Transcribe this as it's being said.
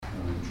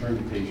turn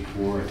to page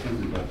 4, I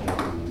think we got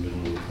that in the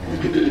middle of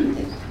the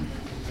poem.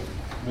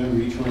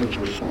 Remember, each one of the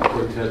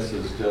quartets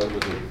has dealt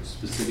with a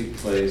specific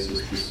place, a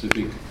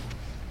specific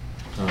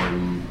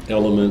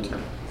element,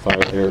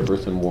 fire, air,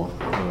 earth, and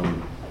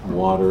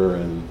water,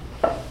 and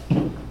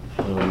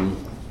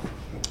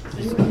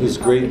these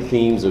great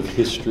themes of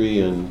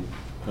history and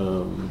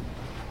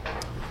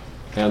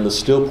the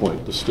still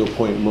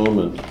point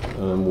moment,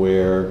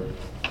 where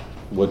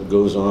what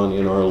goes on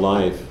in our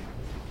life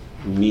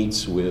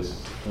meets with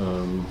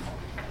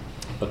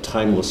a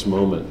timeless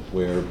moment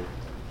where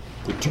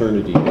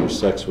eternity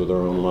intersects with our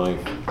own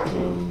life.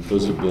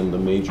 Those have been the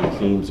major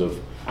themes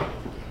of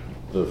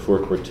the 4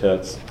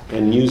 quartets.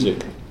 And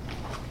music.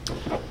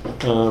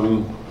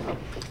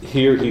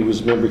 Here he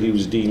was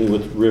dealing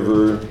with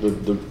river.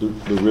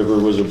 The river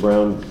was a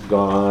brown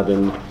god,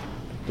 and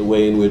the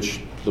way in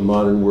which the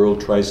modern world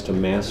tries to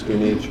master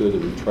nature,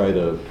 that we try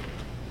to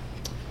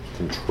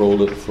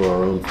control it for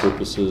our own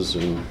purposes.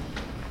 And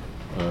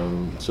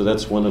so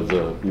that's one of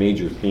the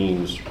major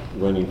themes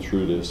running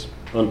through this.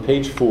 On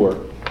page 4,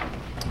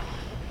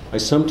 I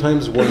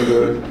sometimes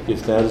wonder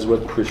if that is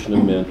what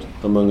Krishna meant,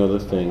 among other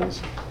things,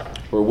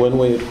 or one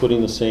way of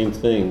putting the same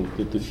thing,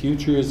 that the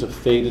future is a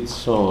faded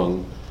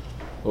song,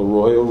 a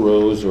royal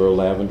rose or a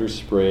lavender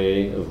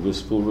spray of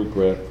wistful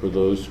regret for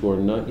those who are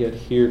not yet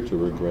here to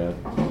regret,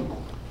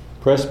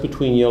 pressed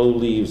between yellow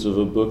leaves of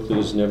a book that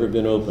has never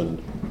been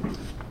opened.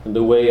 And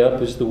the way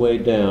up is the way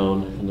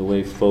down, and the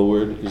way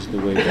forward is the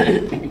way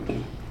back.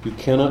 You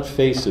cannot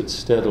face it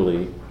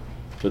steadily,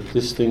 but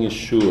this thing is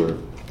sure,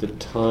 that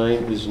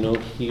time is no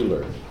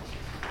healer.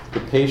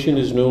 The patient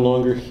is no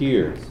longer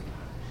here.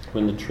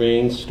 When the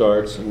train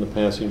starts and the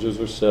passengers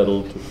are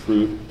settled to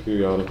fruit,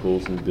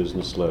 periodicals, and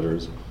business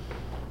letters,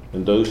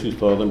 and those who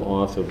thaw them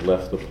off have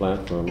left the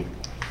platform,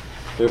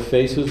 their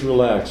faces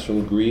relax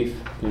from grief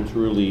into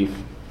relief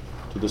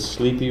to the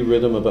sleepy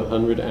rhythm of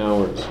 100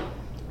 hours.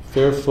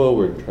 Fare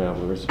forward,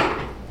 travelers,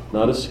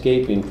 not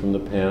escaping from the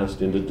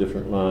past into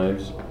different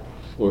lives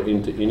or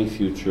into any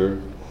future.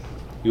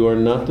 You are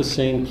not the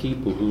same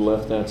people who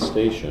left that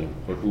station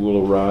or who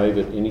will arrive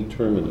at any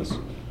terminus,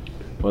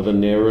 while the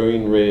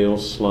narrowing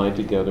rails slide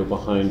together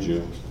behind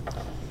you,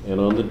 and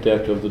on the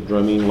deck of the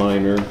drumming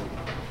liner,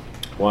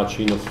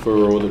 watching a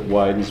furrow that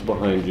widens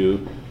behind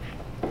you,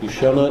 you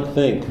shall not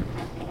think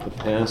the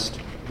past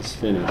is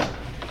finished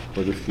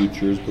or the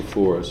future is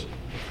before us.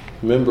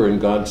 Remember, in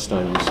God's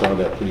time, we saw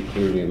that pretty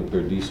clearly in the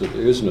Paradiso.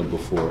 There is no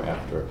before or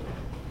after.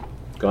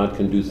 God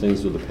can do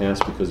things with the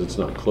past because it's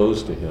not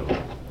closed to him.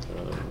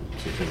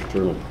 It's an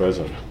eternal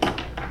present.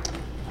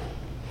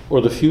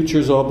 Or the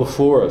future's all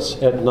before us.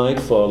 At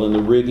nightfall, in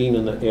the rigging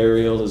and the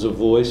aerial, is a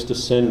voice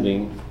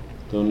descending,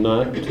 though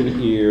not to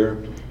the ear,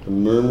 a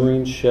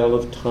murmuring shell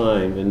of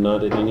time, and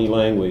not in any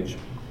language.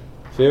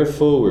 Fare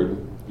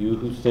forward, you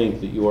who think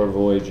that you are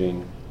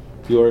voyaging.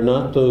 You are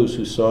not those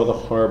who saw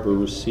the harbor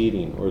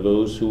receding, or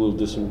those who will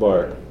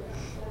disembark.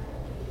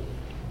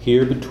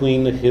 Here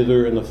between the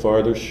hither and the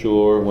farther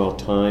shore, while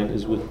time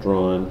is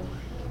withdrawn,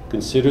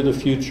 consider the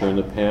future and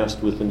the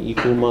past with an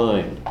equal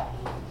mind.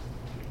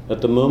 At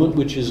the moment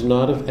which is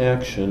not of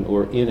action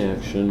or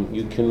inaction,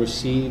 you can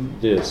receive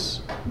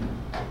this.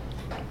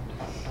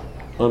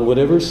 On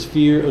whatever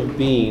sphere of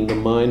being the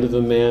mind of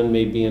a man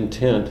may be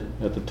intent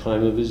at the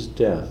time of his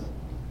death,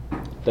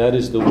 that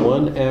is the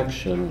one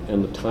action,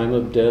 and the time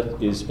of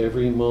death is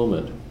every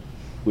moment,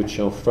 which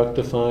shall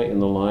fructify in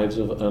the lives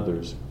of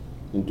others.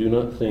 And do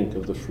not think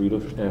of the fruit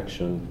of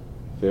action.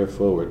 Fare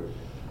forward.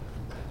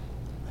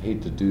 I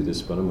hate to do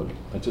this, but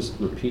I just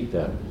repeat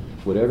that.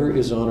 Whatever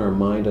is on our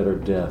mind at our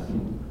death,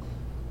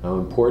 how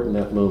important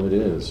that moment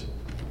is.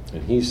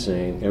 And he's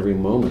saying every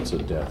moment's a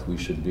death. We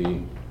should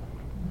be,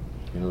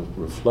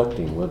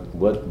 reflecting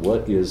what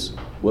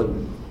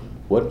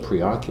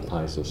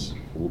preoccupies us.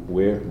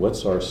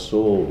 What's our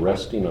soul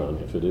resting on,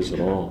 if it is at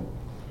all?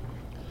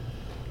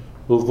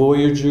 O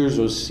voyagers,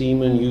 O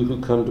seamen, you who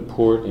come to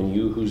port, and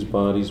you whose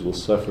bodies will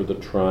suffer the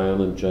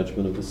trial and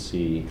judgment of the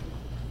sea,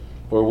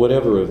 or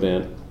whatever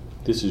event,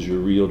 this is your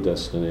real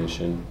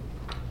destination.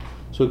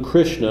 So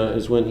Krishna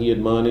is when he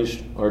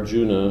admonished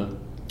Arjuna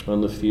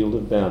on the field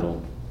of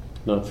battle,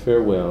 not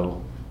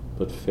farewell,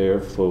 but fare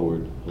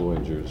forward,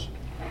 voyagers.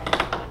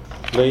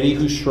 Lady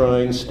whose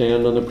shrines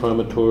stand on the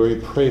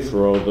promontory, pray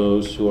for all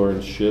those who are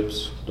in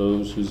ships,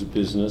 those whose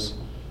business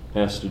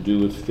has to do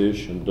with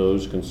fish, and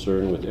those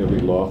concerned with every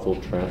lawful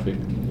traffic,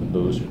 and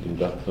those who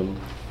conduct them.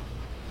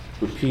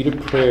 Repeat a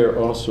prayer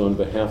also on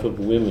behalf of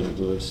women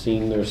who have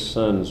seen their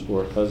sons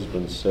or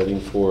husbands setting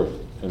forth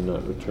and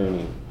not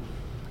returning.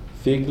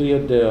 Figlia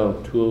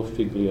Del, tuo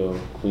figlio,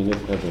 Queen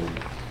of Heaven.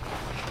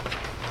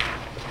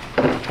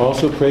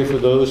 Also pray for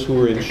those who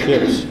were in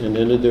ships and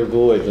ended their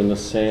voyage on the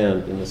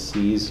sand, in the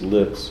sea's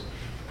lips,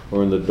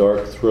 or in the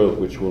dark throat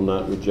which will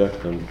not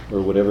reject them, or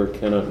whatever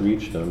cannot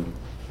reach them,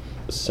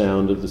 the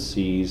sound of the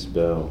sea's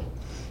bell,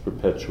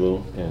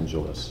 perpetual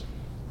Angelus.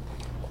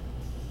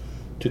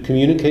 To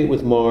communicate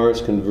with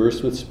Mars,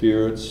 converse with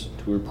spirits,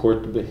 to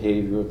report the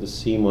behavior of the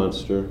sea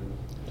monster,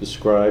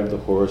 describe the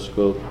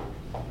horoscope,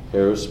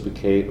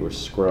 haruspicate or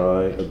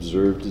scry,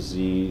 observe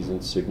disease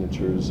and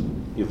signatures,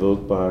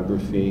 evoke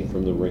biography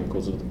from the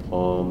wrinkles of the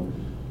palm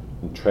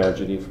and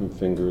tragedy from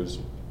fingers,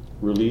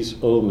 release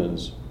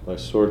omens by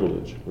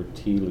sortilege or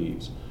tea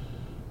leaves,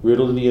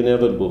 riddle the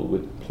inevitable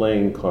with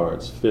playing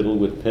cards, fiddle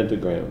with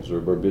pentagrams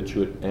or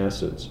barbiturate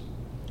acids,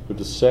 or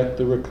dissect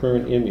the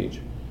recurrent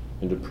image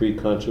into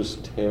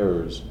preconscious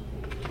terrors,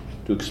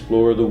 to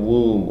explore the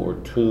womb or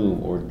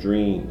tomb or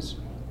dreams.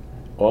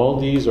 All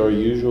these are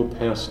usual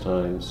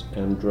pastimes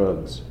and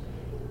drugs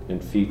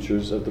and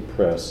features of the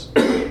press,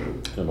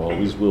 and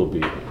always will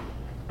be.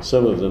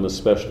 Some of them,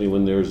 especially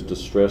when there is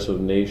distress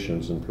of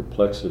nations and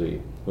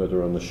perplexity,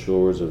 whether on the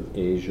shores of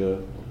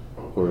Asia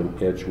or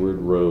in Edgeward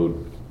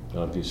Road,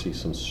 obviously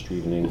some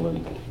street in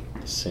England,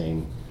 the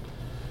same.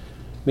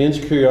 Man's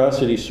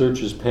curiosity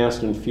searches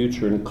past and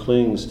future and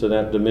clings to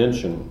that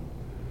dimension.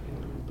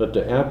 But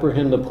to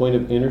apprehend the point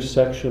of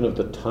intersection of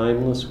the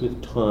timeless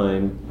with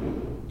time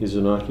is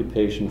an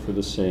occupation for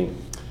the saint.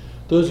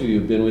 Those of you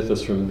who've been with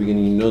us from the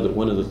beginning, you know that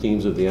one of the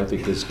themes of the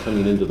epic is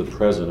coming into the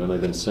present, and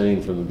I've been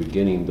saying from the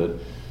beginning that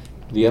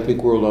the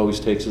epic world always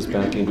takes us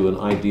back into an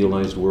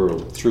idealized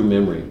world through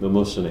memory,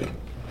 mimosine.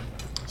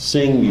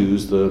 Sing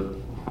used the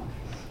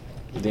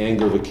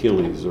anger of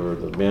Achilles, or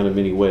the man of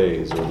many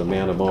ways, or the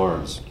man of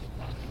arms,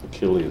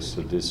 Achilles,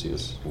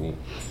 Odysseus.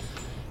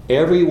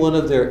 Every one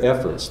of their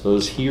efforts,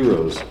 those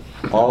heroes,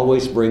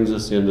 always brings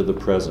us into the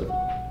present.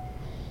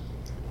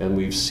 And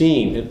we've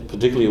seen,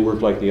 particularly a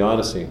work like the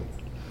Odyssey.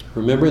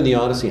 Remember in the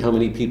Odyssey how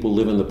many people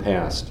live in the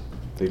past?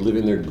 They live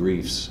in their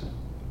griefs.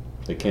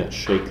 They can't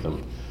shake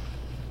them.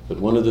 But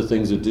one of the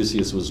things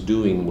Odysseus was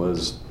doing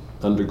was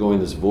undergoing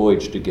this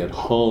voyage to get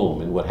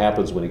home. And what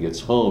happens when he gets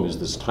home is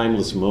this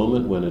timeless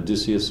moment when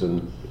Odysseus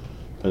and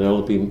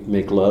Penelope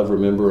make love,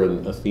 remember,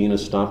 and Athena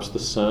stops the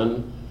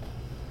sun.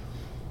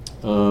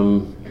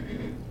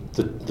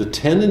 The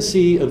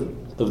tendency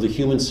of the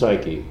human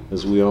psyche,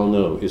 as we all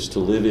know, is to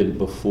live in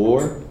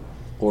before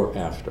or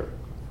after,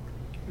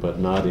 but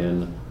not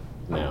in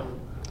now.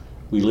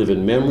 We live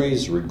in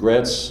memories,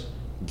 regrets,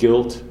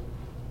 guilt,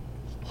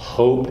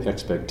 hope,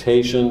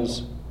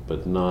 expectations,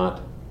 but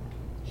not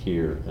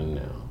here and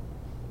now.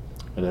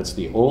 And that's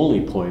the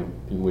only point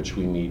in which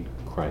we meet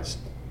Christ,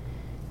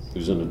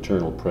 who's an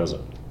eternal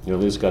present. You know,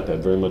 Lewis got that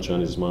very much on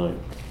his mind.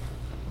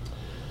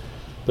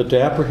 But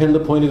to apprehend the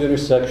point of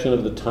intersection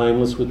of the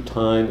timeless with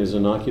time is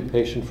an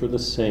occupation for the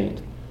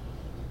saint.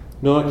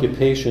 No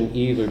occupation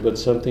either, but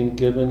something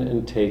given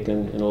and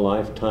taken in a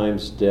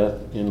lifetime's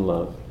death in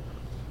love,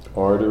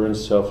 ardor and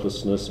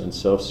selflessness and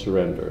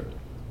self-surrender.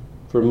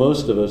 For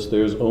most of us,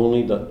 there's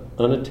only the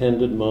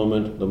unattended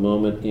moment, the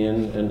moment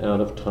in and out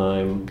of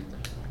time,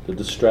 the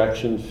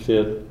distraction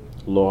fit,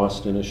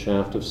 lost in a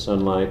shaft of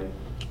sunlight,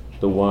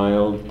 the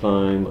wild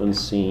climb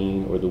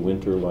unseen, or the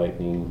winter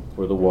lightning,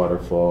 or the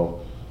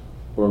waterfall,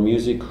 or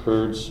music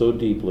heard so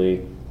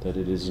deeply that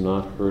it is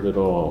not heard at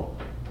all,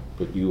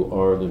 but you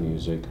are the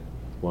music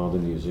while the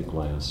music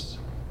lasts.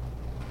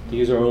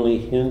 These are only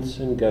hints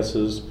and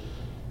guesses,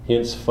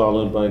 hints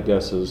followed by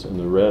guesses, and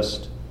the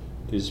rest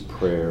is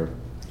prayer,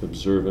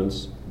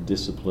 observance,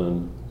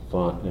 discipline,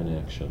 thought, and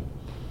action.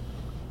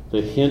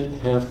 The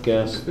hint half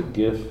guessed, the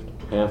gift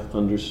half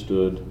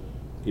understood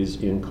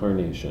is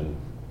incarnation.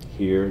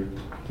 Here,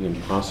 the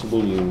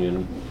impossible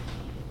union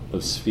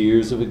of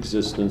spheres of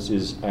existence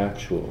is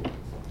actual.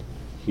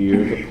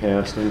 Here, the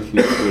past and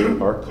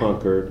future are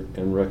conquered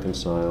and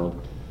reconciled,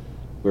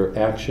 where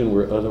action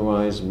were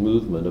otherwise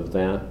movement of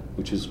that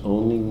which is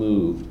only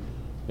moved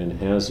and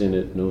has in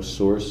it no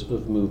source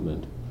of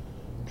movement,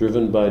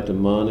 driven by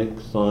demonic,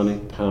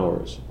 chthonic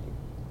powers.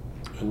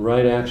 And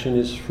right action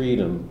is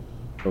freedom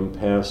from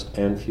past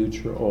and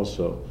future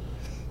also.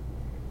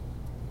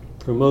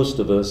 For most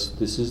of us,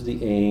 this is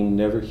the aim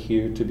never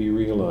here to be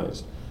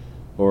realized,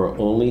 or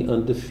only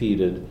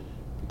undefeated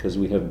because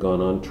we have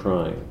gone on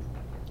trying.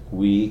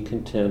 We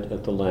content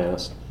at the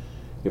last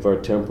if our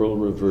temporal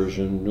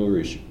reversion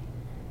nourish,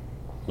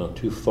 not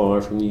too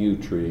far from the yew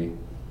tree,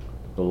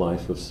 the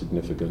life of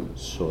significant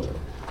soil.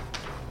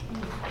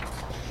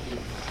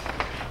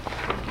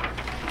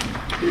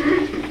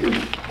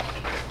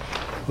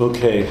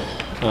 Okay,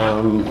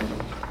 I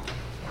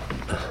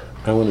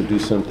want to do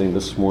something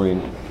this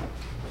morning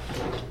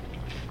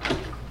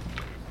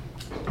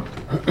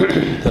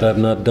that I've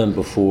not done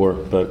before,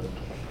 but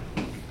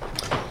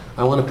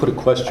I want to put a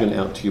question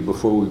out to you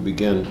before we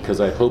begin, because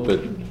I hope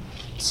it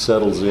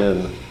settles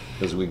in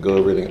as we go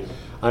over everything.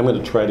 I'm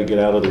going to try to get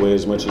out of the way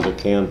as much as I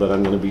can, but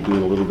I'm going to be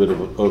doing a little bit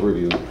of an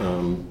overview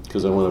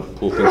because I want to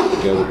pull things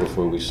together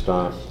before we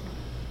stop.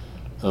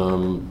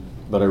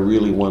 But I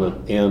really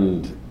want to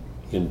end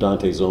in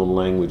Dante's own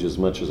language as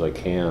much as I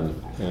can,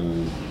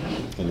 and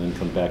then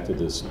come back to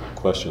this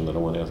question that I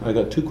want to ask. I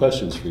got two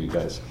questions for you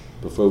guys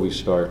before we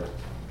start.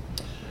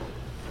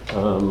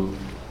 I'm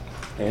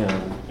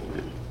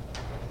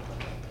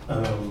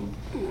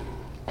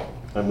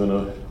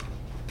gonna.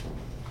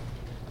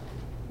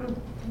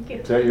 Thank you.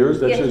 Is that yours?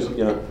 That's Yes. yours.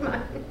 Yeah.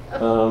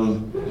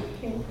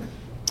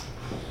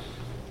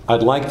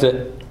 I'd like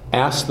to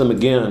ask them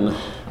again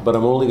but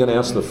I'm only going to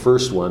ask the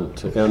first one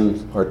to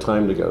end our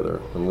time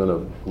together. I'm going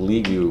to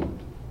leave you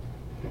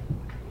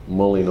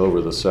mulling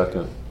over the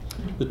second.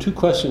 The two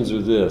questions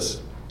are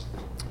this.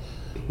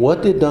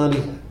 What did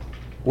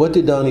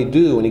Dante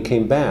do when he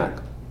came back?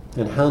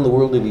 And how in the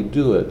world did he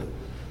do it?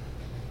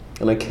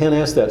 And I can't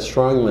ask that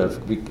strong enough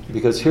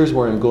because here's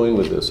where I'm going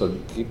with this.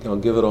 I'll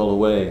give it all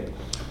away.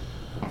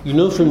 You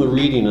know from the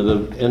reading of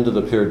the end of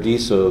the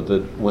Paradiso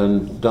that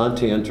when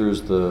Dante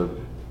enters the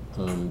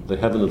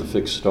heaven of the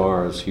fixed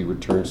stars, he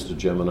returns to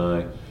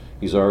Gemini.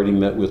 He's already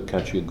met with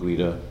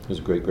Cacciaguida, his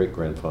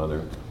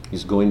great-great-grandfather.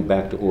 He's going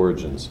back to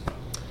origins.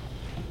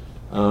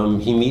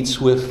 He meets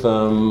with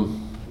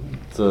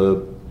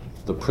the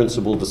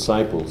principal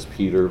disciples,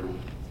 Peter,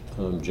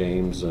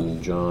 James,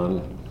 and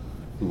John,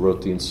 who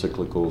wrote the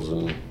encyclicals,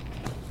 and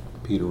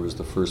Peter was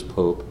the first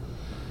pope.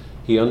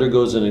 He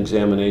undergoes an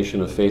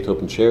examination of faith, hope,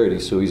 and charity,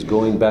 so he's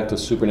going back to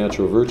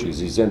supernatural virtues.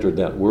 He's entered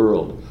that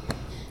world.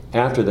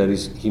 After that,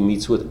 he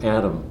meets with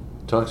Adam,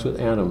 talks with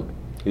Adam,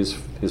 his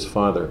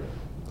father,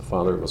 the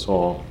father of us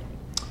all,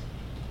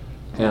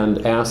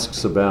 and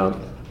asks about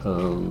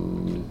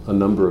a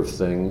number of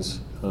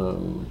things.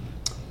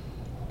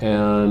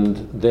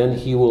 And then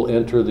he will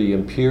enter the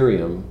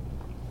Imperium,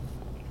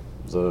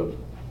 the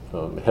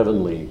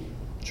heavenly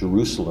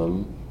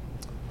Jerusalem,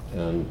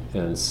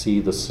 and see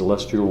the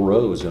celestial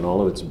rose in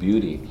all of its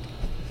beauty.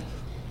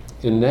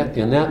 In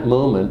that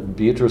moment,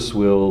 Beatrice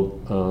will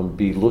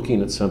be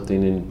looking at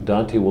something, and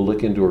Dante will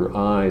look into her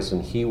eyes,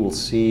 and he will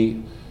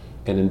see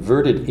an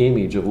inverted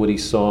image of what he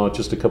saw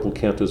just a couple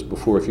cantos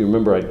before. If you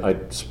remember, I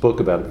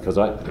spoke about it because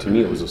to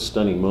me it was a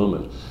stunning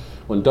moment.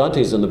 When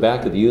Dante's in the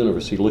back of the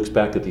universe, he looks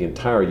back at the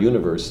entire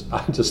universe.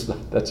 I just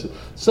thought that's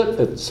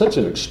such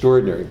an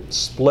extraordinary,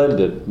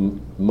 splendid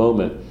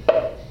moment.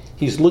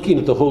 He's looking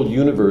at the whole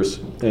universe,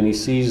 and he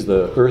sees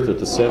the earth at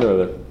the center of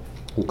it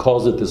and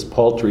calls it this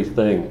paltry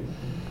thing.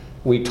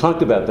 We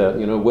talked about that,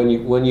 when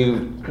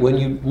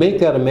you make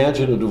that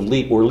imaginative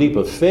leap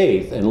of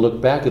faith and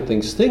look back at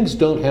things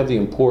don't have the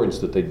importance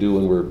that they do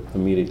when we're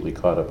immediately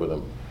caught up with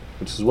them,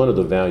 which is one of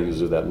the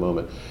values of that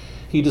moment.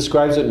 He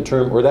describes it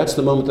or that's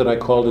the moment that I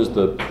called as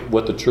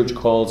what the church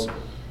calls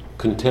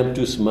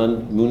contemptus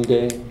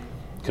mundi,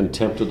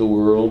 contempt of the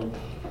world.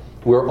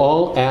 We're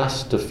all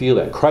asked to feel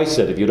that. Christ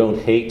said, if you don't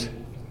hate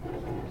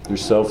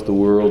yourself, the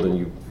world, and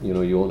you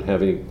won't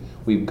have any.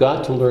 We've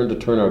got to learn to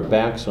turn our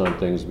backs on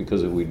things,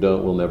 because if we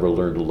don't, we'll never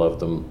learn to love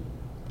them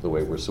the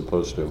way we're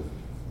supposed to.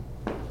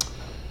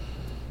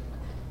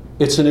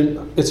 It's an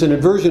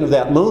inversion of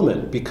that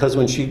moment, because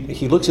when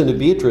he looks into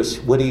Beatrice,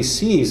 what he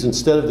sees,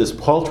 instead of this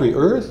paltry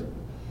earth,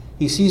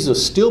 he sees a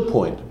still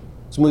point.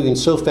 It's moving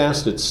so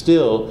fast it's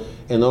still,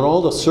 and then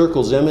all the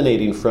circles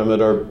emanating from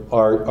it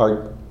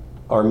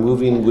are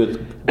moving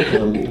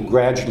with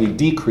gradually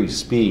decreased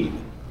speed.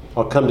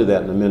 I'll come to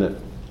that in a minute.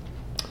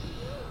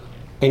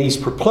 And he's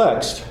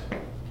perplexed.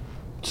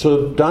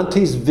 So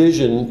Dante's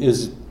vision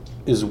is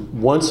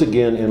once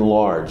again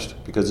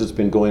enlarged, because it's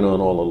been going on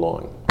all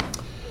along.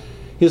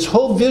 His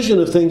whole vision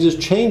of things is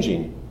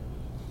changing.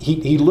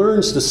 He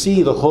learns to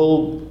see the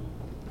whole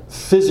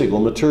physical,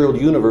 material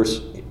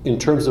universe in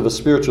terms of a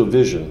spiritual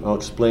vision. I'll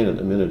explain it in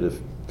a minute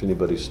if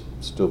anybody's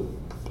still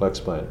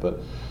perplexed by it.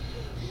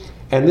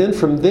 And then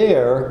from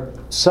there,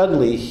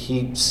 suddenly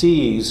he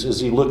sees, as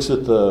he looks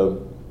at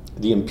the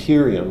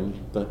Imperium,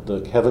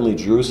 the heavenly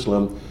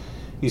Jerusalem,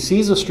 he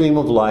sees a stream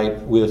of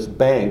light with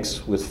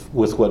banks, with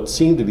what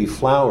seem to be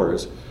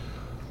flowers.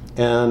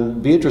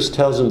 And Beatrice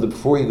tells him that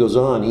before he goes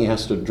on, he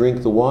has to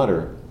drink the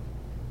water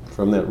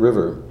from that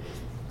river.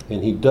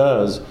 And he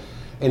does,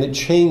 and it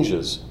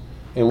changes.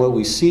 And what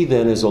we see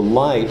then is a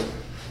light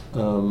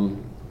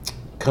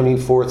coming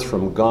forth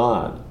from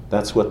God.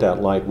 That's what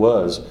that light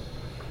was.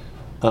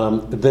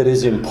 That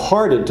is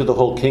imparted to the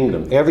whole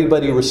kingdom.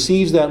 Everybody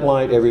receives that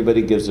light,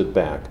 everybody gives it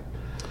back.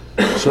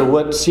 So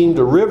what seemed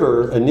a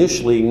river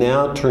initially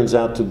now turns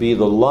out to be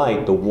the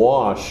light, the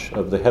wash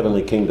of the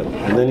heavenly kingdom.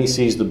 And then he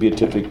sees the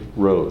beatific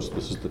rose.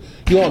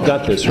 You all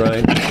got this,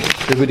 right?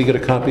 Everybody get a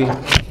copy?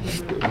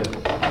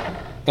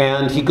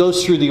 And he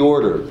goes through the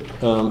order.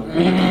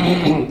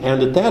 And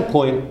at that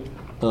point,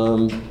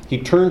 he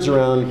turns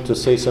around to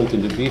say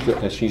something to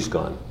Beatrice, and she's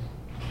gone.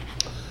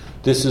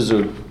 This is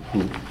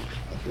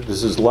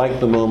like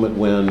the moment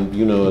when,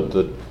 at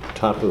the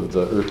top of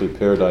the earthly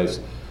paradise,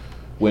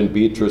 when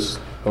Beatrice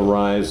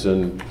arrives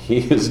and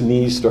his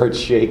knees start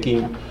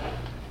shaking,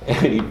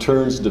 and he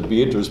turns to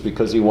Beatrice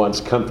because he wants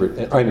comfort.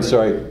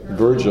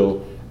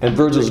 Virgil, and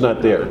Virgil's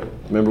not there.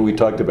 Remember we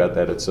talked about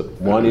that. It's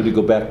wanting to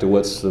go back to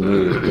what's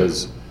familiar,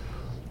 because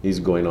he's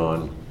going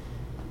on.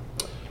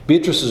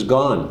 Beatrice is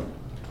gone,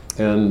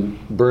 and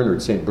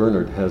St.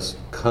 Bernard has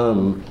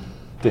come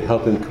to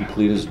help him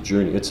complete his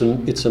journey. It's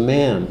a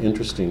man,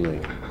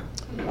 interestingly.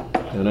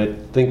 And I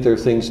think there are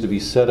things to be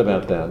said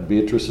about that.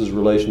 Beatrice's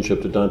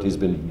relationship to Dante has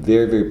been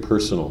very, very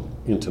personal,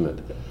 intimate.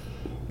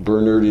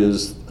 Bernard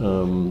is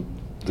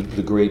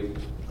the great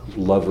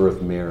lover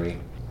of Mary.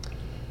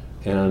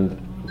 And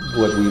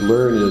what we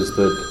learn is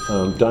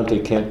that Dante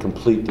can't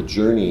complete the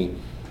journey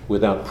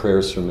without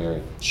prayers from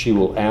Mary. She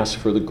will ask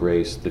for the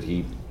grace that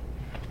he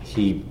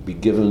be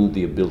given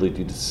the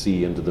ability to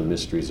see into the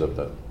mysteries of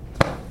them.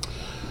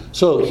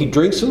 So he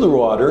drinks from the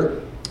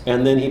water,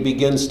 and then he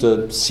begins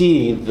to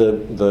see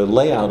the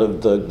layout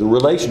of the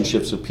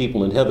relationships of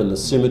people in heaven, the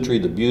symmetry,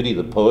 the beauty,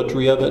 the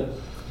poetry of it.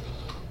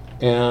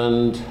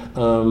 And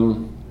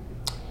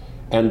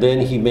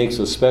then he makes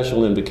a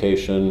special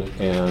invocation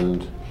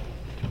and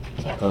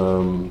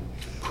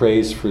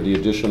prays for the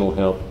additional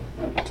help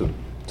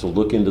to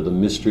look into the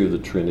mystery of the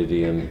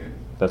Trinity, and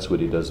that's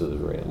what he does at the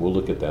very end. We'll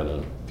look at that in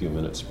a few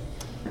minutes.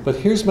 But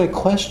here's my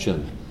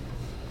question.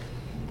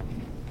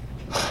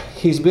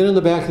 He's been in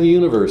the back of the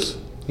universe.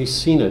 He's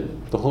seen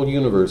it, the whole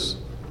universe,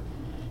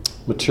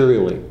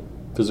 materially,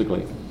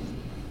 physically.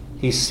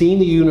 He's seen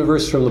the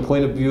universe from the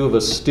point of view of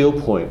a still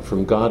point,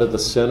 from God at the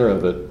center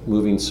of it,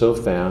 moving so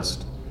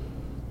fast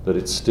that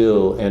it's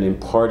still, and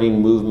imparting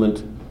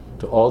movement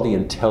to all the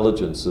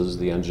intelligences,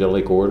 the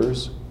angelic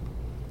orders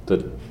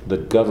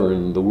that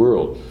govern the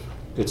world.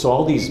 It's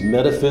all these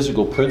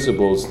metaphysical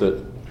principles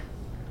that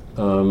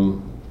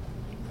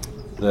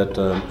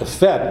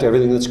affect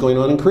everything that's going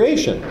on in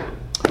creation.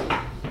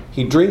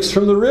 He drinks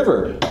from the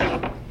river.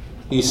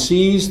 He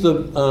sees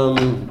the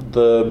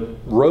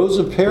rose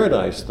of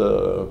paradise,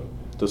 the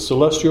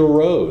celestial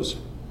rose.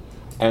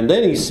 And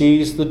then he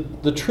sees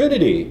the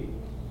Trinity.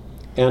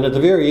 And at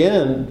the very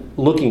end,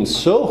 looking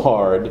so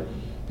hard,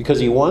 because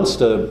he wants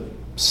to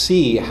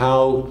see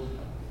how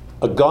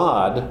a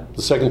God,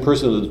 the second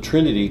person of the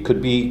Trinity,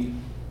 could be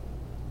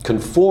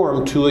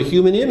conformed to a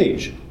human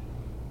image.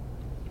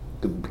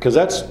 Because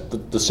that's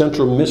the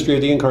central mystery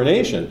of the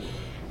Incarnation.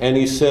 And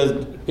he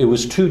said it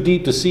was too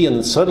deep to see, and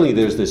then suddenly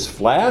there's this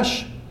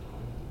flash,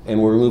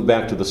 and we're moved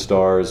back to the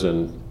stars,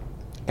 and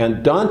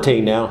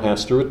Dante now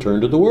has to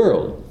return to the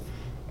world.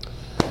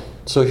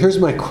 So here's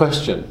my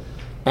question.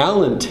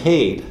 Alan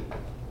Tate,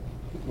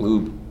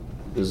 who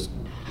is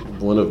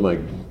one of my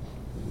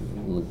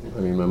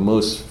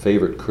most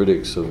favorite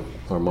critics of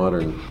our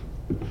modern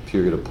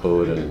period of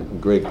poet,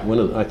 and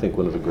I think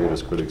one of the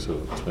greatest critics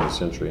of the 20th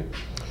century,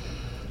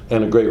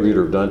 and a great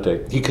reader of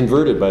Dante. He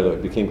converted, by the way,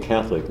 became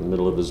Catholic in the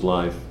middle of his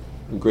life.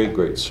 A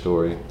great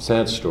story.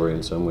 Sad story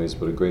in some ways,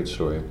 but a great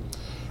story.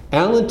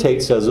 Alan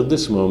Tate says of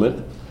this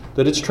moment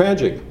that it's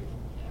tragic.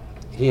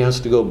 He has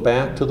to go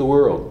back to the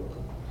world.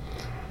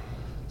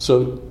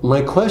 So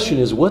my question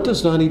is, what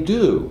does Dante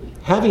do?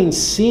 Having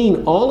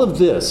seen all of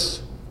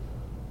this,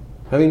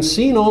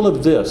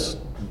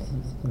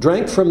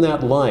 drank from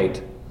that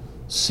light,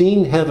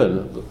 seen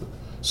heaven,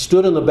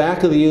 stood in the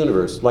back of the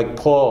universe, like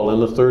Paul in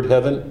the third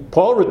heaven.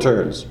 Paul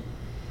returns.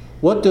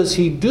 What does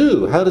he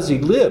do? How does he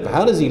live?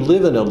 How does he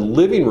live in a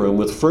living room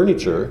with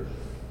furniture?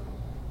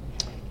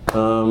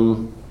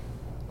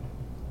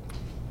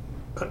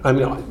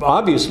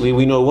 Obviously,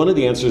 we know one of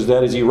the answers to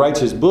that is he writes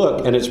his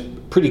book, and it's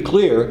pretty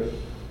clear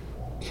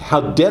how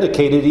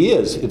dedicated he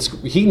is.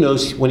 He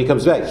knows when he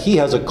comes back, he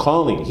has a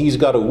calling. He's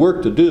got a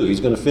work to do.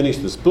 He's going to finish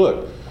this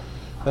book.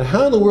 But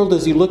how in the world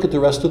does he look at the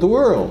rest of the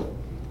world?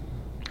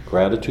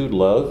 Gratitude,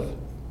 love.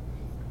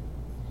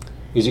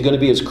 Is he going to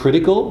be as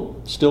critical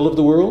still of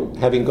the world,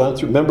 having gone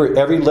through? Remember,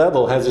 every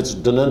level has its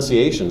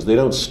denunciations. They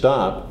don't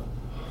stop.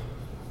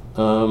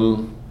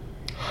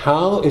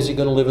 How is he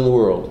going to live in the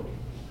world?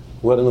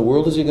 What in the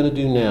world is he going to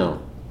do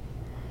now?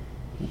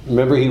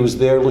 Remember, he was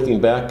there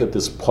looking back at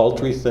this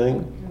paltry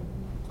thing?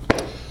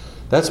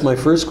 That's my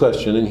first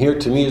question, and here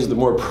to me is the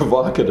more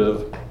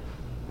provocative.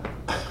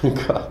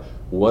 God,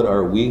 what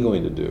are we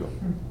going to do?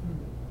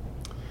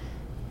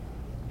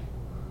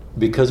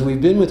 Because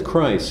we've been with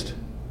Christ,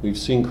 we've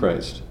seen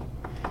Christ.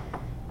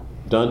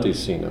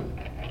 Dante's seen him.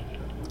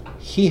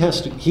 He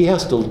has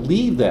to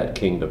leave that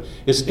kingdom.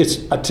 It's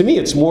to me,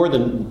 it's more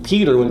than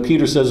Peter when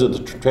Peter says at the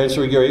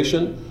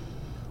Transfiguration,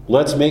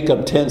 let's make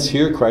up tents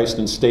here, Christ,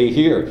 and stay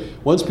here.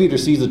 Once Peter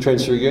sees the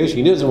Transfiguration,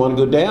 he doesn't want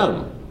to go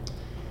down.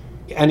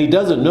 And he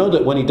doesn't know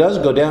that when he does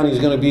go down, he's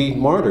going to be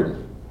martyred.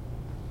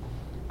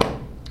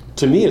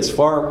 To me, it's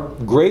far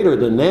greater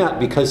than that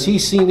because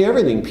he's seen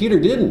everything. Peter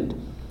didn't.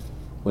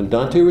 When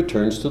Dante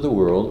returns to the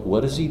world,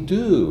 what does he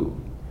do?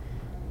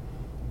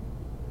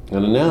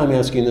 And now I'm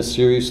asking this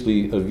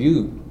seriously of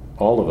you,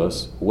 all of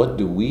us. What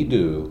do we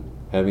do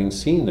having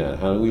seen that?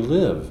 How do we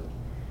live?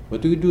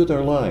 What do we do with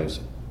our lives?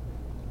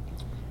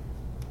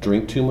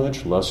 Drink too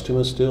much, lust too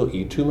much still,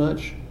 eat too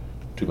much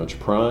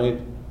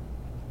pride,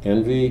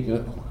 envy.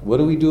 What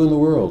do we do in the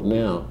world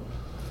now?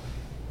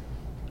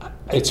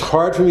 It's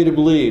hard for me to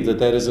believe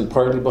that isn't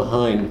partly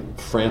behind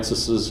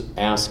Francis's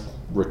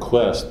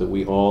request that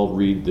we all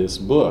read this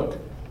book.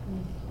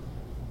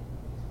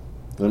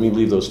 Let me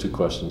leave those two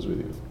questions with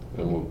you,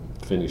 and we'll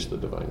finish the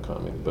Divine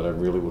Comedy. But I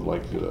really would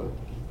like you to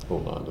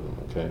hold on to them,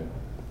 okay?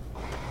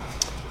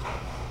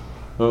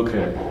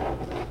 Okay.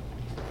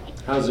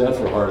 How's that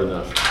for hard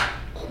enough?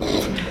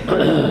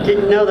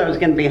 Didn't know there was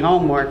going to be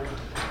homework.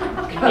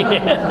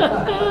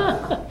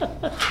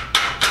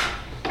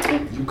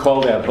 You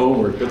call that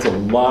homework? That's a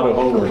lot of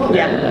homework.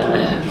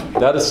 Yeah.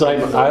 That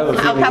assignment, I have a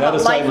feeling that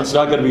assignment's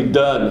not going to be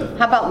done.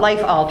 How about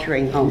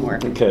life-altering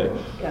homework? Okay.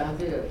 Yeah, I'll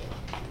do it.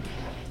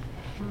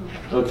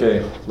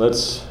 Okay,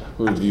 let's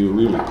review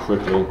really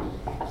quickly.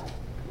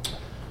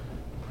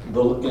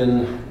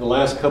 In the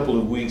last couple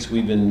of weeks,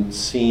 we've been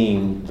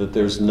seeing that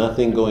there's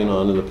nothing going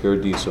on in the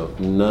Paradiso,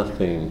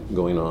 nothing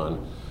going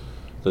on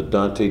that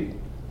Dante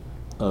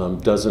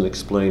doesn't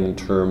explain in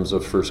terms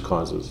of first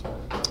causes.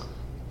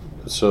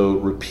 So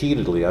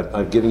repeatedly,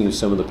 I've given you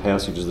some of the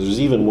passages. There's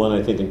even one,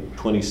 I think, in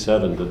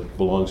 27 that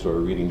belongs to our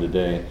reading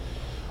today.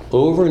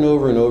 Over and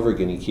over and over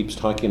again, he keeps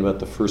talking about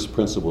the first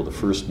principle, the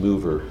first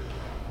mover,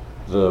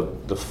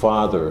 the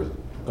Father,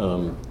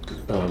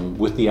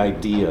 with the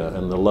idea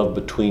and the love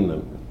between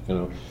them. You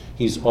know,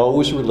 he's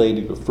always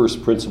relating the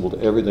first principle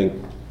to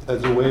everything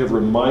as a way of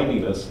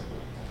reminding us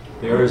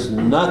there is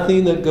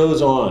nothing that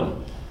goes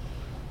on.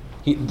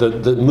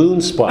 The moon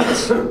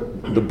spots,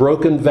 the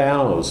broken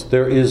vows,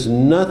 there is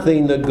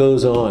nothing that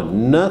goes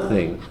on,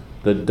 nothing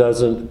that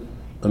doesn't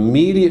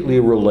immediately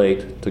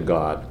relate to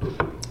God.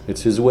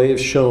 It's his way of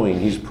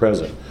showing he's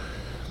present.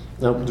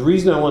 Now, the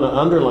reason I want to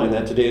underline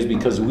that today is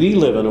because we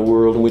live in a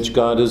world in which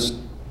God is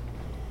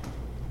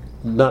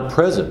not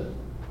present.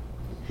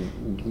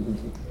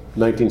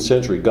 19th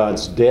century,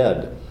 God's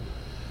dead.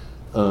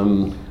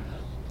 Arlington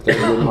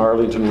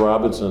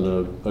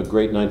Robinson, a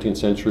great 19th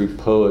century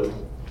poet,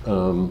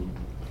 what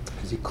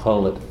does he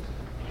call it?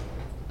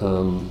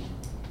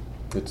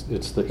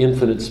 It's the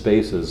infinite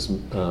spaces,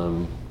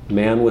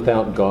 man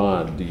without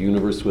God, the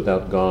universe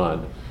without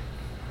God.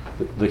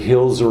 The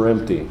hills are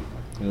empty.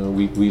 You know,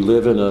 we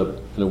live in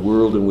a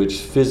world in which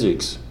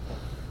physics,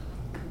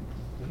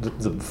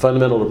 the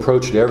fundamental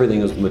approach to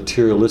everything is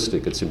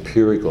materialistic. It's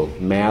empirical,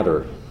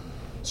 matter.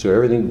 So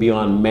everything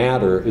beyond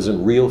matter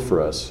isn't real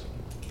for us.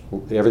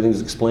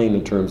 Everything's explained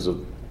in terms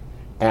of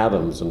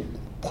atoms and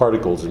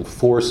particles and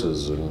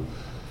forces. And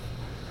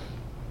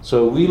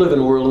so we live in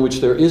a world in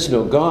which there is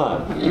no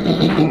God.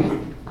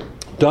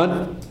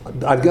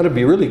 I've got to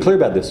be really clear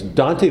about this.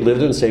 Dante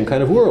lived in the same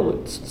kind of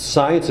world.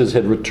 Sciences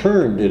had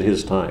returned at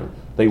his time.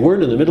 They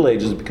weren't in the Middle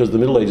Ages because the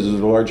Middle Ages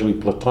was largely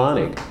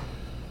Platonic.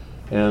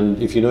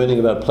 And if you know anything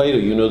about Plato,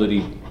 you know that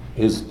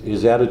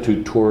his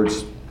attitude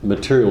towards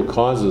material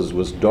causes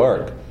was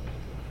dark.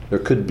 There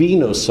could be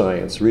no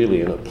science,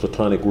 really, in a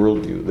Platonic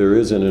worldview. There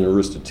is in an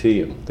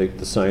Aristotelian.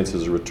 The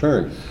sciences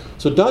return.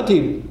 So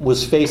Dante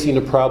was facing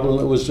a problem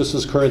that was just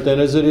as current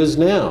then as it is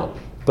now.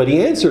 But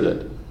he answered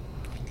it.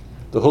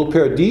 The whole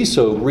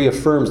Paradiso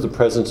reaffirms the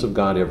presence of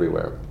God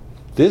everywhere.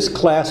 This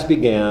class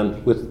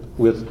began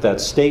with that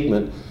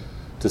statement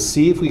to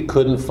see if we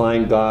couldn't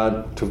find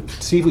God, to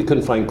see if we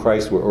couldn't find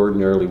Christ where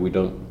ordinarily we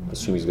don't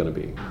assume he's going to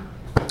be.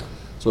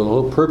 So the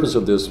whole purpose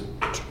of this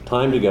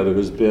time together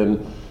has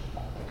been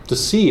to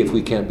see if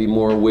we can't be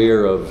more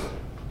aware of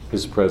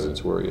his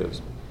presence where he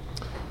is.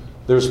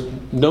 There's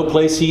no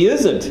place he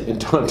isn't in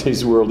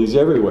Dante's world. He's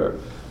everywhere.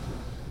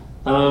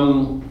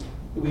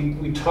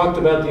 We talked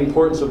about the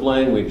importance of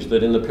language,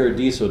 that in the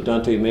Paradiso,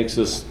 Dante makes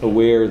us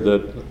aware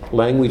that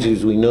language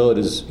as we know it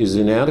is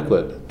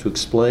inadequate to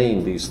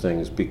explain these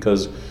things,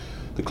 because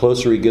the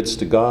closer he gets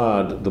to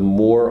God, the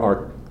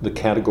more the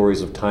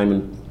categories of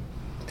time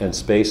and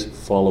space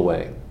fall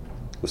away.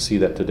 We'll see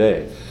that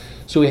today.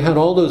 So we had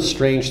all those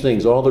strange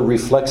things, all the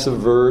reflexive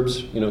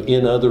verbs, you know,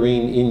 in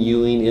othering, in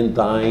youing, in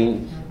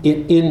thine,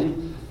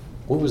 in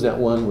what was that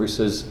one where he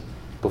says,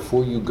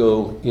 before you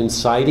go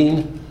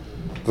inciting,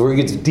 before he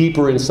gets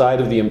deeper inside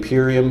of the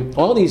Imperium.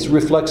 All these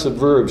reflexive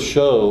verbs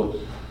show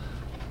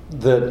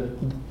that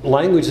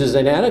language is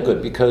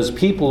inadequate because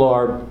people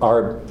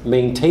are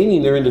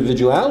maintaining their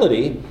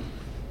individuality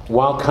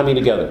while coming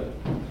together,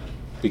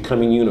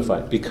 becoming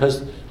unified.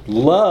 Because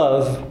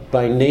love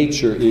by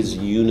nature is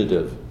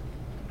unitive,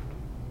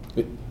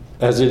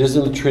 as it is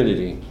in the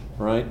Trinity,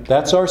 right?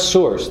 That's our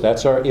source,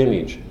 that's our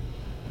image.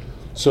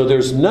 So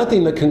there's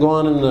nothing that can go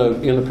on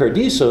in the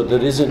Paradiso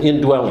that isn't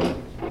indwelling.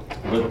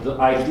 The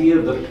idea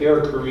of the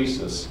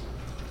perichoresis,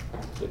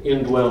 the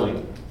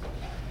indwelling.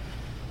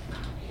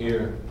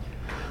 Here,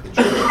 the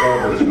Church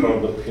Bible is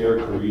called the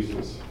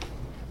perichoresis.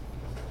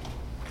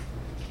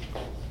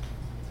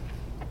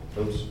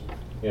 Oops.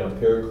 Yeah,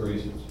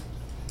 perichoresis.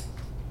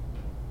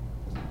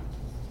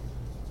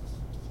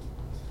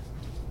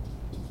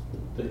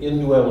 The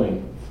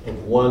indwelling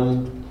of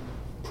one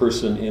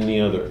person in the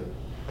other.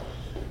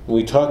 When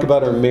we talk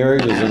about our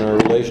marriages and our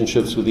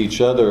relationships with each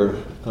other,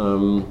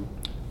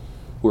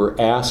 we're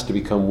asked to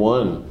become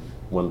one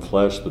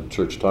flesh. The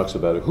church talks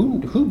about it.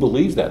 Who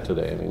believes that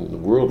today? I mean, the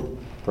world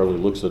probably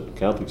looks at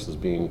Catholics as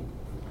being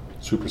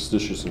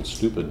superstitious and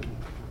stupid.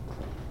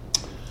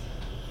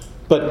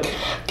 But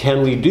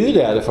can we do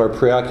that if our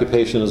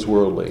preoccupation is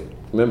worldly?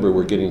 Remember,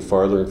 we're getting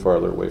farther and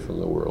farther away from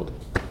the world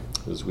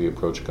as we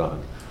approach God.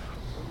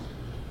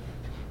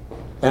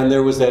 And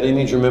there was that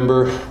image,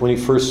 remember, when he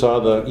first saw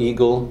the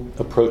eagle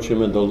approach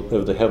him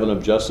of the heaven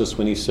of justice,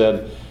 when he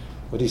said,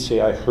 what did he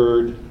say? I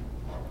heard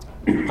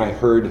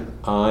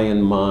I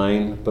and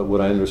mine, but what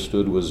I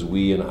understood was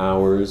we and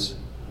ours.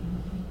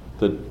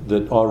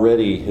 That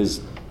already his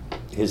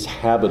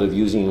habit of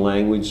using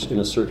language in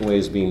a certain way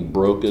is being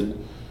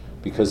broken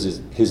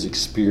because his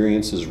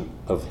experience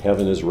of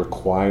heaven is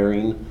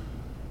requiring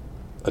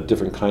a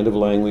different kind of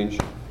language.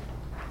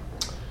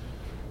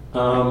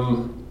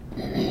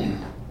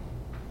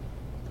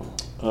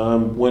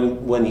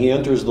 When he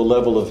enters the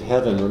level of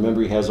heaven,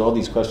 remember he has all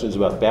these questions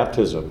about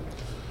baptism,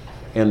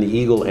 and the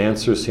eagle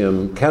answers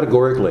him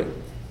categorically.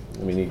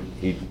 I mean,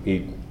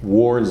 he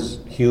warns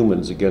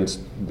humans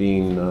against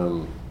being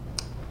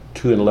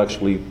too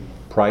intellectually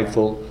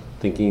prideful,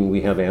 thinking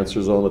we have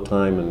answers all the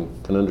time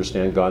and can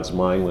understand God's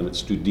mind when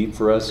it's too deep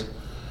for us.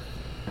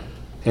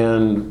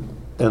 And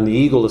the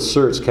eagle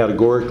asserts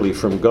categorically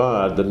from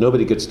God that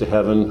nobody gets to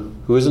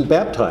heaven who isn't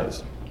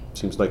baptized.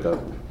 Seems like a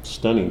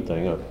stunning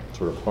thing,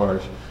 sort of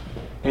harsh.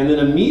 And then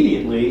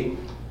immediately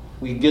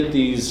we get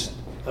these,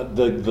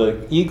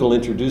 the eagle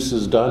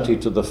introduces Dante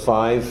to the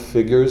 5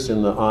 figures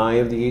in the eye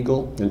of the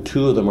eagle, and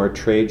 2 of them are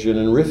Trajan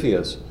and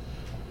Ripheus.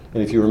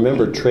 And if you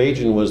remember,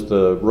 Trajan was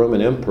the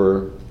Roman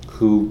emperor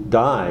who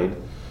died,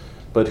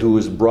 but who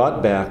was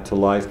brought back to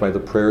life by the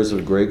prayers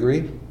of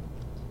Gregory,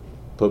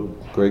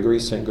 Pope Gregory,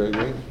 St.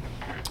 Gregory,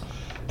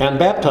 and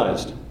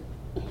baptized.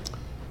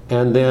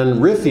 And then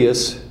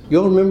Ripheus, you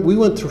all remember, we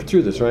went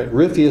through this, right?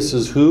 Ripheus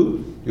is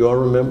who? You all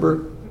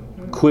remember?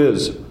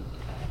 Quiz.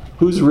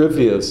 Who's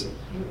Ripheus?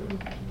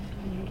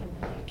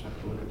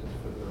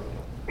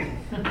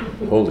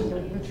 Hold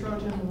it. The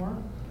Trojan War?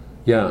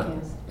 Yeah,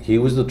 he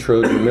was the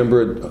Trojan.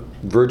 Remember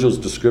Virgil's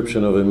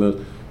description of him as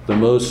the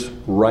most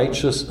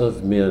righteous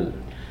of men,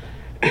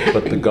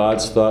 but the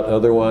gods thought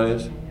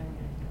otherwise,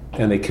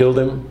 and they killed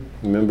him.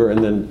 Remember,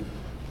 and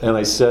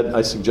I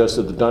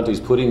suggested that Dante's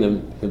putting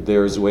them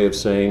there as a way of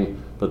saying,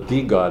 but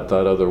the God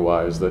thought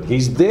otherwise, that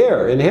he's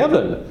there in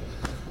heaven.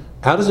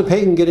 How does a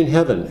pagan get in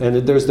heaven?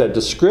 And there's that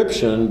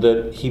description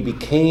that he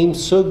became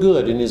so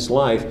good in his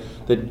life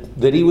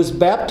that he was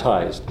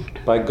baptized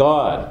by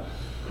God.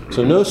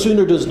 So no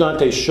sooner does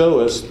Dante show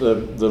us the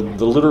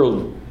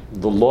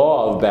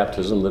law of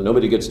baptism, that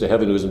nobody gets to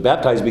heaven who isn't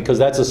baptized, because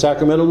that's a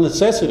sacramental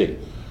necessity.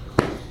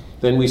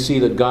 Then we see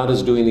that God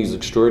is doing these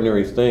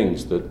extraordinary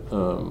things.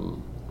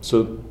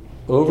 So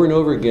over and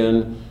over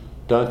again,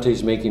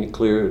 Dante's making it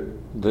clear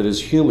that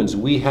as humans,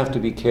 we have to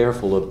be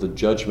careful of the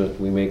judgment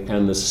we make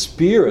and the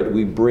spirit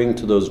we bring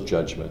to those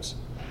judgments.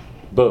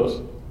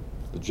 Both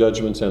the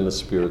judgments and the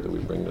spirit that we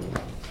bring to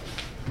them.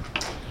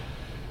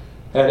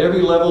 At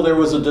every level there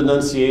was a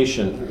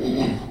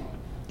denunciation,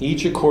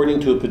 each according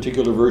to a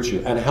particular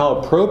virtue. And how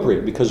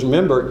appropriate, because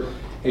remember,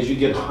 as you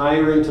get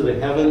higher into the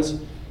heavens,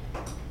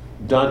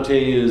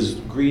 Dante is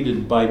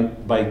greeted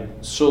by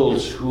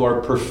souls who are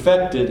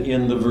perfected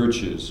in the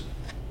virtues.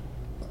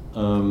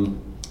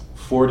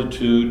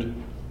 Fortitude,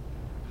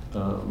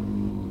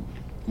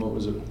 what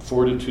was it?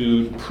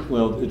 Fortitude,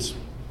 well, it's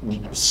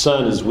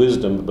sun is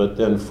wisdom, but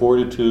then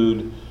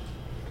fortitude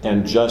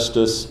and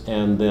justice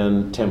and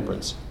then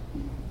temperance.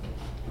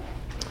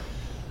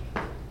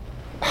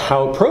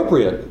 How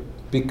appropriate,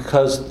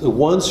 because the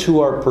ones who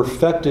are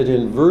perfected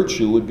in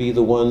virtue would be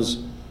the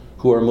ones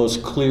who are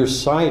most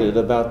clear-sighted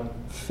about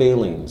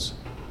failings.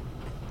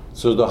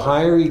 So the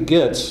higher he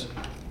gets,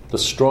 the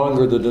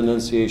stronger the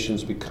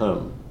denunciations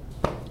become.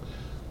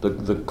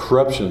 The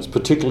corruptions,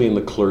 particularly in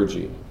the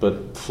clergy.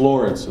 But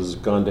Florence has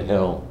gone to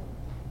hell.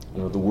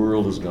 You know, the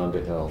world has gone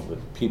to hell.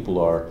 That people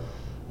are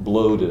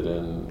bloated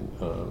and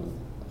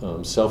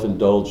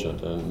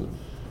self-indulgent and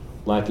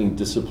lacking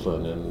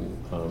discipline.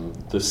 And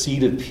the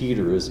seat of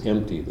Peter is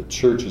empty. The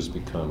church has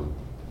become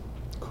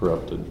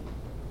corrupted.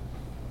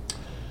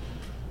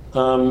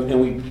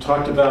 And we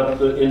talked about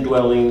the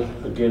indwelling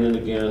again and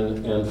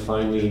again, and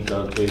finally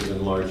Dante's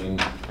enlarging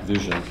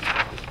vision.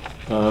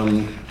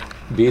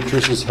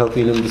 Beatrice is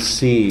helping him to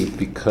see,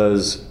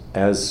 because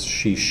as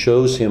she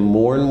shows him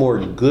more and more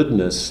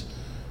goodness,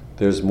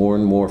 there's more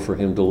and more for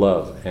him to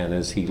love. And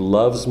as he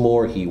loves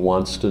more, he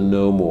wants to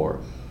know more.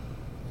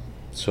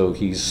 So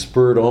he's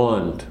spurred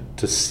on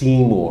to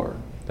see more.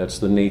 That's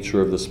the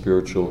nature of the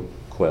spiritual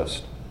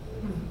quest.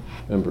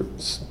 Remember,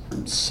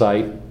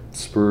 sight,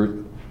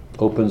 spur,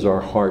 opens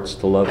our hearts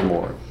to love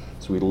more.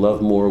 So we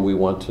love more, we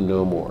want to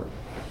know more.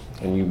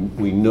 And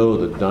we know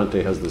that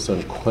Dante has this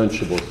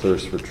unquenchable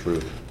thirst for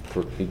truth.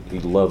 He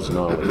loves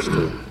knowledge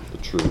too, the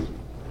truth.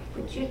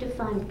 Would you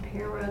define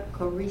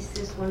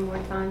perichoresis one more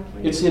time,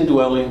 please? It's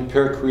indwelling.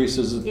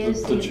 Perichoresis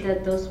Is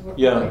that those words?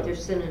 Yeah. Okay, they're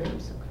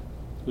synonyms.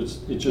 It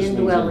just means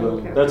Indwelling.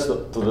 indwelling. That's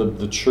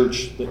the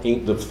church,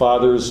 the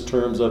fathers'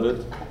 terms of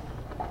it,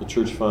 the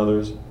church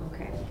fathers.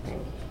 Okay, thank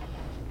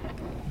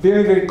you.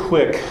 Very, very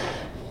quick,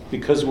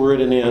 because we're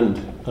at an end.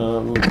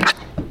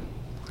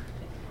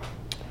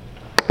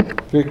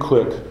 Very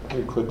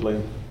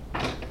quickly.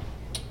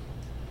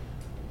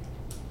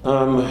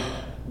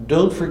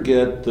 Don't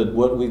forget that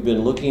what we've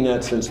been looking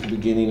at since the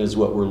beginning is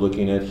what we're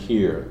looking at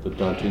here, that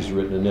Dante's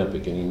written an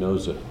epic and he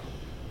knows it.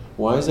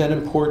 Why is that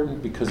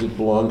important? Because it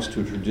belongs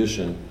to a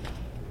tradition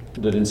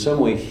that in some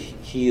way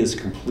he is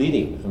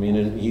completing. I mean,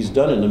 and he's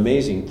done an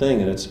amazing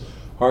thing, and it's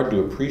hard to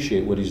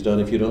appreciate what he's done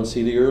if you don't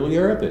see the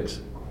earlier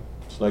epics.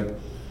 It's like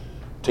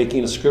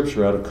taking a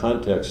scripture out of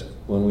context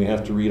when we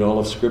have to read all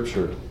of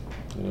Scripture,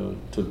 you know,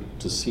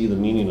 to see the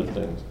meaning of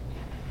things.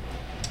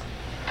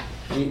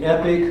 The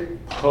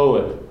epic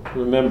poet,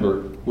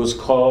 remember, was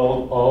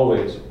called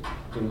always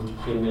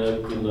in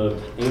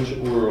the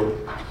ancient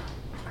world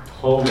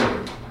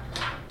Homer,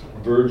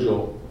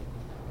 Virgil.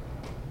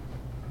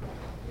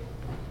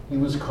 He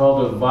was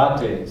called a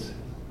vates,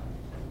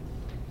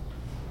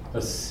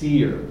 a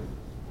seer,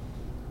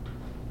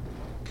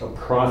 a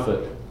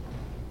prophet.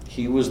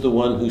 He was the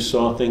one who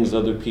saw things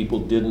other people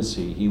didn't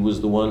see. He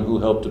was the one who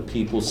helped a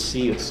people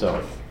see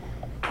itself.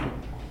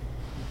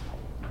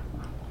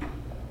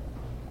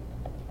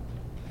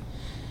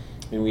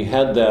 And we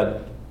had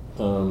that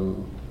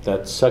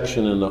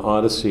section in the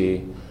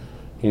Odyssey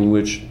in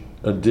which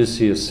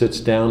Odysseus sits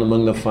down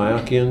among the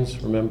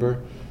Phaeacians,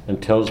 remember,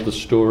 and tells the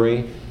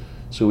story.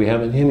 So we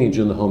have an image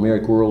in the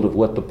Homeric world of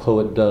what the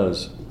poet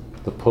does.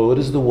 The poet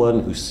is the one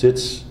who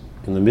sits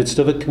in the midst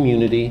of a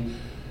community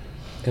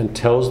and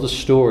tells the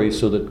story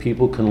so that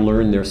people can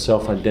learn their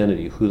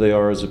self-identity, who they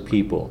are as a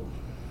people.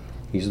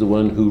 He's the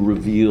one who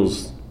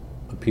reveals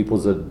a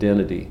people's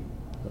identity,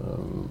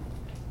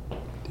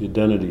 the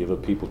identity of a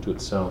people to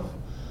itself.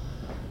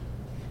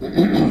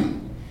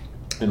 And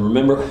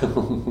remember,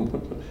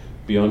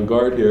 be on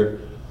guard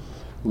here,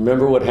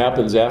 remember what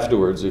happens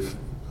afterwards. If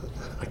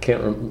I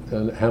can't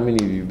remember, how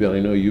many of you have been? I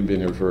know you've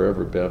been here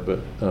forever, Bev, but...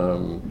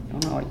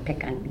 Don't always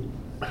pick on me.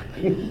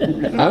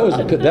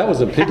 That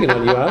wasn't picking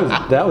on you.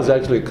 That was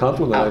actually a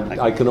compliment.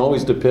 I can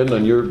always depend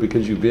on you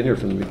because you've been here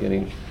from the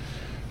beginning.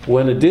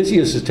 When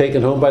Odysseus is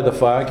taken home by the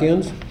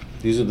Phaeacians,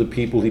 these are the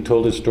people he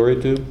told his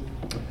story to,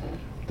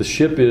 the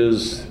ship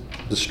is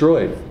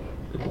destroyed.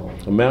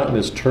 A mountain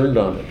is turned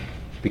on it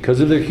because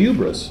of their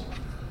hubris.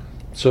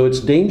 So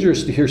it's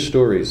dangerous to hear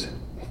stories.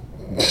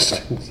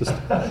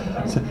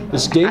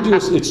 It's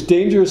dangerous. It's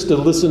dangerous to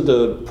listen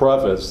to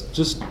prophets.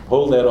 Just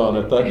hold that on.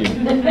 I thought you.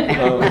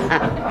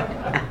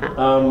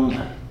 I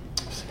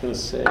was going to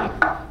say.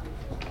 I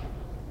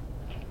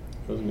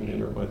wasn't going to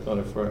interrupt. I thought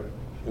I forgot.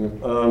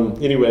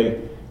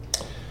 Anyway,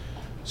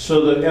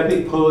 so the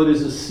epic poet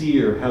is a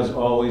seer. Has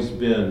always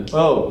been.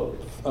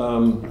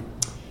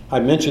 I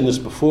mentioned this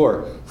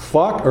before.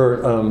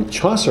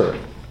 Chaucer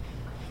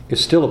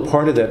is still a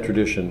part of that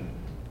tradition.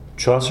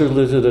 Chaucer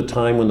lived at a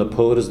time when the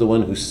poet is the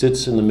one who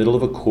sits in the middle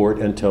of a court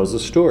and tells a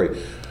story.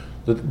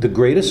 The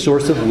greatest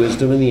source of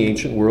wisdom in the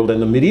ancient world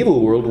and the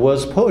medieval world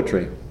was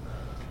poetry.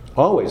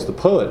 Always, the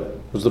poet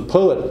was the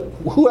poet.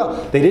 Who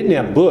else? They didn't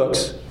have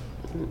books.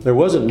 There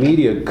wasn't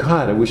media.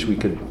 God, I wish we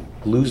could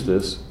lose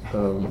this.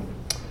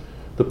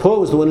 The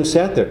poet was the one who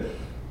sat there.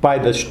 By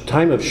the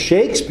time of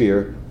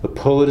Shakespeare, the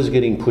poet is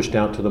getting pushed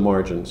out to the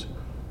margins.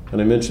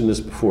 And I mentioned this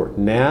before.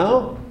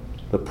 Now,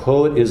 the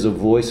poet is a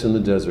voice in the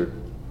desert.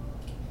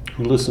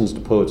 Who listens to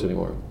poets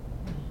anymore?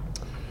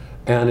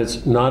 And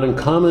it's not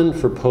uncommon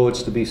for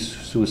poets to be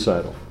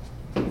suicidal.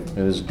 And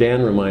as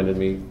Dan reminded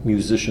me,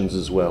 musicians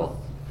as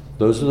well.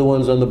 Those are the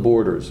ones on the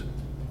borders.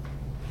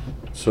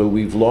 So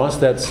we've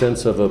lost that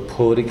sense of a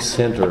poetic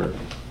center,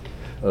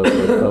 of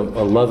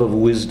a love of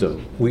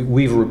wisdom.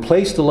 We've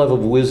replaced the love of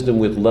wisdom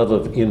with love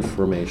of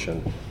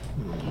information,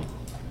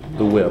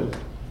 the web.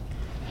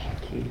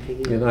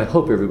 And I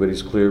hope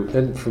everybody's clear.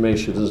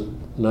 Information is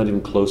not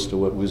even close to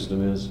what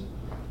wisdom is.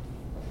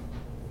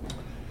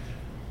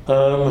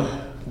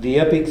 The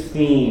epic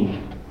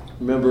theme,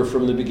 remember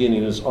from the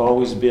beginning, has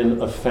always been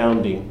a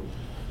founding.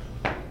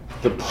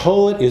 The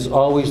poet is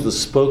always the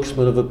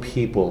spokesman of a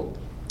people.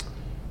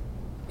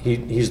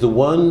 He's the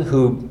one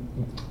who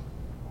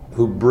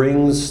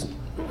brings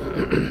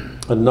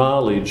a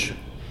knowledge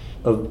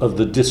of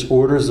the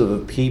disorders of a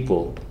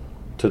people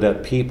to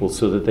that people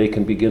so that they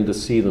can begin to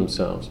see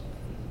themselves.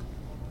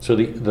 So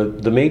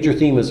the major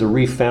theme is a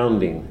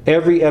refounding.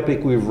 Every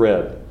epic we've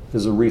read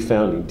is a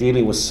refounding,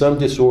 dealing with some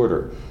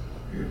disorder.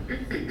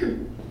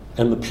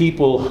 And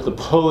the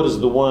poet is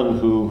the one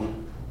who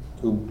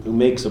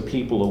makes a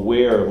people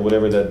aware of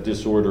whatever that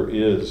disorder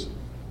is.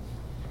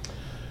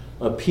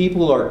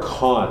 People are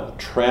caught,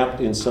 trapped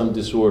in some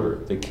disorder.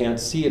 They can't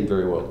see it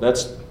very well.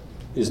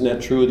 Isn't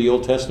that true of the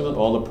Old Testament?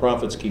 All the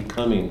prophets keep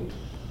coming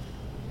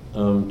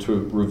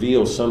to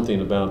reveal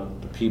something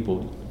about the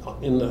people.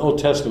 In the Old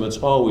Testament,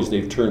 it's always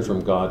they've turned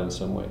from God in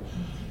some way.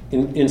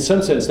 In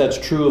some sense, that's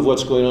true of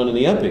what's going on in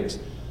the epics.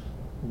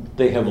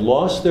 They have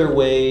lost their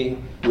way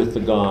with the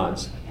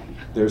gods.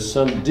 There's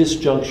some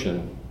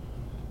disjunction.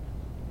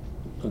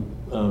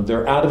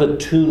 They're out of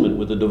attunement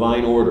with the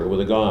divine order, with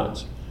the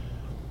gods.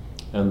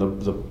 And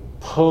the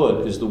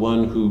poet is the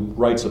one who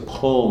writes a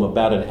poem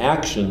about an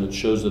action that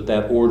shows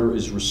that order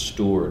is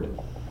restored.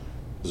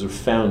 There's a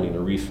founding, a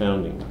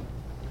refounding.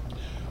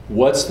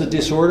 What's the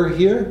disorder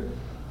here?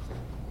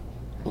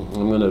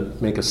 I'm going to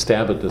make a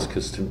stab at this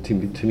because to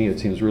me it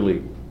seems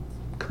really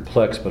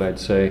complex, but I'd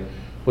say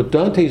what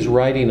Dante's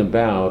writing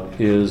about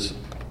is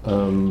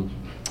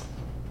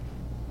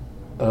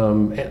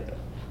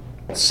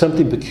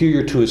something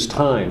peculiar to his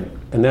time,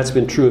 and that's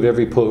been true of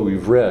every poet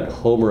we've read.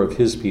 Homer of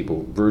his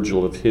people,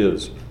 Virgil of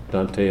his,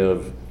 Dante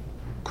of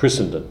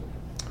Christendom.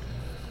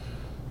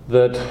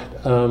 That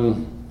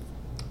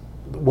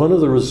one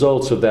of the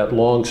results of that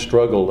long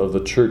struggle of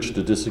the church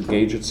to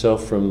disengage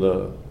itself from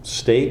the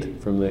state,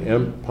 from the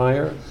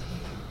empire,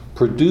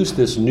 produced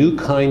this new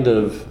kind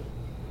of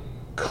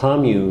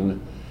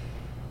commune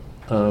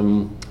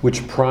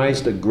which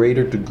prized a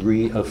greater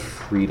degree of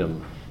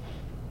freedom.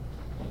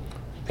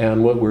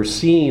 And what we're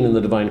seeing in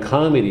the Divine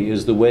Comedy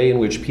is the way in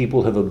which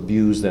people have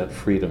abused that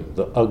freedom,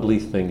 the ugly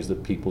things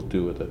that people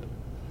do with it.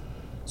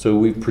 So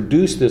we've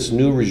produced this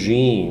new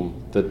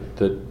regime that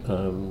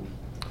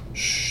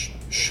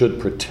should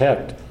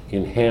protect,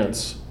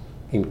 enhance,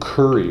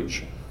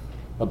 encourage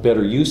a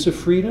better use of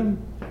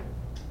freedom,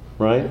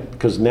 right?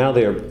 Because now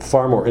they are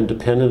far more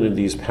independent of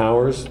these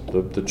powers,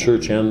 the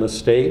church and the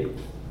state.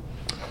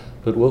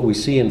 But what we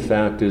see, in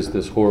fact, is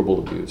this horrible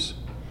abuse.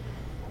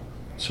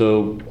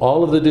 So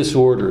all of the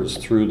disorders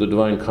through the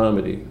Divine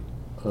Comedy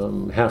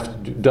have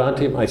to do,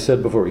 Dante, I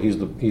said before, he's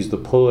the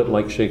poet,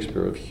 like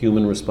Shakespeare, of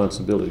human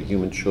responsibility,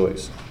 human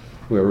choice.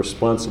 We are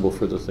responsible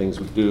for the things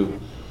we do.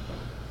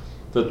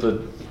 That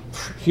the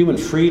human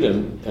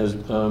freedom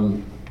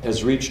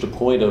has reached a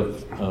point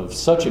of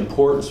such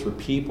importance for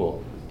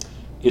people.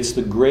 It's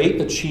the great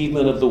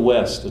achievement of the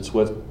West. It's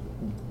what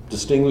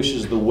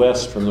distinguishes the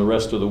West from the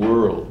rest of the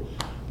world.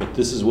 But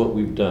this is what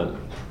we've done.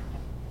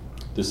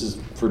 This is,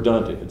 for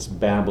Dante, it's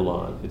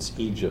Babylon, it's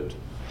Egypt.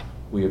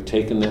 We have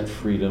taken that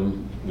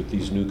freedom with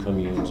these new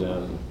communes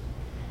and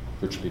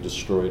virtually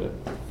destroyed it.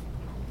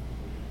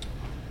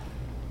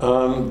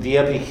 The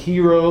epic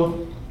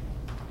hero,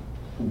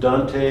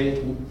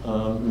 Dante,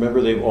 remember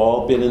they've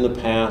all been in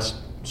the past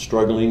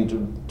struggling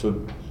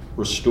to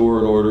restore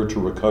an order, to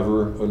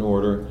recover an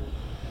order.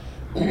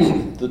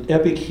 The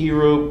epic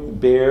hero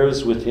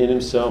bears within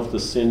himself the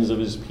sins of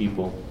his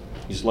people.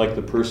 He's like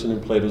the person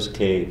in Plato's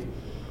cave.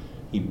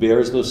 He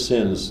bears those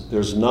sins.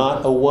 There's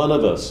not a one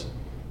of us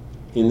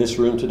in this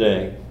room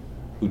today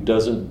who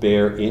doesn't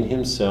bear in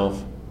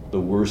himself the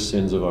worst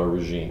sins of our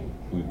regime.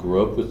 We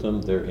grew up with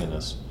them, they're in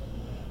us.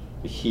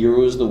 The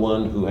hero is the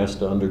one who has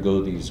to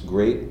undergo these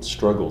great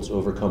struggles,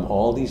 overcome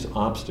all these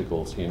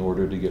obstacles in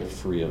order to get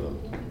free of them.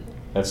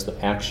 That's the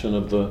action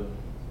of the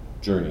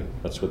journey.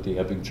 That's what the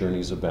epic journey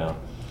is about.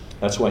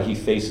 That's why he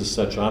faces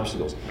such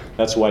obstacles.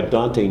 That's why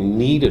Dante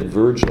needed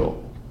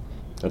Virgil.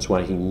 That's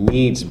why he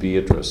needs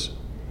Beatrice.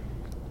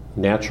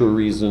 Natural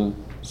reason,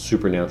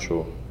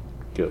 supernatural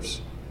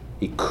gifts.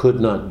 He could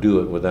not do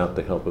it without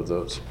the help of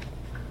those.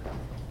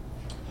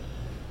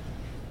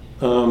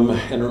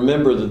 And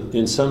remember that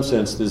in some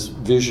sense this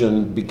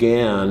vision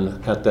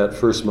began at that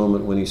first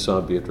moment when he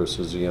saw Beatrice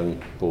as a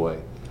young boy.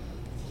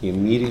 He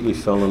immediately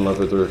fell in love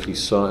with her. He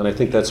saw, and I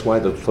think that's why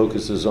the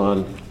focus is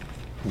on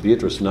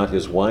Beatrice, not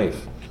his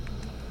wife.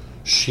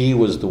 She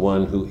was the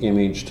one who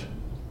imaged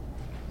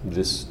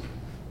this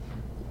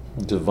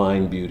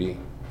divine beauty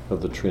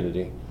of the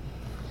Trinity.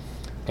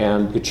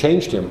 And it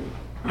changed him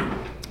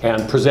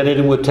and presented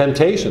him with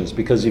temptations,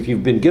 because if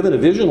you've been given a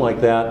vision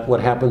like that, what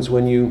happens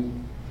when you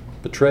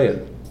betray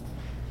it?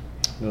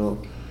 You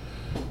know?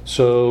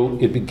 So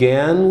it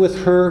began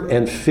with her,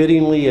 and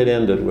fittingly it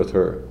ended with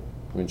her.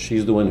 I mean,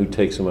 she's the one who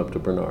takes him up to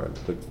Bernard,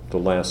 the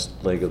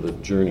last leg of the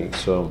journey.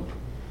 So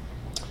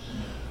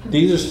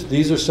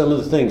these are some of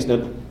the things.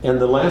 Now, and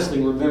the last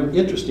thing, remember,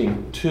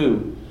 interesting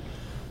too,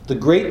 the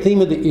great theme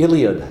of the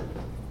Iliad,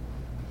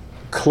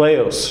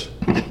 kleos.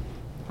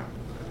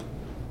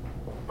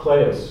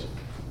 Kleos,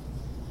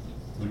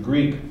 the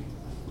Greek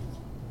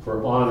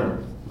for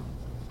honor,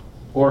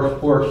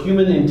 or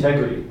human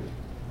integrity,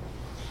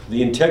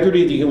 the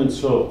integrity of the human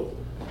soul.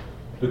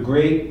 The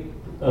great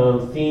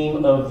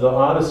theme of the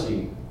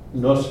Odyssey,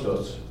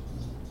 nostos,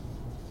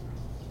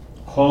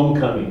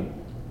 homecoming,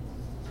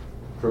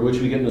 from which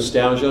we get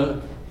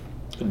nostalgia.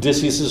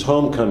 Odysseus'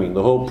 homecoming.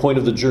 The whole point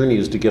of the journey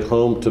is to get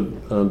home to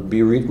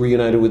be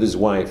reunited with his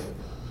wife.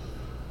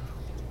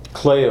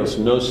 Kleos,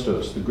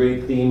 nostos. The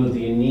great theme of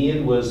the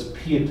Aeneid was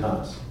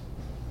pietas,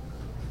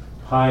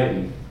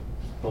 piety,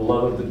 the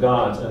love of the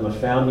gods, and the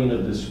founding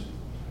of this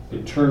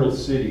eternal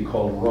city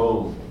called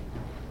Rome.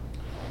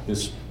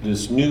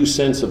 This new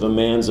sense of a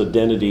man's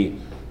identity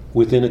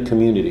within a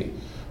community.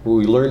 What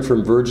we learn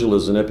from Virgil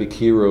as an epic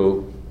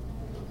hero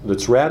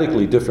that's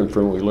radically different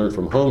from what we learn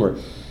from Homer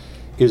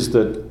is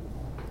that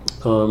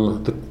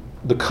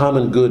the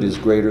common good is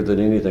greater than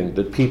anything,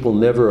 that people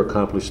never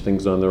accomplish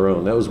things on their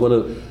own. That was one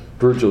of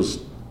Virgil's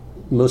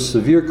most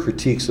severe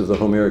critiques of the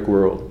Homeric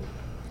world.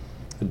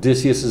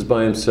 Odysseus is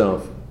by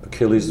himself,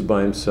 Achilles is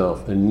by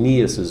himself,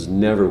 Aeneas is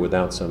never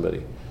without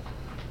somebody.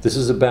 This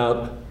is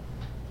about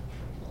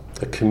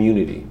a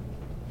community,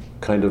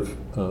 kind of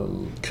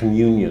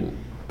communion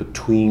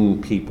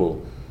between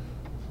people.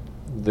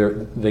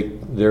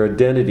 Their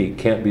identity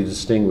can't be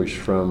distinguished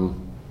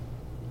from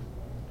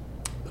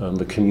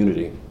the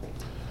community.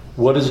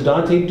 What is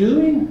Dante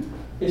doing?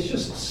 It's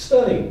just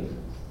stunning.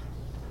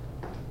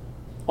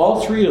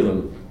 All three of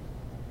them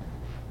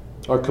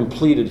are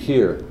completed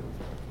here.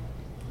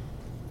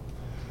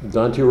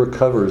 Dante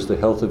recovers the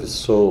health of his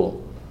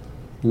soul.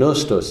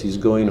 Nostos, he's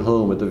going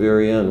home at the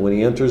very end. When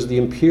he enters the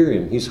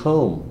Empyrean, he's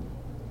home.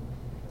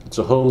 It's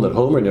a home that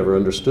Homer never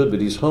understood,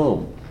 but he's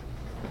home.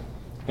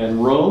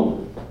 And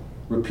Rome,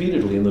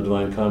 repeatedly in the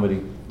Divine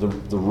Comedy, the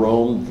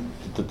Rome,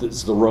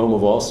 it's the Rome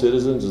of all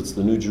citizens, it's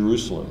the New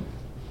Jerusalem.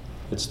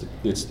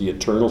 It's the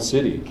eternal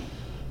city,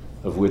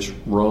 of which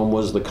Rome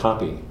was the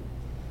copy.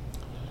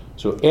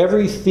 So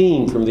every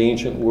theme from the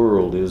ancient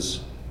world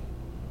is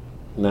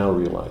now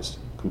realized,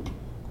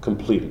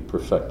 completed,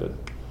 perfected.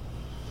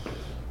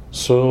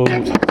 So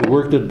the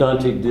work that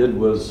Dante did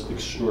was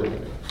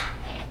extraordinary.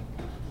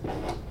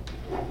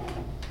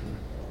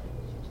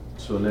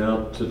 So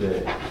now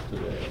today.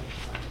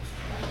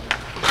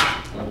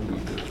 How do we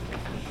do?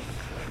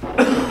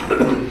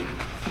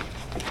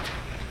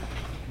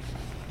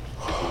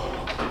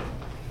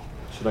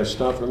 Should I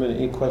stop for a minute?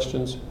 Any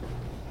questions?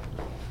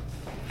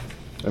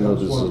 I know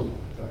this is.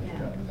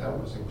 That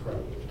was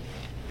incredible.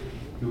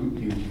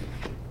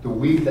 To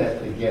weave that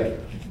together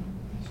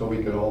so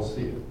we could all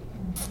see it.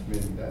 I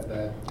mean,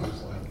 that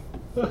was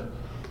like,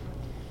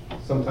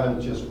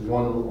 sometimes just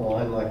one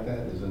line like that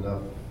is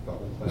enough for the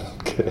whole class.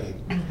 Okay.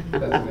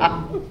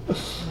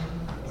 That's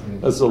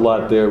amazing. That's a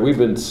lot there. We've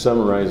been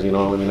summarizing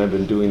all. I mean, I've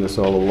been doing this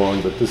all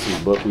along, but this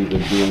is what we've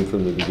been doing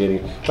from the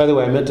beginning. By the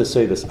way, I meant to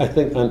say this. I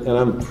think, and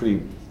I'm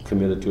pretty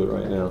committed to it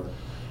right now.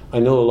 I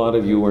know a lot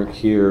of you weren't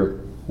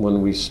here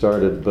when we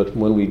started, but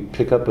when we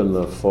pick up in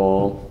the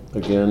fall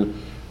again,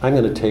 I'm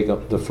going to take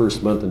up the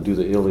first month and do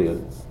the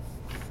Iliad.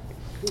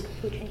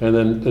 And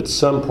then at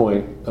some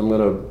point, I'm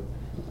going to,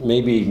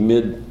 maybe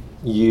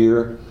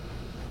mid-year,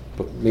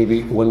 but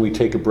maybe when we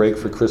take a break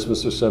for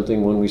Christmas or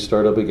something, when we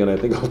start up again, I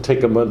think I'll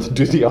take a month to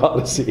do the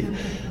Odyssey.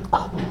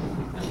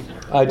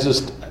 I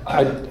just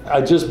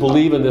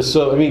believe in this.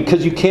 So, I mean,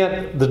 because you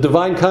can't, the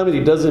Divine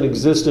Comedy doesn't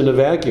exist in a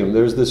vacuum.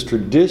 There's this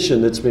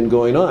tradition that's been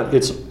going on.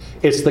 It's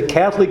the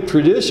Catholic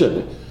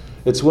tradition.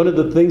 It's one of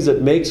the things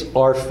that makes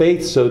our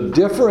faith so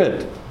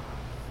different,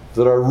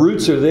 that our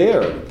roots are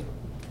there.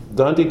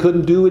 Dante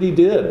couldn't do what he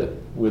did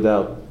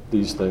without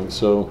these things.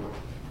 So,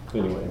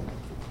 anyway.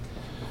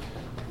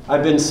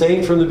 I've been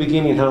saying from the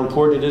beginning how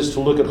important it is to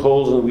look at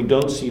wholes, and we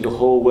don't see the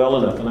whole well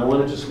enough. And I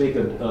want to just make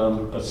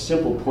a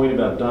simple point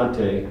about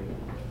Dante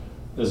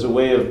as a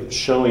way of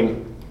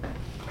showing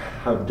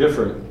how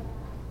different.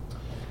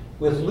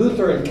 With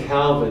Luther and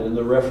Calvin in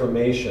the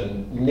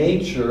Reformation,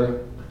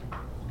 nature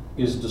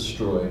is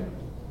destroyed.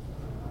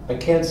 I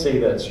can't say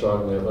that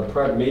strongly. I'm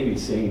probably maybe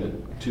saying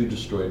it too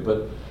destroyed.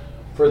 But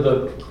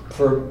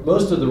for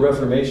most of the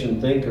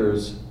Reformation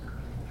thinkers,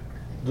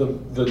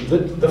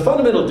 the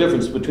fundamental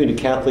difference between a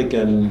Catholic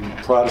and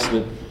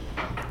Protestant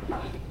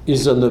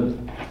is in the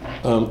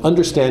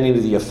understanding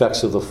of the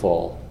effects of the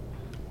fall.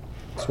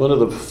 It's one of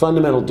the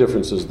fundamental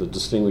differences that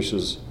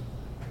distinguishes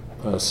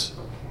us.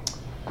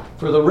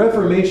 For the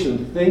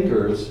Reformation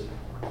thinkers,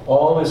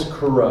 all is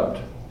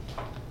corrupt.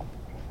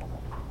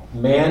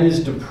 Man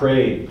is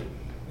depraved.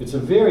 It's a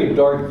very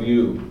dark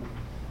view.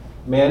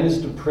 Man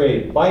is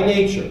depraved by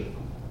nature.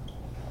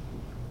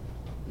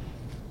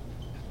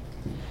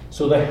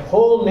 So the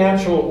whole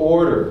natural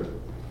order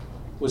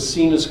was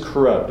seen as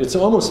corrupt. It's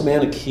almost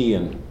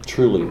Manichaean,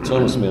 truly. It's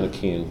almost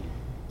Manichaean.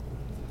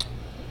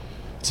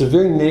 It's a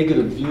very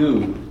negative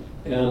view,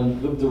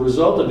 and the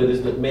result of it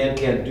is that man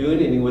can't do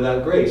anything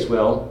without grace.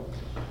 Well,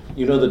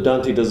 you know that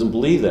Dante doesn't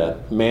believe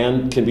that.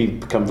 Man can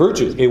become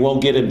virtuous. It won't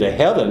get into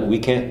heaven. We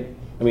can't,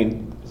 I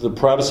mean, the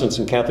Protestants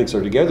and Catholics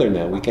are together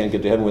now. We can't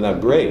get to heaven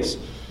without grace.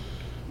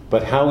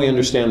 But how we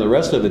understand the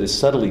rest of it is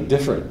subtly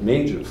different,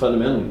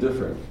 fundamentally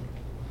different.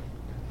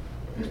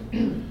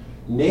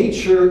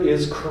 Nature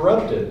is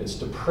corrupted. It's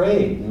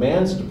depraved.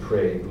 Man's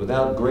depraved.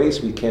 Without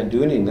grace, we can't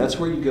do anything. That's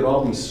where you get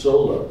all these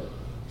sola.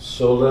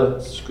 Sola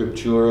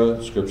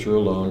scriptura, scripture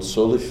alone.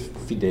 Sola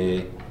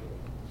fide,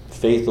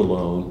 faith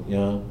alone.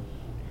 Yeah,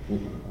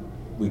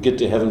 we get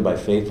to heaven by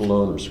faith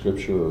alone, or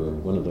scripture, or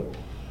one of the.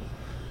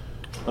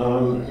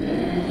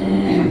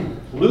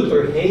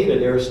 Luther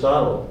hated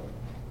Aristotle.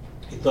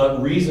 He thought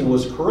reason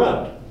was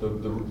corrupt.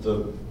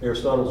 The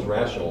Aristotle's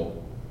rational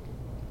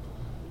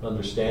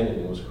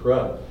understanding was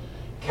corrupt.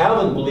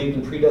 Calvin believed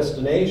in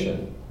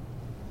predestination,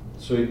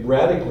 so he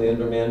radically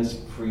under man's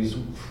free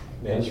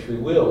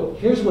will.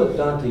 Here's what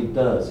Dante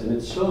does, and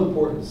it's so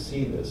important to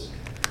see this.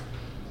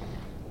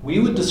 We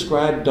would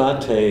describe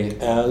Dante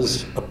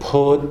as a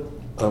poet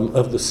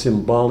of the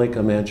symbolic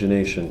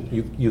imagination.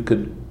 You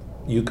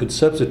could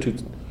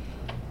substitute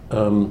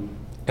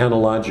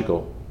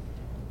analogical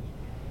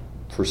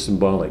for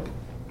symbolic.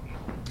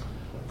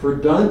 For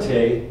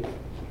Dante,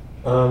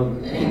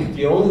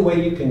 the only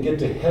way you can get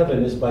to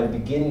heaven is by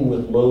beginning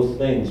with low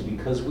things,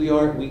 because we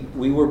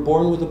were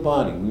born with a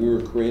body. We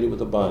were created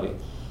with a body.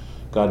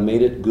 God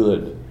made it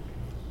good.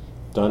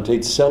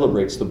 Dante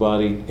celebrates the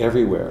body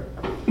everywhere.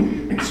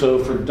 So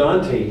for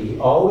Dante, he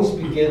always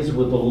begins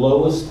with the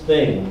lowest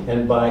thing,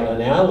 and by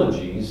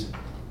analogies,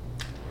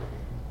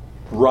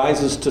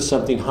 rises to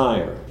something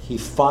higher.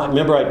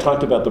 Remember I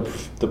talked about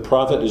the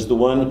prophet is the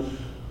one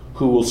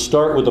who will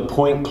start with a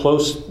point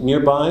close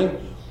nearby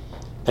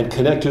and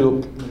connect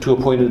to a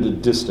point at a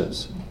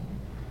distance.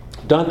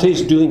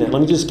 Dante's doing that.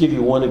 Let me just give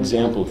you one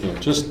example here.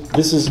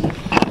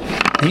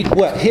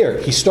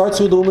 He starts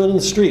with the woman in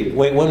the street.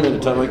 Wait 1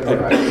 minute, Tom. I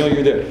know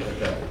you're there.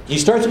 He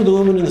starts with the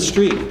woman in the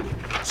street,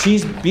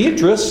 sees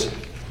Beatrice,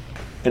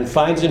 and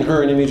finds in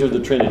her an image of the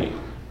Trinity.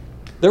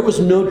 There was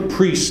no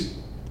priest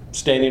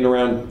standing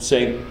around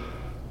saying,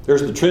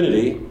 there's the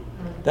Trinity.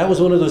 That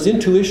was one of those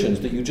intuitions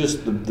that you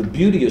just, the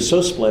beauty is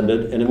so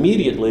splendid, and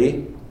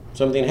immediately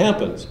something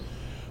happens.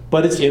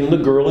 But it's in the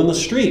girl in the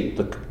street.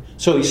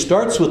 So he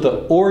starts with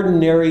the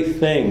ordinary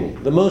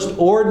thing, the most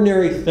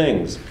ordinary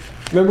things.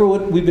 Remember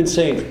what we've been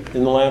saying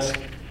in the last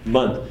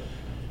month.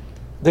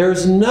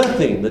 There's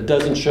nothing that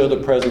doesn't show the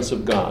presence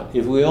of God.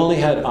 If we only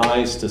had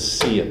eyes to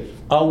see it.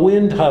 A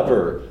wind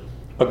hover,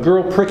 a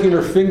girl pricking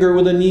her finger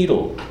with a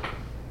needle,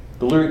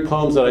 the lyric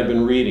poems that I've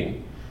been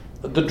reading,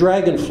 the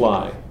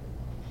dragonfly.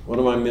 What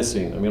am I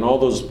missing? I mean, all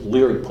those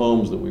lyric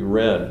poems that we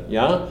read,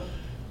 yeah?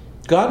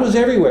 God was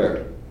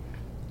everywhere.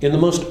 In the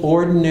most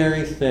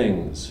ordinary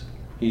things,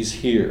 he's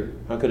here.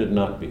 How could it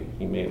not be?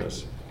 He made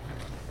us.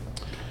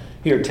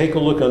 Here, take a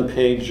look on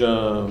page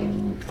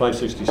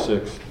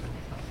 566.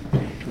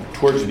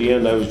 Towards the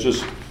end, I was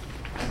just...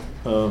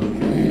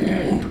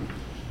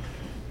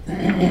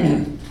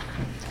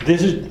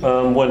 this is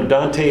when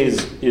Dante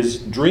is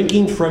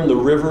drinking from the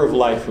river of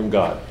life from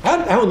God.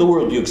 How in the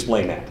world do you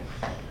explain that?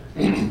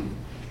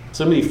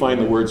 Somebody find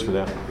the words for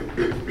that.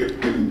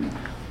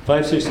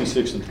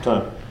 566 at the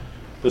top.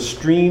 The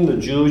stream, the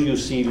jewels you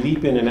see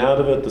leap in and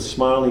out of it, the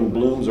smiling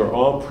blooms are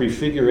all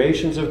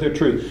prefigurations of their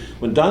truth.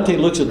 When Dante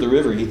looks at the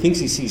river, he thinks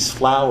he sees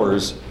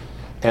flowers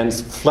and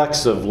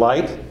flecks of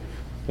light,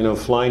 you know,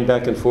 flying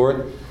back and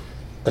forth.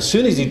 As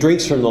soon as he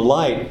drinks from the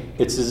light,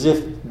 it's as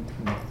if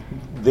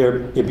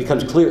it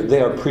becomes clear they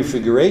are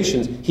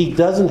prefigurations. He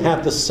doesn't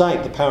have the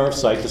sight, the power of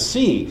sight to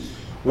see.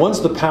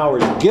 Once the power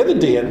is given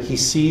to him, he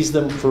sees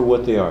them for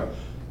what they are.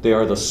 They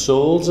are the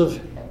souls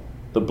of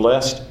the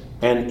blessed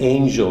and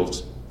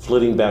angels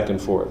flitting back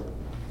and forth.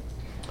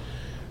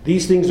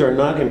 These things are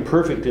not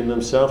imperfect in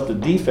themselves. The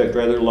defect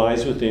rather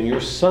lies within your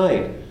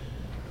sight,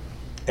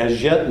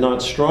 as yet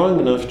not strong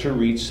enough to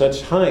reach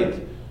such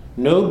height.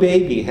 No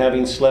baby,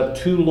 having slept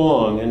too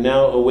long and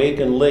now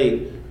awakened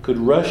late, could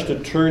rush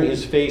to turn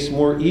his face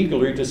more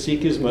eagerly to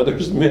seek his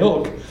mother's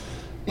milk.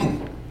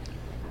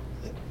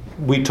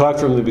 We talked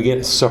from the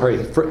beginning,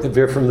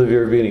 from the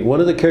very beginning. One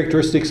of the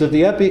characteristics of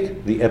the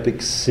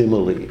epic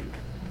simile.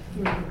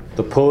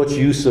 The poet's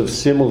use of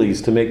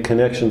similes to make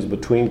connections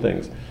between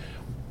things.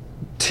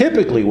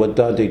 Typically what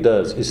Dante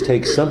does is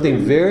take something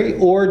very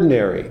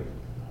ordinary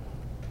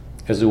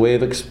as a way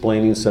of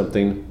explaining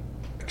something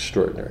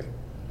extraordinary.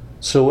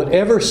 So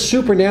whatever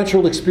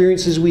supernatural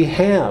experiences we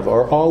have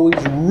are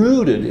always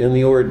rooted in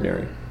the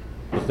ordinary,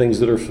 the things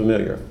that are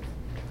familiar.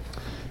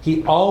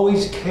 He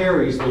always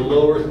carries the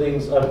lower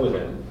things up with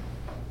him.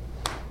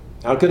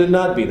 How could it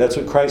not be? That's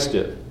what Christ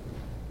did.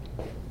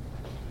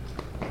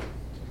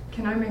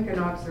 Can I make an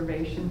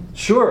observation?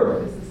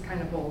 Sure. This is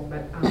kind of old,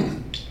 but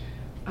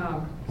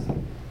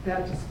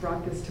that just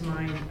brought this to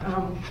mind.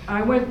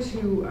 I went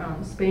to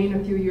Spain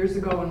a few years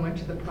ago and went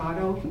to the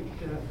Prado,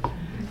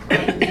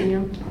 the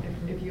museum.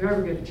 If you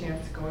ever get a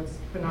chance to go, it's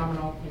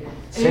phenomenal.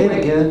 Say it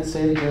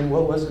again.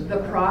 What was it? The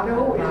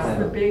Prado is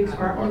the big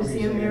art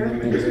museum there.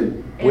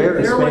 Where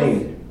in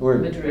Spain?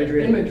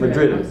 Madrid. In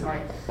Madrid. I'm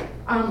sorry.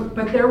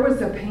 But there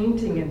was a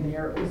painting in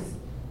there. It was,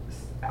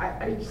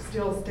 it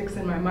still sticks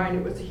in my mind.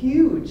 It was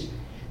huge,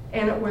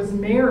 and it was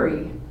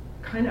Mary,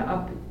 kind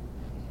of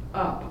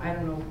up. I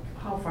don't know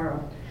how far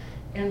up,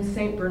 and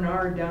Saint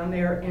Bernard down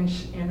there, and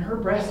her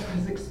breast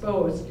was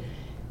exposed,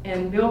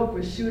 and milk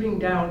was shooting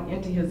down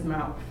into his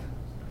mouth.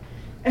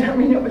 And I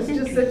mean, it was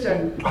just such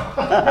a,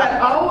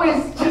 that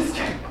always just,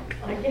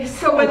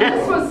 so when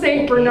this was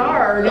St.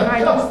 Bernard, and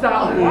I just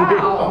thought,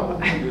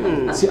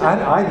 wow. See,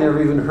 I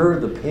never even heard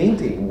the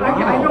painting. Wow.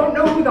 I don't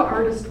know who the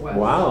artist was.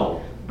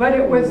 Wow. But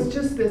it was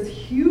just this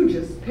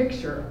hugest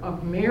picture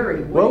of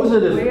Mary. What was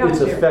its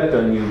effect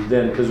on you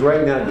then? Because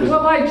right now...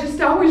 Well, I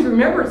just always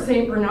remembered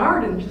St.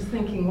 Bernard and just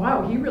thinking,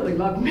 wow, he really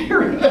loved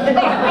Mary.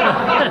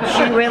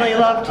 She really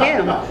loved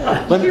him.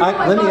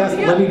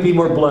 Let me be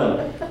more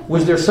blunt.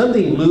 Was there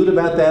something lewd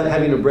about that,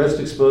 having a breast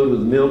exposed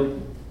with milk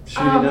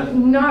shooting out?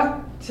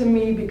 Not to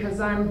me, because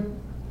I'm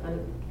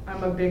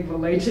a big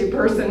Leche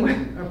person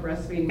with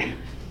breastfeeding.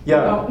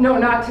 Yeah. No,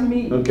 not to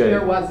me. Okay.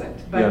 There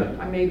wasn't, but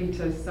yeah. Maybe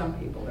to some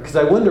people. Because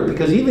I wonder,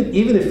 because even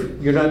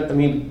if you're not, I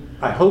mean,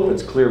 I hope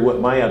it's clear what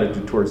my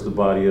attitude towards the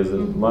body is,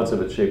 and lots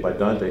of it's shaped by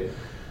Dante.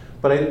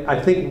 But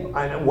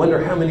I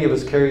wonder how many of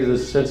us carry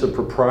this sense of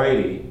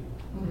propriety,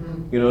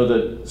 you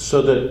know,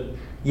 so that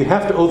you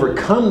have to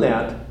overcome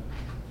that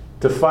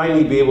to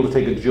finally be able to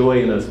take a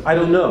joy in us. I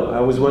don't know. I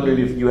was wondering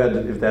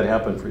if that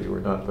happened for you or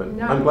not. But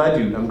no. I'm glad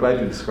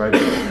you described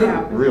it.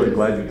 Yeah, really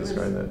glad you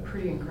described that.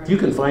 Pretty incredible. If you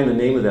can find the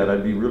name of that,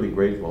 I'd be really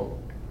grateful.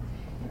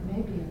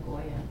 Maybe a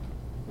Goya.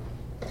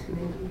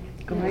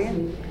 Goya?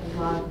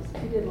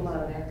 He did a lot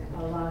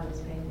of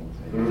his paintings.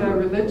 The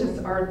religious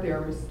art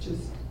there was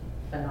just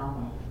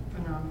phenomenal.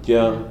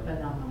 Yeah.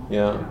 Phenomenal.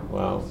 Yeah.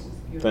 Wow.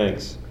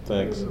 Thanks.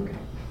 Okay.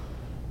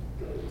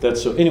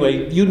 That's so.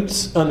 Anyway, you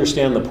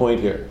understand the point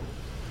here.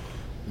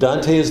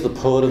 Dante is the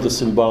poet of the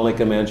symbolic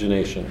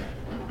imagination,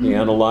 the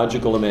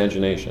analogical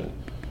imagination.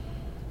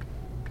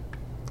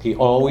 He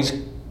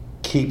always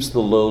keeps the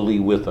lowly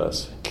with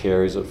us,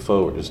 carries it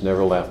forward, is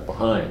never left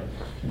behind.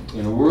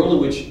 In a world in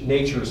which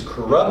nature is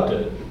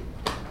corrupted,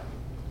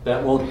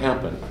 that won't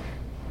happen.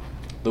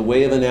 The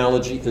way of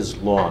analogy is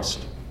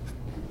lost.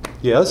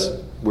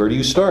 Yes? Where do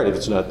you start if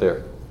it's not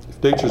there?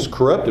 If nature is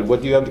corrupted,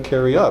 what do you have to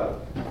carry up?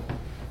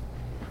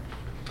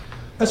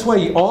 That's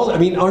why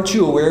aren't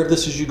you aware of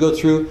this as you go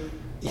through?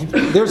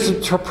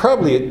 There's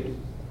probably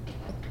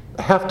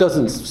a half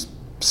dozen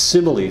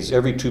similes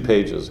every 2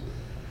 pages.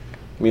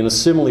 I mean, a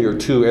simile or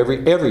two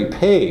every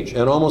page,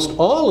 and almost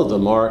all of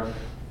them are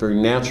very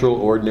natural,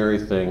 ordinary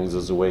things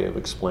as a way of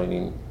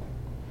explaining,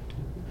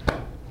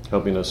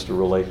 helping us to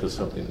relate to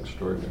something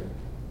extraordinary.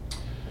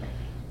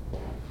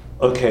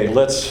 Okay,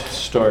 let's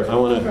start. I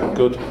want to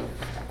go to...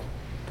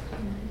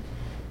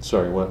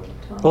 Sorry, what?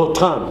 Oh,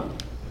 Tom.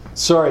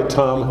 Sorry,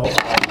 Tom.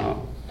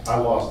 I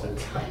lost it.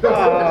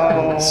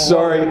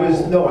 Sorry.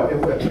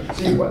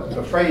 See, what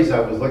the phrase I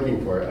was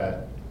looking for,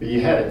 but you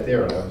had it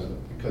there, and I was,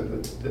 because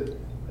the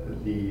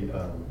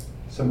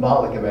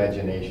symbolic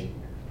imagination,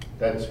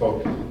 that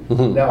spoke.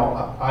 Mm-hmm.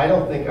 Now, I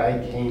don't think I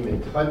came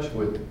in touch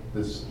with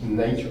this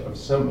nature of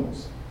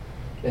symbols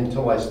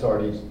until I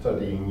started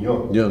studying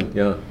Jung. Jung,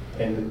 yeah.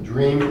 And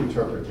dream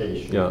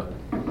interpretation. Yeah.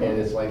 And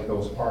it's like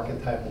those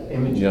archetypal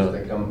images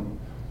that come,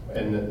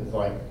 and it's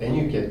like, then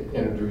you get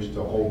introduced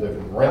to a whole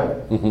different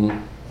realm. Mm-hmm.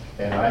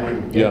 And I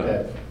didn't get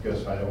that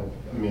because I don't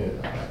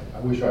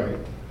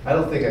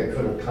think I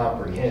could have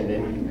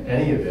comprehended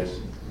any of this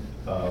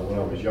when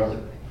I was younger.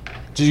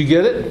 Did you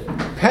get it?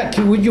 Pat,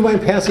 would you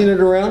mind passing it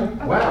around?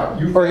 Wow.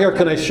 Or here,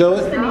 can I show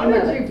it? How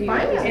did you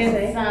find it?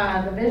 It's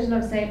The Vision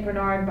of St.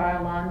 Bernard by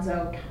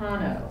Alonzo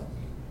Cano.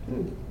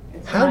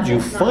 How did you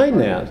find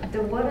that?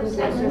 Then what is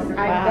that?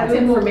 That's Googled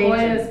information.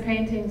 Goya's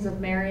Paintings of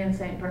Mary and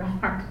St.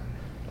 Bernard.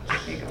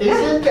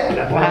 Isn't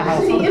that Wow.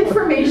 The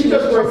information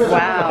is worth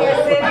Wow.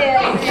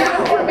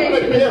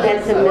 Information is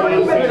That's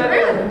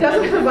amazing.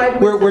 doesn't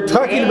provide. We're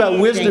talking about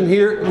wisdom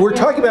here. We're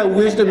talking about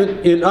wisdom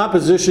in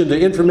opposition to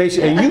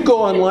information, and you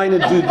go online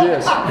and do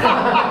this.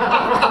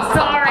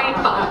 Sorry.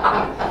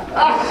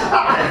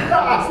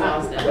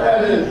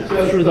 That is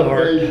just Through the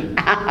heart. amazing.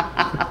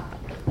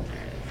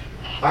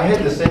 I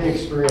had the same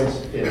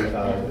experience in...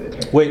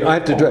 Wait, I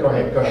have to Go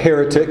ahead.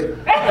 heretic.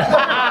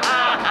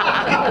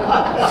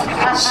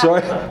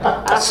 Sorry,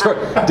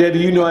 Daddy,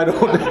 you know I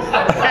don't...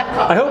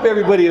 I hope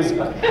everybody has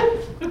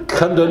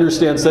come to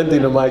understand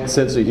something of my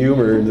sense of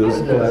humor in this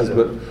class,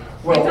 but...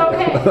 It's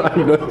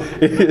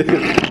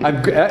okay.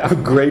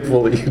 I'm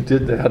grateful that you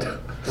did that.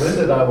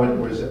 Linda and I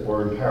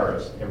were in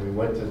Paris, and we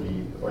went to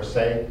the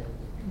Orsay,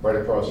 right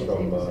across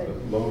from the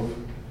Louvre.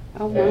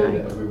 Oh,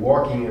 And my. we were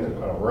walking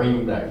on a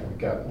rainy night. We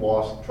got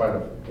lost trying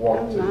to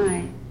walk to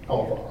my.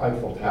 the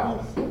Eiffel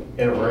Tower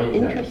in a rainy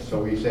night.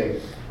 So we say,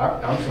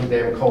 I'm so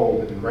damn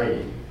cold and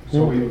rainy.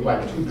 So we,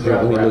 like two Here, let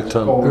drowned me look, rats,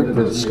 Tom. go into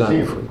Or this Scott.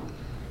 museum.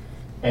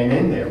 And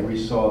in there, we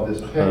saw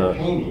this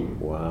painting.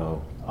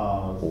 Wow.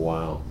 of-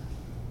 Wow.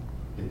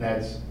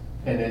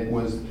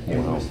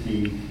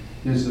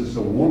 This is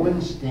a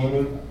woman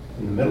standing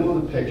in the middle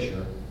of the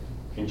picture,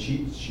 and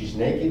she's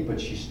naked, but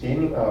she's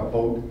standing on a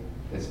boat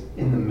that's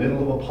in the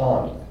middle of a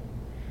pond.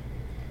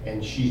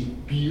 And she's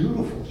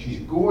beautiful, she's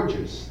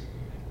gorgeous,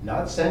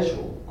 not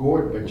sensual,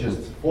 gorgeous, but just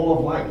full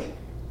of light.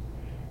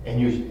 And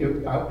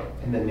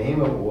the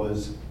name of it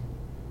was,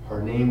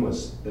 the name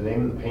of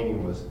the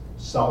painting was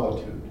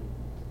Solitude.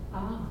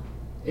 Ah.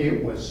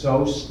 It was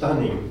so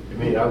stunning. I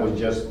mean, I was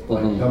just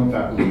like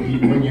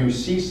dumbfounded. When you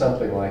see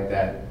something like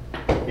that,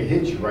 it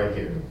hits you right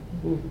here.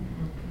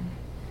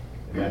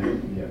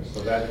 And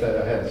so that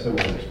I had a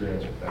similar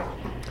experience with that.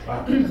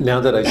 Wow. Now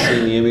that I've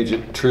seen the image,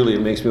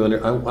 it makes me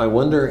wonder. I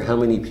wonder how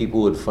many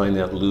people would find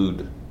that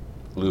lewd,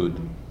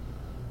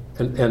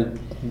 and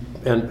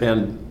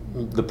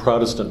the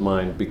Protestant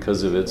mind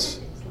because of its,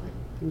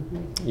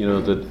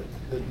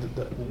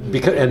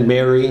 because and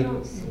Mary,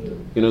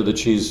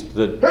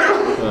 that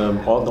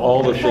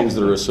all the things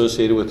that are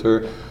associated with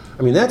her.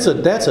 I mean, that's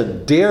a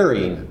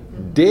daring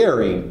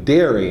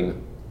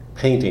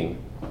painting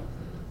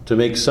to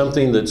make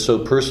something that's so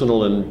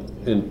personal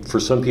and for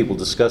some people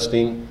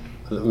disgusting,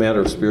 a matter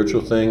of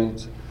spiritual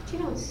things. But you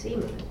don't see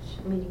much.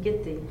 I mean, you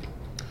get the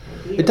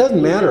idea. It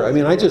doesn't matter. I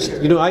mean,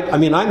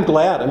 I'm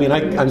glad. I mean,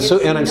 I'm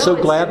so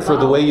glad for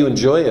the way you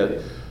enjoy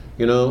it,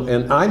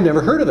 and I've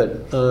never heard of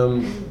it.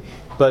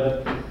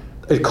 But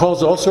it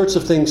calls all sorts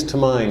of things to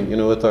mind,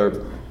 with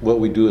what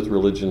we do with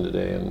religion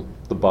today and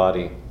the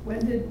body. When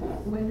did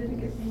it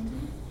get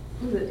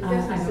painted? I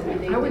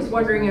I was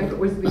wondering if it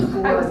was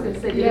before. I was going to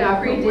say,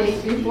 yeah, if it was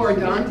predate before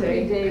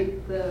Dante.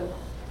 Predate the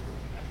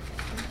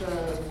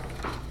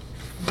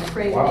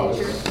depraved Wow.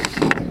 nature.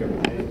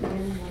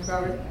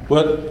 Robert,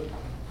 What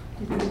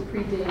did it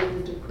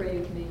predate the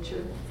depraved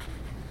nature?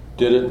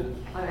 did it?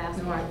 I'm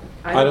asking. No,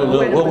 I don't know.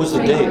 when it What was the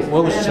painted. date?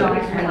 What was I the- know, I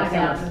can find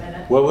out in a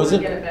minute. What was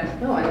it? Get it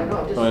back. No, I don't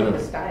know, just I for don't-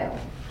 the style.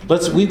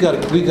 We've got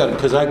it,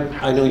 because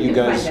I know you You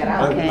can guys. find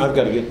that out. Okay. I've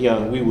got to get. Yeah,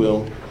 we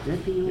will.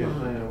 Nothing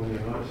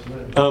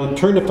wrong.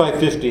 Turn to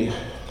 550.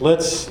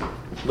 Let's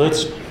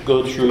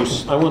go through.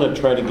 I want to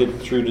try to get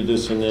through to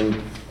this and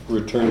then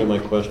return to my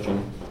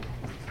question.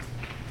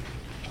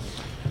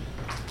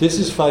 This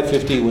is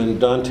 550 when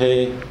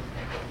Dante,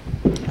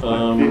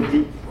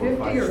 50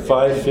 or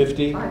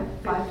 550.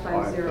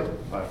 550.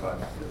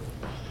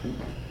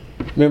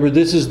 550. Remember,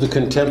 this is the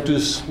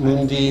Contemptus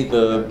Mundi,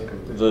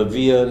 the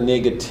Via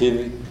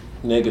Negativia,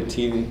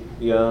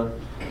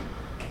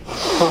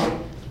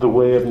 the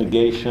way of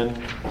negation.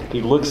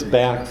 He looks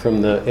back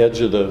from the edge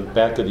of the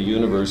back of the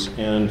universe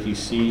and he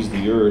sees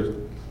the earth,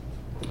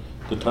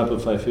 the top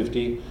of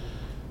 550.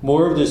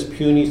 More of this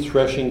puny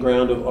threshing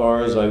ground of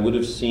ours I would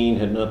have seen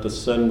had not the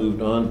sun moved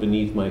on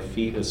beneath my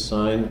feet a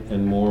sign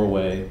and more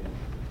away.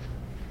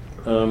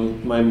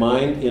 My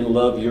mind in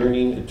love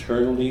yearning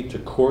eternally to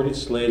court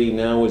its lady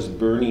now is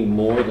burning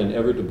more than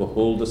ever to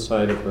behold the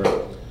sight of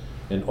her.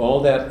 And all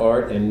that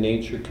art and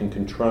nature can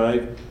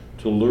contrive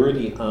to lure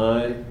the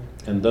eye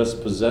and thus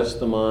possess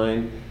the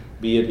mind,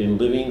 be it in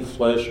living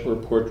flesh or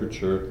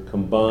portraiture,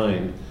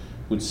 combined,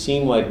 would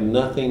seem like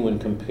nothing when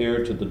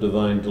compared to the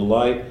divine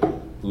delight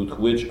with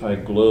which I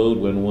glowed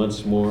when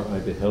once more I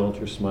beheld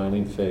her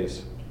smiling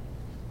face.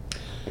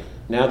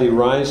 Now they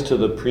rise to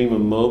the prima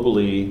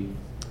mobile,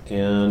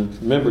 and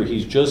remember,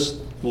 he's just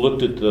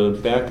looked at the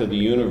back of the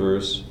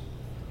universe.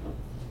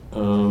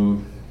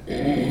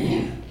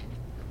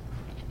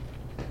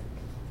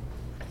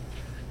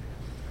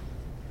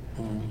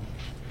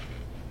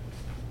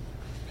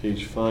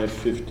 Page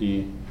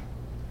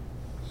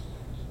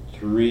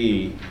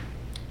 553,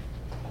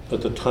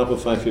 at the top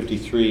of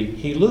 553,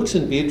 he looks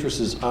in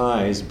Beatrice's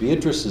eyes.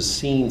 Beatrice has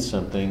seen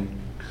something,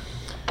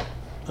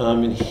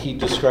 and he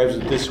describes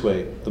it this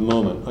way, the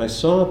moment. I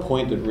saw a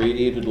point that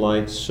radiated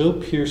light so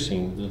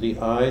piercing that the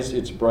eyes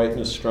its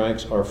brightness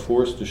strikes are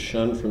forced to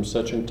shun from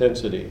such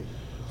intensity.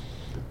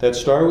 That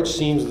star which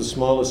seems the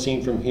smallest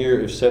seen from here,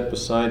 if set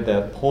beside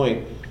that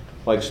point,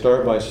 like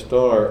star by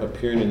star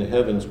appearing in the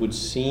heavens, would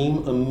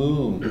seem a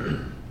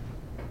moon.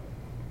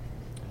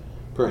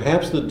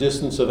 Perhaps the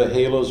distance of a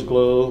halo's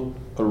glow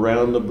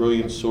around the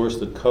brilliant source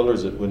that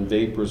colors it when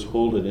vapors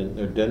hold it in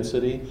their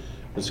density,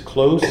 as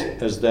close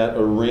as that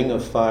a ring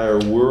of fire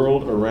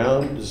whirled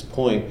around this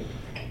point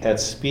at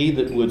speed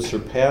that would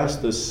surpass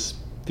the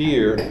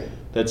sphere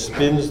that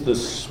spins the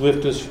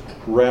swiftest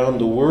round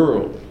the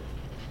world.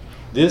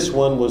 This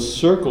one was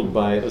circled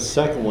by it, a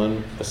second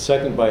one, a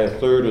second by a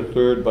third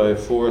by a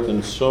fourth,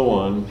 and so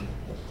on.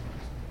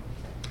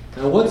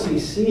 Now what's he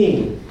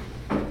seeing?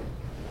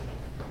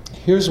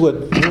 Here's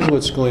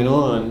what's going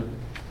on.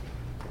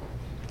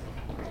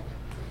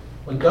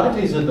 When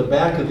Dante's at the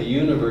back of the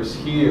universe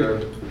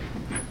here,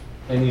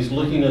 and he's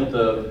looking at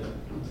the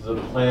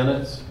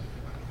planets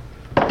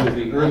with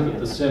the Earth at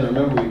the center.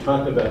 Remember, we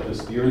talked about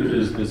this. The Earth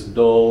is this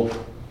dull.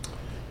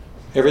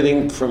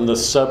 Everything from the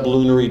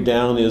sublunary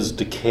down is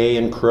decay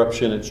and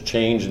corruption. It's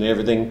change, and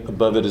everything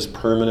above it is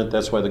permanent.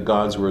 That's why the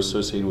gods were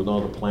associated with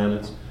all the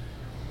planets.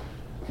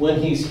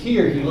 When he's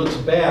here, he looks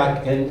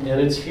back, and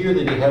it's here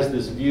that he has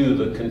this view,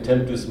 the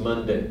Contemptus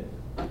Mundi.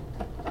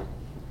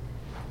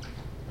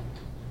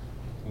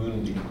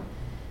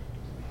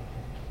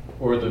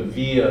 Or the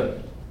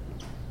Via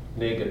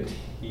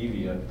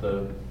Negativia,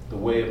 the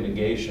way of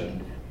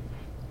negation.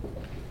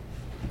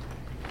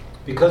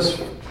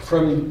 Because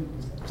from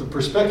the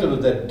perspective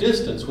of that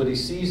distance, what he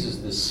sees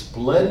is this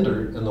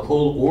splendor and the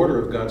whole order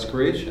of God's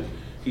creation.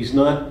 He's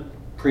not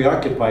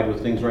preoccupied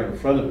with things right in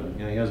front of him.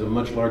 He has a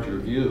much larger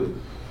view.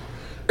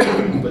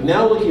 But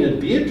now looking at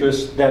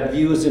Beatrice, that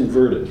view is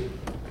inverted.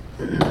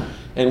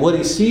 And what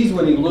he sees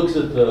when he looks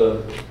at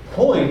the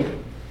point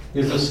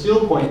is a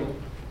still point.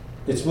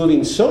 It's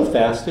moving so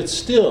fast, it's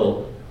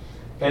still.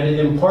 And it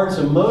imparts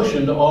a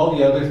motion to all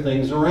the other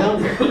things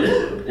around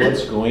it.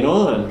 What's going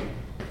on?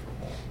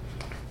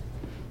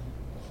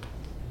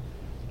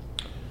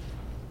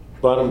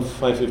 Bottom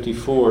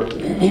 554,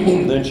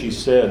 then she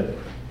said,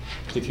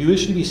 if you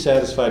wish to be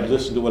satisfied,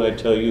 listen to what I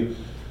tell you,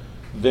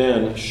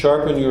 then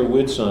sharpen your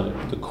wits on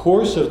it. The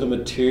course of the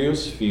material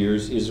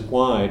spheres is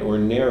wide or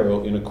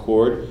narrow in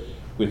accord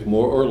with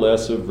more or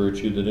less of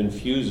virtue that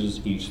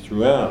infuses each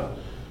throughout.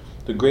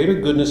 The greater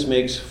goodness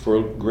makes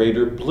for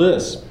greater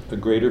bliss. The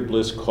greater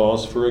bliss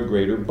calls for a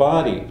greater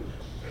body.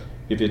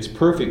 If it's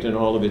perfect in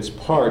all of its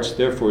parts,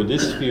 therefore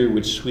this sphere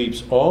which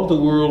sweeps all the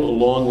world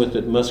along with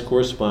it must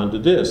correspond to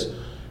this,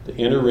 the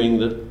inner ring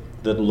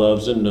that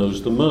loves and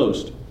knows the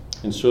most.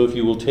 And so if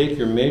you will take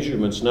your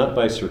measurements not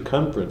by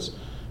circumference,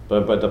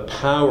 but by the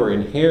power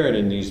inherent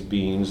in these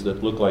beings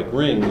that look like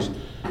rings,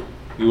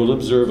 you will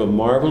observe a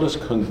marvelous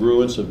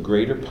congruence of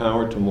greater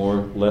power to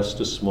more, less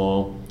to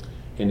small,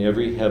 in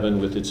every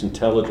heaven with its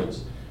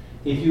intelligence.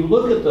 If you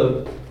look at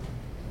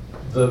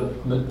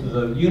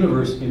the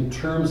universe in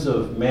terms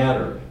of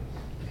matter,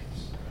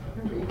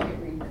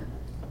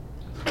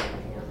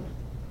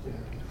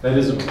 that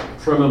is,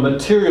 from a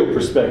material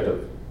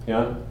perspective,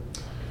 yeah?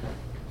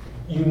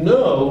 We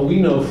know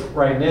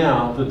right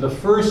now that the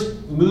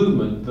first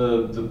movement,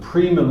 the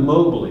prima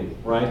mobile,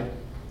 right?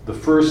 The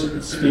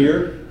first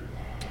sphere,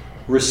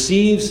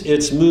 receives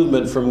its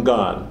movement from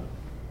God.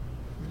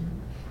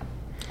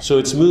 So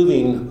it's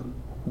moving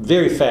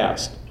very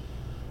fast.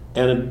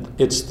 And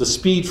it's the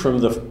speed from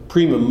the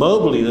prima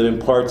mobile that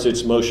imparts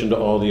its motion to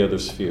all the other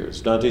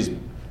spheres. Dante's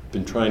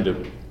been trying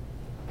to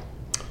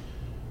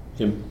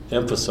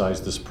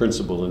emphasize this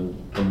principle in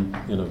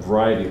a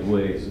variety of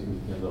ways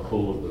in the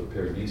whole of the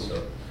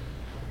Paradiso.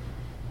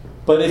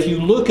 But if you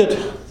look at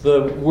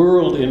the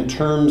world in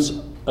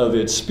terms of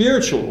its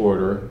spiritual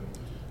order,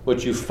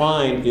 what you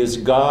find is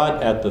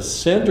God at the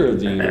center of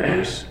the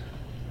universe,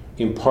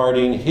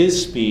 imparting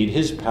his speed,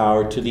 his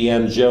power to the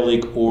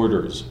angelic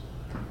orders.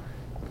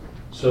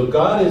 So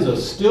God is a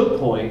still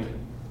point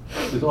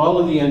with all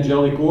of the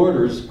angelic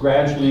orders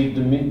gradually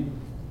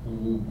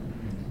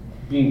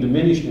being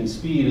diminished in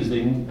speed as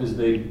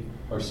they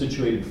are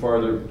situated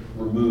farther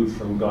removed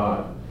from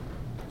God.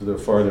 They're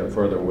farther and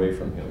farther away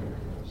from him.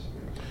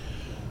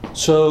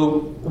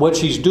 So what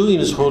she's doing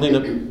is holding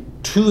up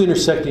two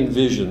intersecting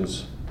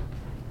visions.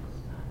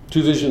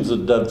 Two visions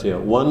that dovetail.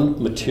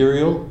 One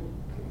material,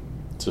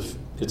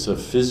 it's a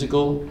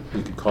physical,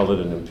 we could call it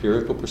an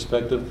empirical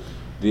perspective.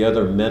 The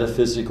other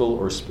metaphysical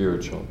or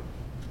spiritual.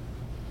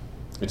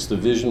 It's the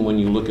vision when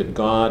you look at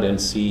God and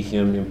see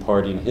him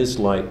imparting his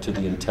light to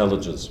the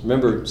intelligence.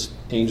 Remember,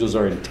 angels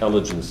are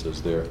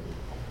intelligences. They're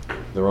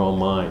all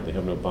mind. They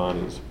have no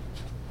bodies.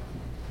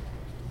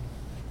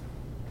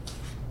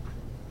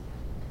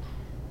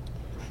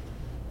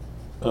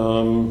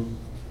 Um,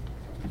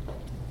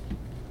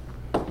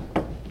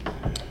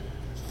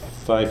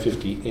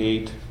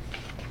 558.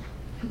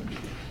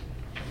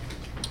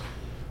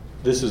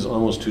 This is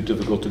almost too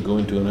difficult to go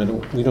into,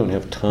 and we don't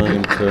have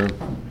time to.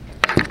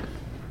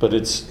 But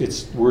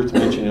it's worth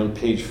mentioning on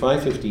page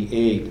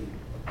 558.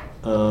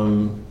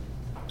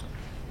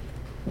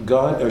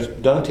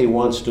 Dante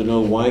wants to know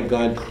why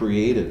God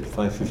created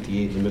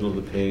 558 in the middle of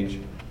the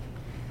page.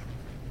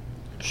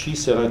 She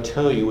said, "I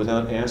tell you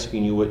without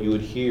asking you what you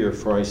would hear,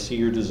 for I see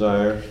your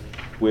desire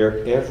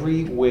where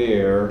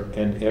everywhere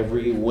and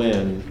every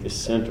when is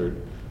centered."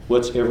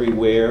 What's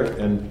everywhere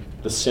and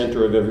the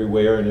center of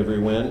everywhere and every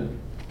when?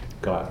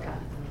 God.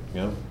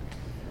 Yeah?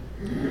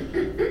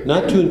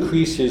 Not to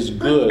increase his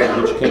good,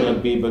 which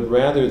cannot be, but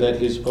rather that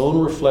his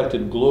own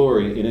reflected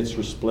glory in its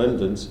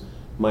resplendence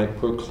might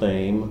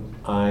proclaim,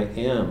 "I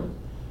am."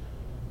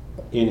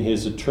 In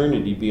his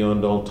eternity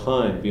beyond all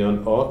time,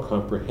 beyond all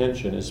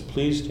comprehension, has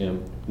pleased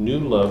him. New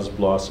loves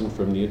blossom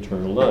from the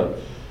eternal love.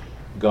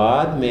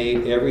 God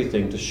made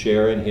everything to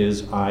share in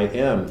his I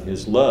am,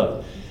 his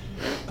love.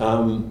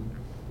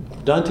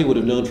 Dante would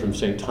have known from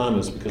St.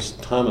 Thomas, because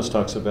Thomas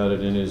talks about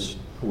it in his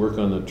work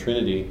on the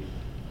Trinity,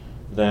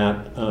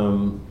 that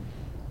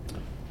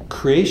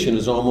creation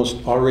is almost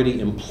already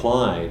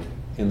implied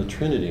in the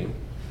Trinity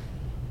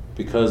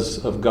because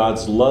of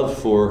God's love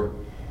for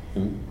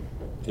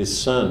his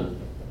Son.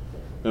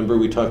 Remember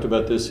we talked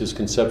about this, his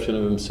conception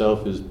of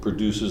himself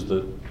produces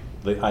the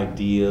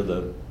idea,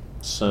 the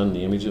Son,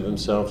 the image of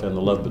himself, and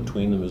the love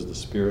between them is the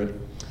Spirit.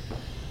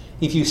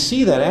 If you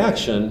see that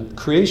action,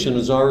 creation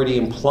is already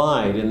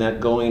implied in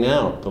that going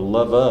out, the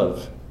love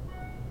of.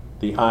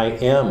 The I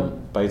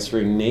am, by its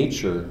very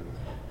nature,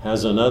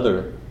 has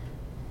another.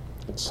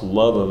 It's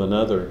love of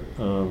another.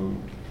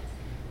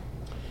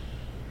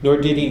 Nor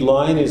did he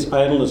lie in his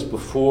idleness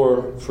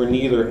before, for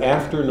neither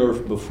after nor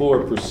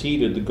before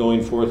proceeded the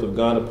going forth of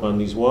God upon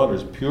these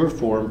waters. Pure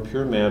form,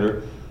 pure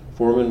matter,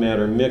 form and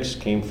matter mixed,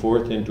 came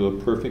forth into a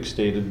perfect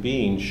state of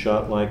being,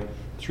 shot like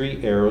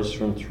 3 arrows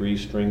from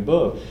 3-string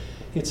bow.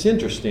 It's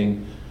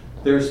interesting.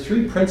 There's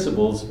 3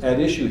 principles at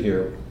issue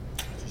here.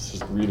 This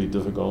is really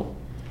difficult.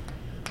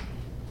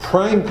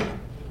 Prime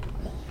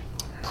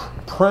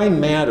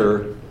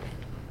matter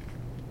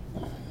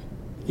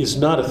is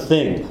not a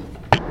thing.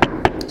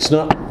 It's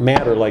not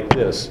matter like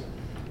this.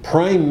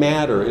 Prime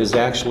matter is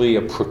actually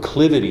a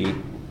proclivity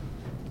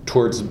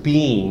towards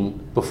being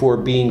before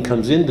being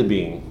comes into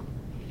being.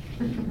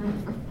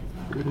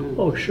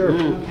 Oh, sure.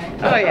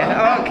 Oh,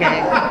 yeah,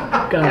 okay.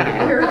 Got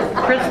it.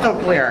 Crystal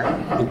clear.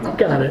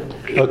 Got it.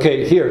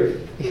 Okay, here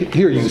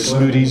you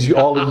snooties,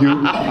 all of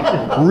you.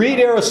 Read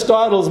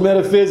Aristotle's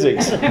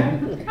Metaphysics.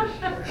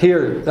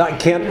 Here, I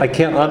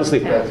can't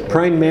honestly.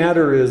 Prime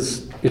matter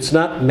it's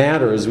not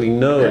matter as we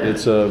know it.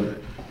 It's a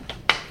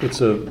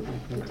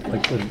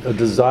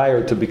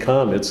desire to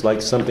become. It's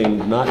like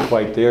something not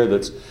quite there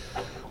that's,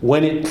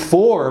 when it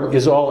form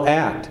is all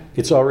act.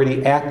 It's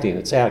already acting.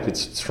 It's act.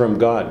 It's from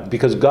God,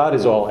 because God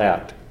is all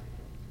act.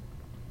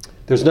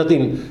 There's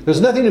nothing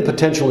in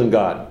potential in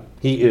God.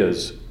 He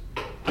is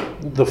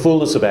the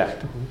fullness of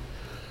act.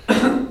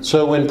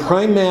 So when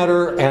prime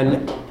matter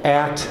and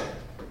act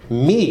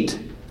meet,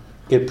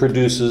 it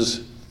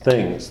produces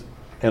things,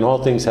 and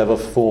all things have a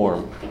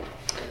form.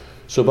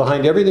 So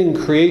behind everything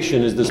in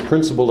creation is this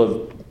principle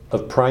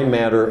of prime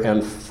matter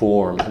and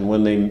form, and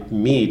when they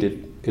meet,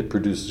 it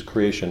produces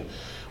creation.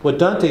 What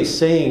Dante's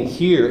saying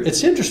here,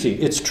 it's interesting,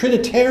 it's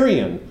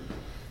Trinitarian.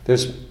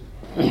 There's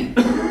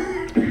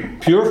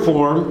pure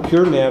form,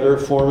 pure matter,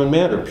 form and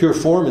matter. Pure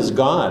form is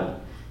God.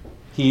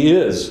 He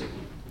is.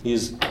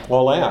 He's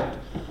all act.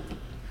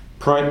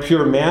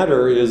 Pure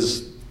matter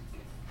is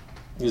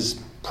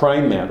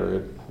prime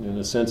matter. In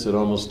a sense, it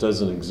almost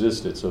doesn't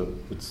exist. It's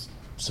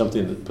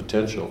something that's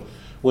potential.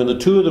 When the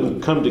two of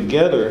them come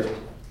together,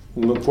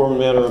 form and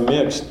matter are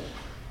mixed,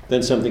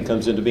 then something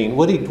comes into being.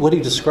 What he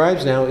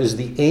describes now is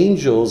the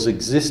angels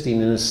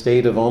existing in a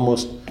state of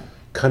almost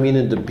coming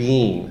into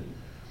being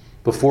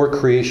before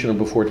creation or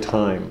before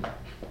time.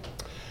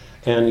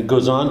 And it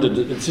goes on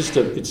to, it's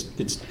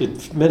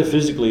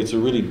metaphysically, it's a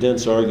really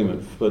dense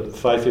argument, but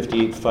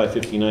 558,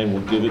 559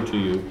 will give it to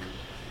you.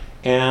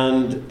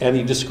 And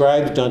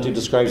Dante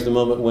describes the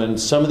moment when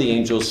some of the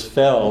angels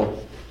fell,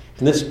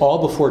 and this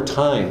all before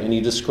time, and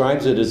he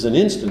describes it as an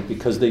instant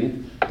because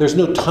there's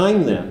no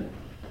time then.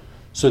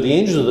 So the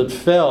angels that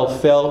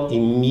fell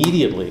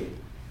immediately.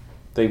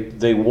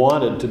 They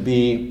wanted to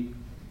be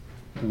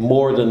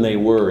more than they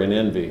were in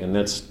envy, and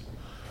that's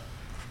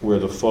where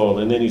the fall.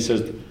 And then he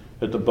says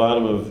at the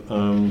bottom of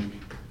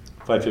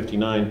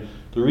 559,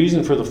 the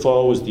reason for the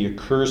fall was the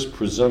accursed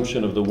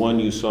presumption of the one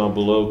you saw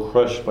below,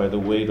 crushed by the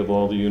weight of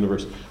all the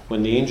universe.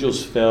 When the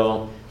angels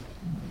fell,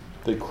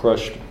 they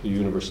crushed the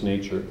universe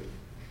nature.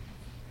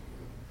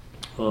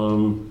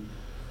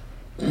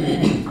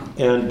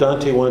 And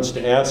Dante wants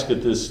to ask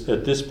at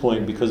this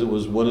point, because it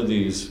was one of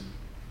these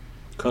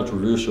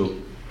controversial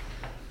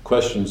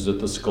questions that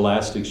the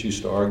scholastics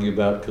used to argue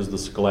about, because the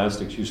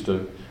scholastics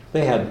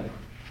they had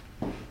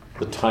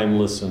the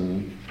timeless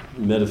and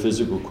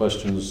metaphysical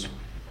questions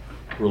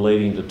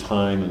relating to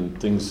time and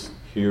things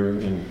here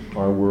in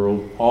our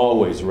world,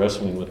 always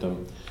wrestling with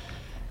them.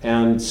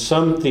 And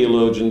some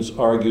theologians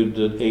argued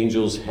that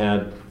angels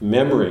had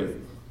memory.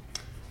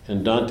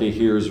 And Dante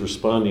here is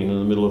responding in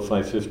the middle of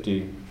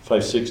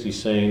 560,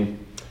 saying,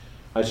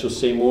 I shall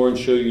say more and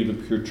show you the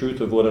pure truth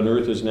of what on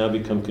earth has now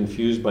become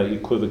confused by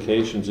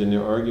equivocations in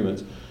their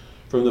arguments.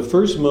 From the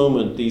first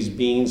moment these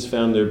beings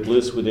found their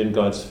bliss within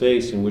God's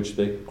face, in which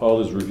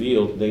all is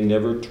revealed, they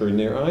never turn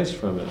their eyes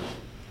from it.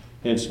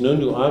 Hence no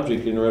new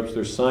object interrupts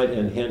their sight,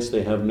 and hence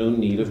they have no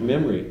need of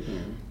memory.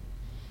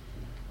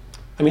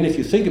 I mean, if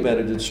you think about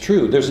it, it's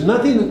true. There's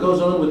nothing that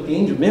goes on with the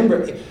angel.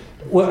 Remember,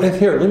 well,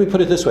 here, let me put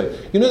it this way.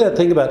 You know that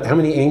thing about how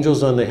many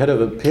angels on the head of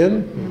a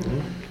pin? Mm-hmm.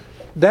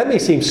 That may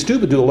seem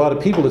stupid to a lot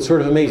of people. It's sort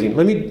of amazing.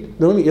 Let me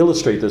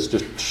illustrate this,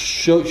 just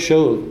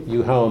show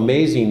you how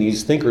amazing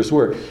these thinkers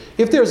were.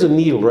 If there's a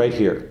needle right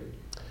here,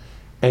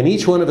 and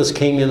each one of us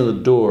came into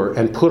the door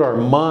and put our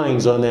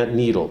minds on that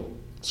needle.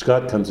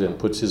 Scott comes in,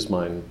 puts his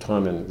mind,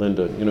 Tom and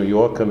Linda,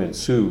 you all come in,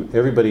 Sue,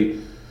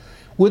 everybody.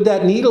 Would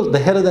that needle, the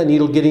head of that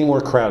needle, get any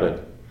more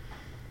crowded?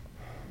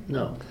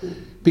 No.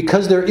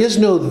 Because there is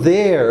no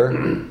there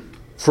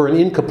for an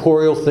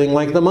incorporeal thing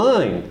like the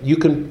mind. You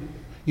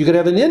could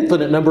have an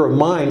infinite number of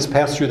minds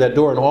pass through that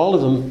door and all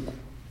of them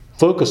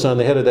focus on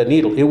the head of that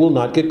needle. It will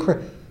not get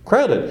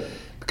crowded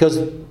because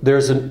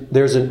there's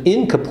an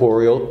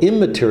incorporeal,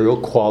 immaterial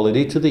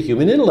quality to the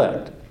human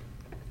intellect.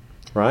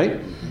 Right?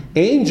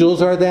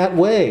 Angels are that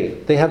way.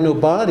 They have no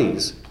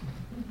bodies.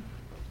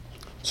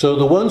 So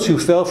the ones who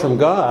fell from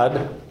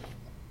God,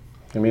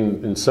 I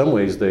mean, in some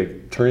ways they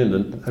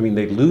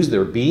they lose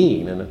their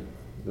being, and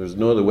there's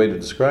no other way to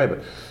describe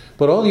it.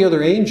 But all the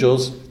other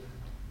angels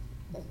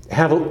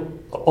have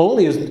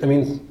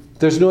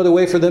there's no other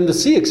way for them to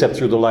see except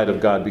through the light of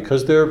God,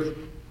 because their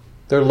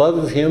love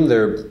of Him,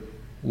 their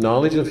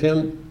knowledge of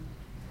Him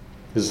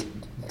is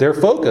their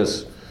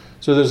focus.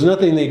 So there's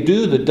nothing they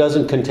do that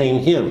doesn't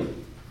contain Him.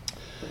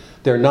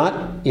 They're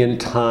not in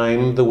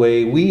time the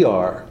way we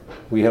are.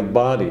 We have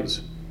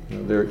bodies.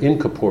 They're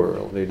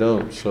incorporeal. They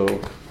don't. So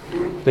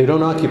they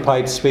don't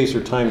occupy space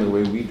or time the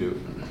way we do.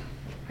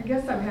 I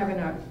guess I'm having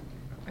a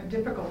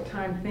difficult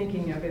time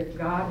thinking of if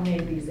God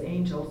made these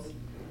angels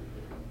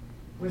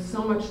with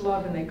so much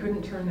love and they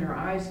couldn't turn their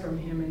eyes from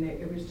Him, and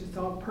it was just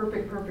all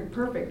perfect, perfect,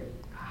 perfect.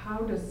 How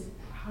do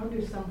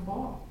some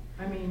fall?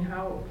 I mean,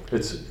 how? I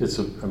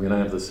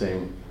have the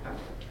same.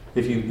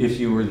 If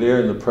you were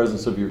there in the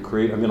presence of your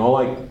Creator,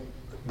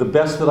 the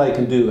best that I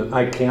can do, and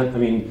I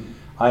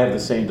have the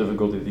same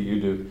difficulty that you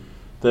do,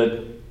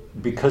 that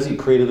because He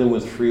created them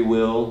with free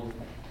will,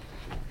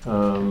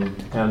 the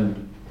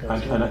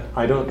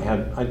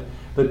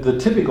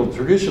typical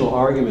traditional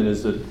argument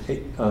is that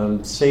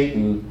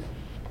Satan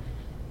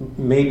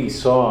maybe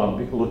saw,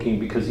 looking,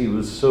 because he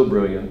was so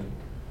brilliant,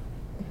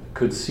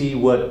 could see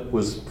what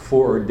was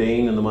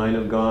foreordained in the mind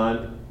of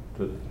God,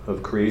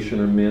 of creation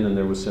or men, and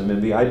there was some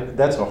envy.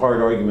 That's a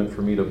hard argument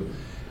for me to.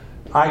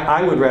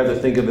 I would rather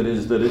think of it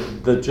as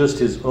that just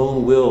His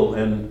own will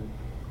and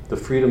the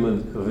freedom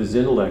of His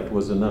intellect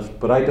was enough.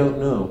 But I don't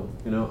know.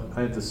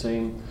 I have the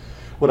same.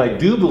 What I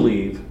do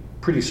believe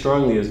pretty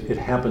strongly is it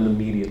happened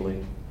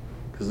immediately,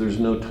 because there's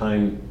no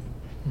time.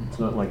 It's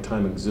not like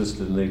time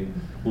existed and they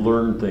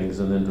learned things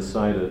and then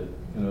decided.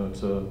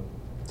 It's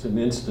an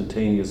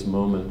instantaneous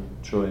moment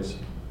choice.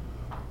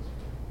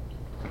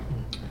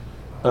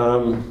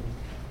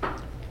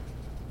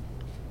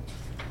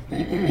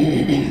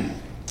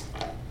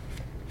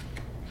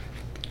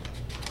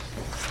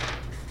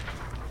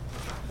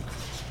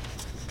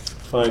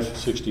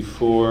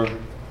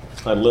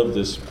 I love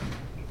this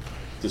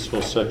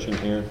whole section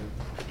here.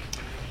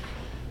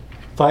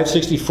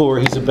 564,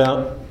 he's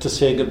about to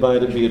say goodbye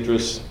to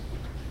Beatrice.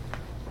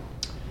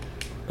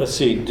 Let's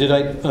see, did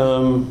I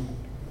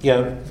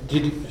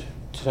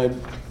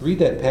Read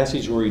that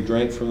passage where he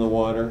drank from the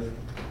water.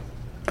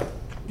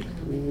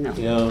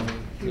 No.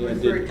 Yeah, I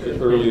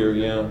did earlier,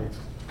 yeah.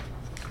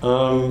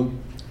 On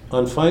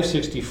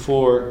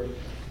 564,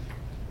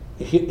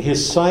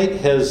 his sight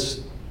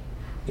has,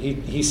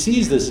 he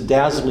sees this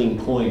dazzling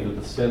point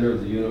at the center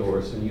of the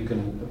universe, and you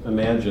can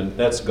imagine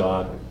that's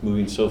God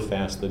moving so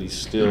fast that he's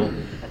still.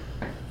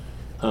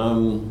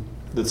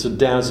 That's a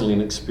dazzling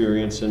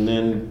experience, and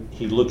then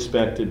he looks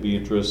back to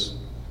Beatrice.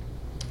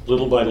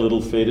 Little by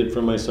little faded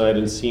from my sight,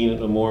 and seen it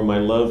no more, my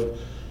love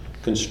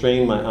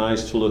constrained my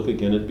eyes to look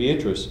again at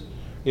Beatrice.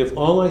 If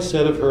all I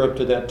said of her up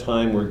to that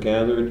time were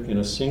gathered in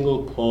a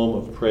single poem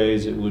of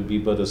praise, it would be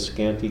but a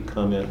scanty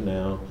comment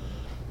now.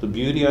 The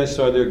beauty I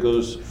saw there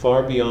goes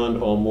far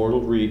beyond all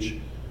mortal reach.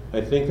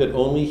 I think that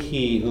only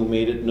he who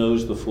made it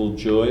knows the full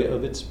joy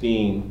of its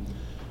being.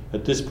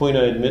 At this point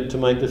I admit to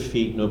my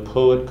defeat, no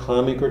poet,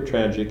 comic or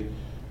tragic,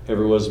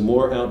 ever was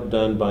more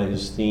outdone by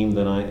his theme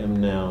than I am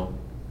now.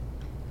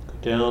 Go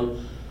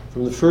down.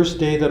 From the first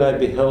day that I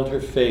beheld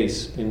her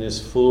face in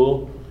this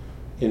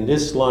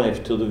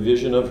life till the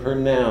vision of her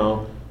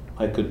now,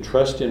 I could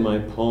trust in my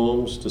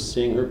poems to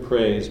sing her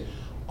praise.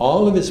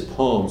 All of his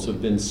poems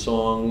have been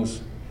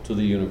songs to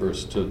the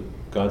universe, to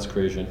God's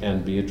creation,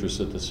 and Beatrice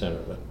at the center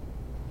of it.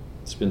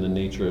 It's been the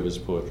nature of his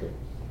poetry.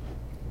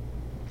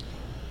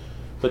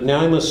 But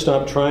now I must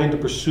stop trying to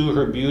pursue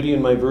her beauty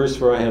in my verse,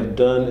 for I have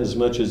done as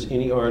much as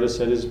any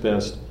artist at his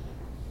best.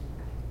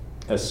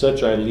 As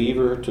such, I leave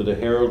her to the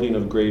heralding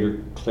of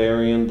greater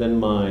clarion than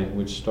mine,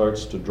 which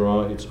starts to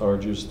draw its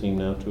arduous theme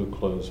now to a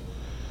close.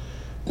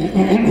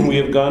 We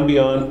have gone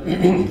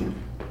beyond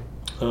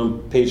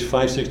page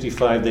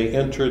 565. They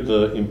entered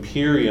the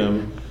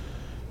Imperium,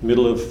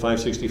 middle of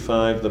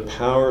 565. The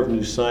power of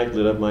new sight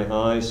lit up my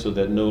eyes, so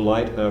that no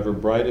light, however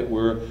bright it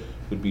were,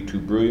 would be too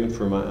brilliant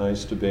for my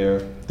eyes to bear.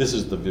 This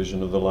is the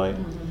vision of the light.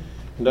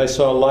 And I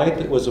saw light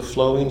that was a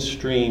flowing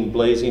stream,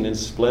 blazing in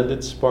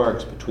splendid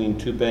sparks between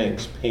two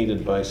banks,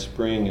 painted by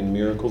spring in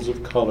miracles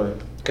of color.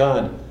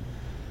 God,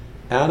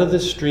 out of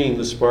this stream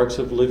the sparks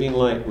of living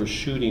light were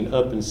shooting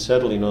up and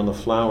settling on the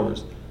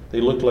flowers.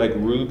 They looked like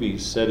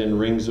rubies set in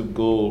rings of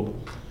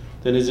gold.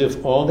 Then, as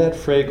if all that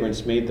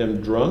fragrance made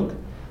them drunk,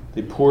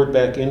 they poured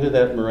back into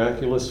that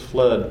miraculous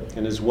flood,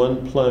 and as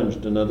one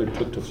plunged, another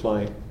took to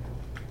flight.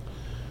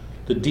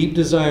 The deep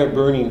desire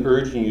burning,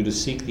 urging you to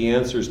seek the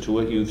answers to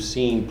what you've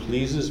seen,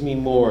 pleases me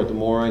more the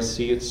more I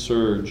see it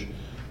surge.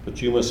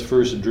 But you must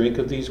first drink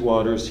of these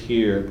waters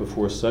here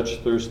before such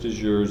thirst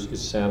as yours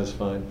is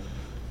satisfied.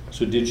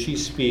 So did she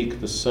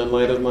speak, the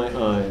sunlight of my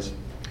eyes,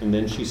 and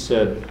then she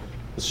said,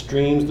 the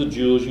streams, the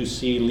jewels you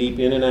see leap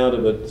in and out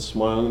of it, the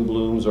smiling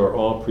blooms are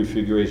all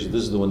prefigurations.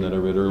 This is the one that I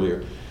read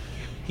earlier.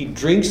 He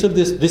drinks of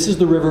this. This is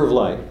the river of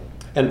light.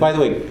 And by the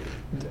way,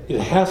 it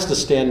has to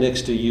stand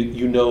next to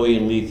Eunoe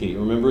and Lethe.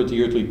 Remember at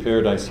the earthly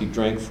paradise, he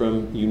drank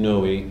from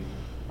Eunoe,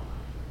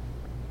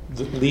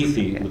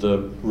 Lethe,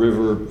 the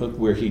river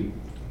where he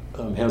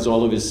has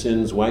all of his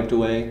sins wiped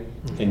away,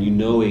 and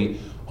Eunoe,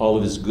 all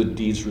of his good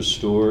deeds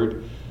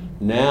restored.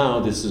 Now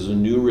this is a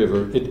new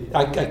river.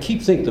 I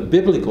keep thinking the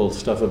biblical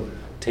stuff of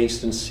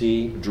taste and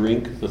see,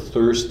 drink, the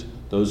thirst,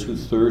 those who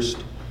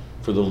thirst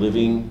for the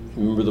living.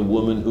 Remember the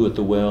woman who at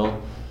the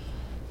well.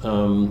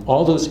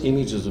 All those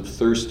images of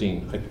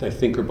thirsting, I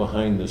think, are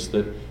behind this,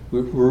 that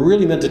we're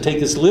really meant to take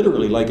this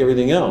literally, like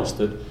everything else,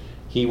 that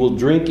he will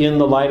drink in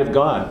the light of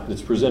God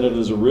that's presented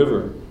as a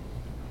river.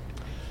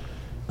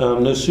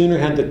 No sooner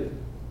had the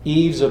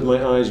eaves of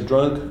my eyes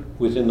drunk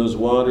within those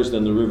waters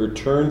than the river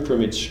turned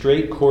from its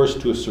straight course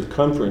to a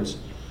circumference.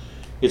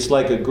 It's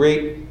like a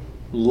great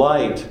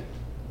light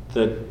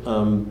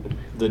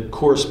that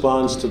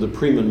corresponds to the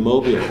primum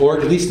mobile, or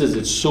at least as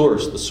its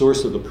source, the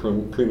source of the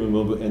primum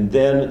mobile, and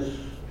then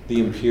the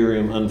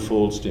Imperium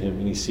unfolds to him,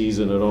 and he sees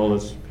it in all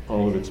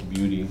of its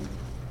beauty.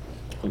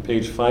 On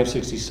page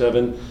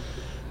 567,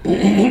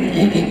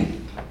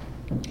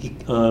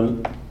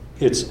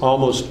 it's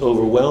almost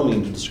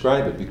overwhelming to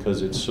describe it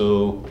because it's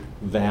so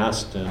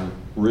vast and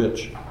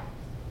rich.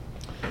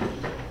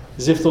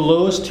 As if the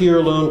lowest tier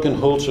alone can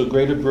hold so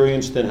great a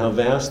brilliance, then how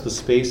vast the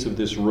space of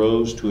this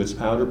rose to its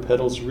outer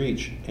petals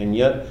reach, and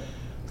yet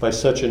by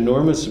such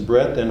enormous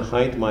breadth and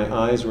height my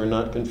eyes were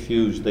not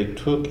confused. They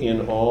took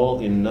in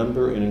all, in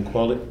number and in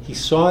quality. He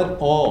saw it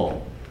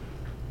all.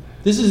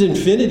 This is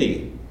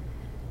infinity.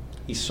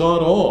 He saw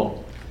it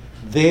all.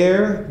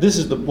 There, this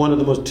is one of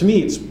the most, to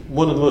me, it's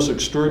one of the most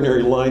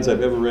extraordinary lines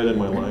I've ever read in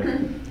my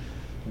life.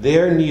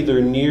 There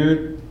neither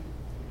near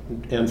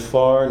and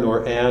far,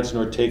 nor adds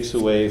nor takes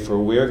away, for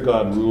where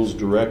God rules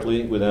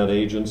directly without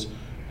agents,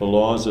 the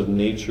laws of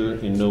nature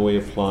in no way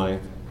apply.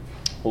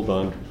 Hold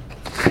on.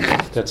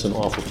 That's an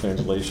awful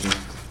translation.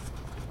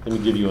 Let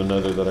me give you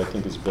another that I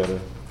think is better.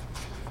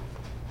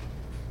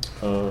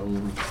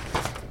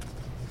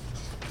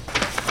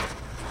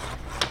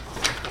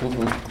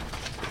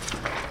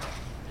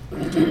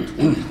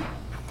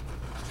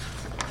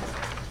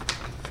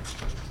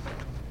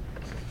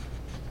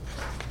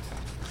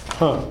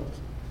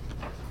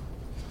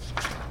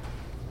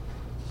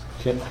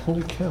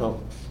 Holy cow.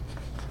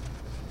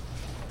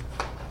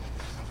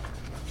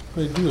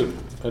 I do it.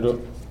 I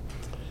don't.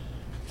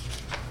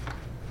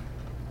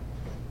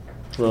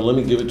 Well, let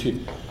me give it to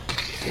you.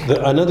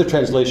 Another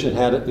translation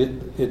had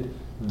it.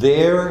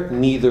 There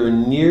neither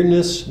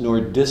nearness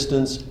nor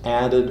distance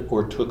added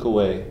or took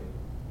away.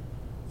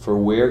 For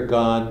where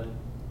God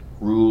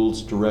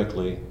rules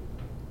directly,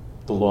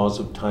 the laws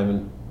of time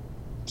and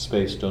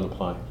space don't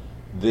apply.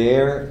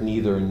 There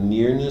neither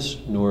nearness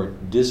nor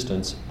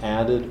distance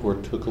added or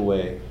took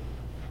away.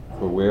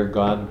 For where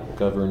God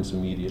governs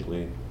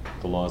immediately,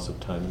 the laws of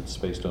time and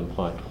space don't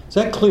apply. Is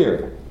that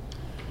clear?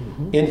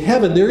 Mm-hmm. In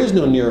heaven, there is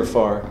no near or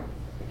far.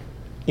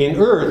 In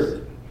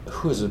earth,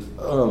 who is it?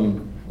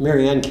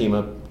 Marianne came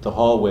up the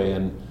hallway,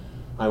 and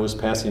I was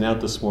passing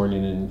out this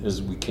morning, and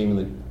as we came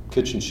in the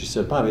kitchen, she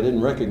said, "Bob, I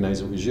didn't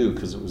recognize it was you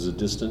because it was a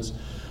distance."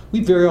 We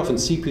very often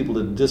see people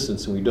at a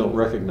distance and we don't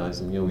recognize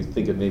them. We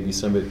think it may be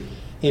somebody.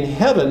 In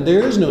heaven,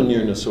 there is no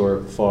nearness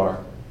or far.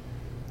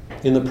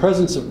 In the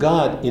presence of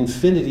God,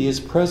 infinity is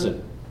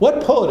present.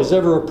 What poet has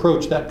ever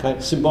approached that kind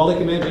of symbolic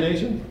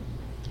imagination?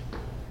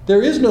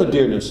 There is no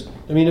nearness.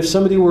 I mean, if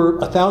somebody were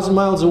 1,000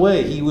 miles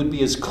away, he would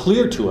be as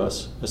clear to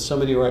us as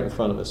somebody right in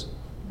front of us,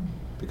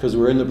 because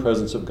we're in the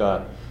presence of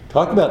God.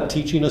 Talk about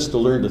teaching us to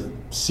learn to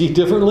see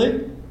differently.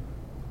 Is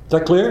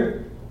that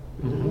clear?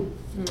 Mm-hmm.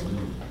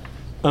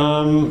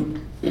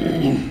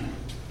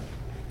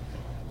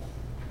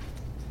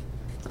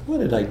 What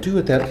did I do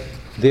with that?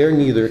 There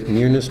neither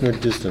nearness nor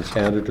distance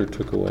added or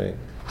took away.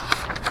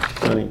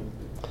 Funny.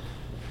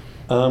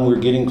 We're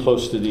getting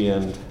close to the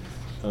end.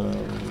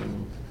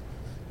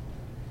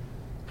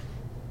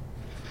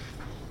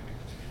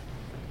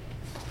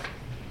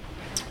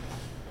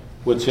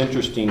 What's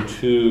interesting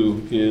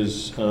too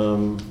is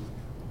that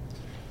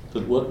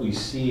what we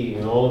see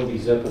in all of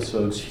these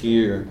episodes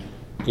here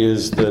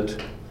is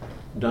that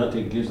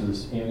Dante gives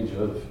this image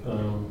of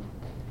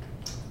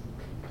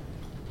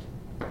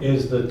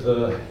is that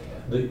I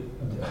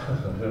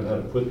don't know how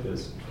to put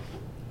this,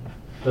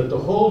 that the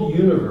whole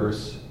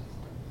universe,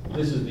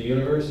 this is the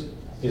universe,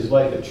 is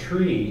like a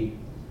tree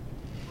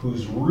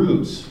whose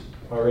roots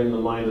are in the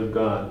mind of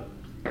God.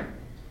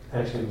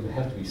 Actually, it would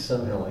have to be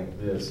somehow like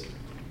this.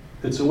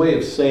 It's a way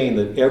of saying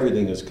that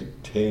everything is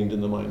contained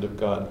in the mind of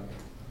God.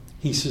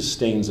 He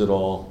sustains it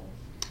all.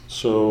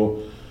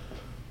 So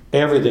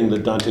everything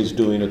that Dante's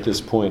doing at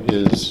this point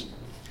is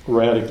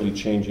radically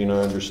changing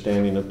our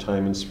understanding of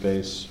time and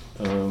space.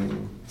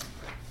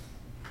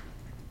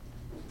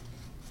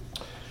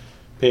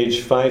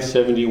 Page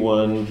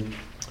 571,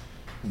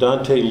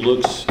 Dante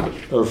looks,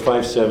 or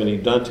 570,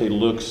 Dante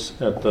looks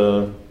at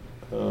the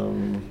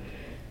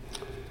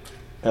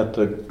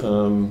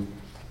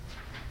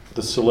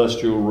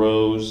celestial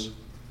rose.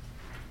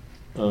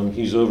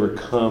 He's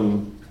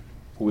overcome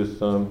with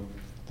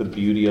the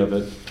beauty of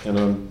it. And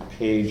on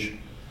page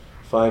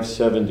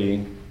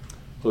 570,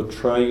 O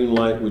triune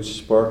light which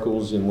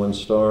sparkles in one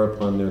star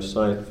upon their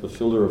sight,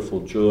 fulfiller of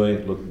full joy,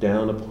 look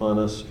down upon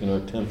us in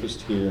our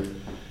tempest here.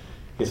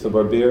 If the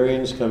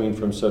barbarians coming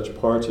from such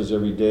parts as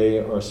every day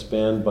are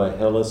spanned by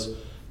Hellas,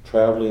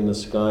 traveling the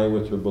sky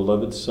with her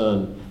beloved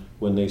son,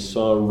 when they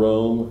saw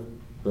Rome,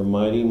 her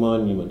mighty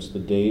monuments, the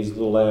days of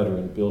the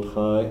Lateran, built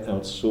high,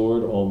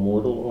 outsoared all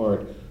mortal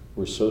art,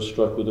 were so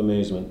struck with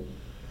amazement.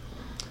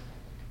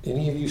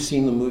 Any of you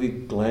seen the movie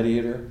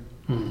Gladiator?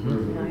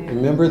 Mm-hmm.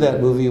 Remember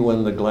that movie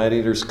when the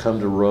gladiators come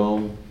to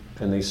Rome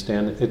and they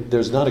stand?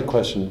 There's not a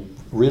question.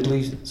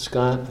 Ridley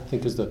Scott, I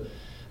think,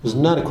 there's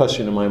not a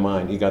question in my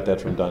mind. He got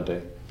that from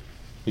Dante.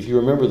 If you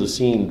remember the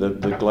scene, the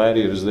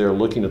gladiators there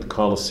looking at the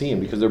Colosseum,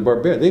 because they're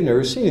barbarians. They've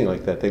never seen anything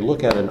like that. They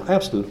look at it in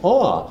absolute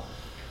awe.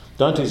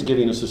 Dante's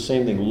giving us the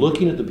same thing.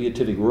 Looking at the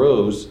beatific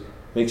rose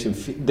makes him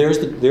feel, there's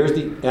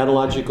the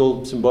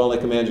analogical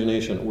symbolic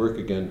imagination at work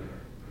again.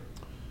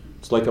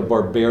 It's like a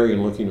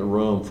barbarian looking at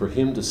Rome. For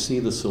him to see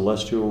the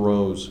celestial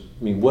rose,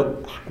 I mean,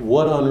 what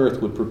on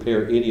earth would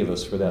prepare any of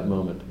us for that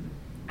moment?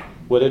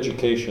 What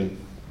education?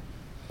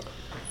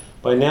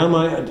 By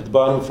now, at the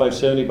bottom of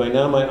 570, by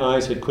now my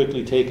eyes had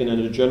quickly taken in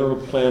a general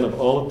plan of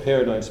all of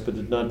paradise, but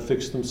did not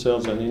fix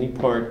themselves on any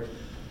part.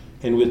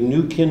 And with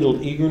new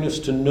kindled eagerness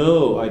to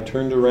know, I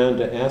turned around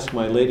to ask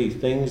my lady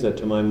things that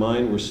to my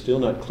mind were still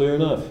not clear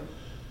enough.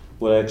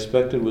 What I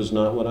expected was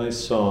not what I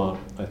saw.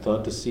 I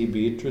thought to see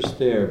Beatrice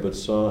there, but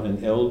saw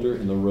an elder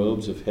in the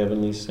robes of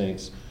heavenly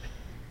saints.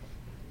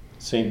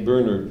 Saint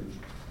Bernard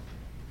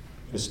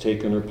has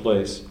taken her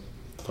place.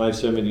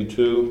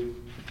 572.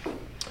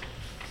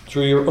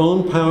 Through your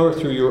own power,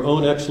 through your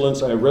own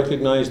excellence, I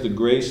recognize the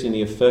grace and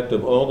the effect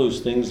of all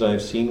those things I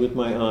have seen with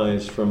my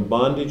eyes. From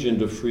bondage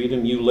into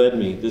freedom, you led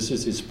me. This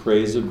is his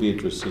praise of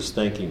Beatrice, his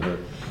thanking her.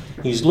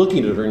 He's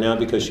looking at her now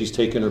because she's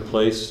taken her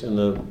place in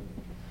the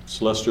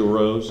celestial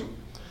rose.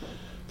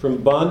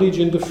 From bondage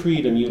into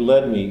freedom, you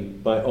led me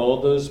by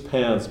all those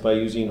paths, by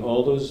using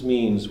all those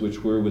means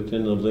which were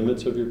within the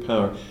limits of your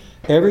power.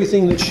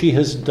 Everything that she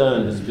has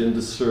done has been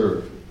to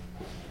serve,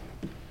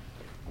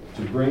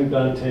 to bring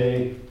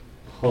Dante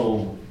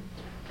home.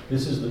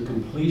 This is the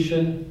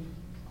completion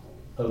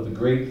of the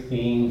great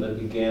theme that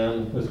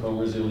began with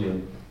Homer's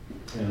Iliad.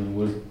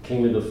 and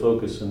came into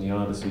focus in the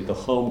Odyssey, the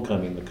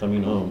homecoming, the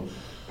coming home.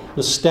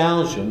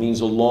 Nostalgia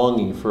means a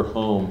longing for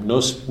home.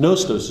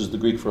 Nostos is the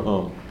Greek for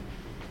home.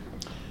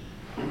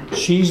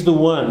 She's the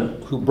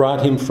one who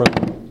brought him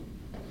from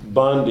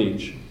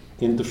bondage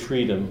into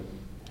freedom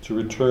to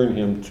return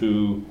him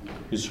to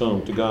his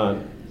home, to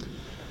God.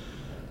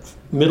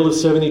 Middle of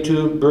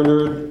 72,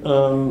 Bernard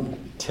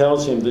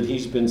tells him that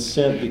he's been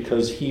sent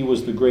because he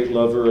was the great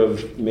lover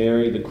of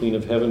Mary, the Queen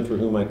of Heaven, for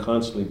whom I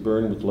constantly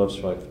burn with love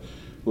strife.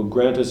 Will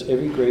grant us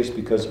every grace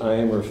because I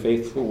am her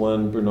faithful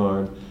one,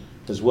 Bernard,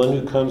 as one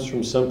who comes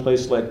from some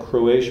place like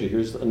Croatia.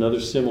 Here's another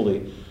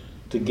simile.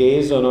 To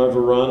gaze on our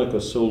Veronica,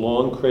 so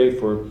long craved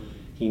for,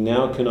 he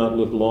now cannot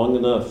look long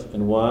enough.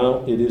 And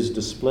while it is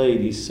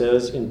displayed, he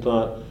says in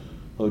thought,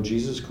 O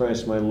Jesus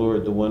Christ, my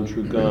Lord, the one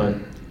true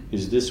God,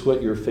 is this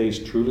what your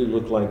face truly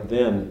looked like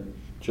then?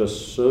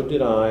 Just so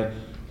did I,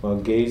 while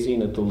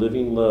gazing at the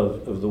living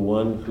love of the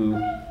one who,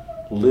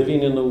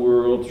 living in the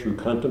world through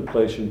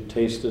contemplation,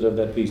 tasted of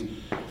that peace.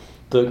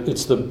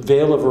 It's the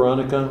veil of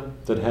Veronica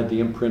that had the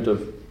imprint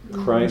of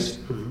Christ.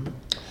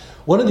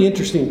 One of the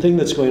interesting things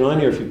that's going on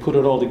here, if you put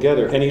it all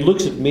together, and he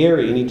looks at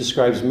Mary and he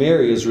describes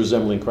Mary as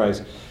resembling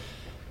Christ.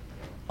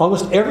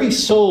 Almost every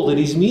soul that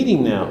he's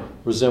meeting now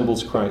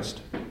resembles Christ.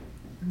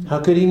 How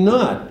could he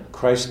not?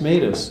 Christ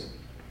made us.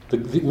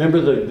 Remember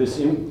the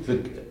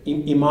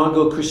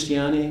imago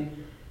Christiani,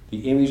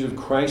 the image of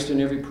Christ in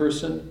every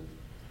person?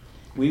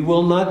 We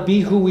will not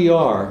be who we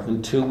are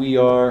until we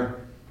are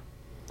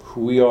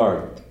who we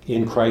are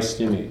in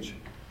Christ's image.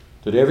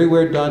 That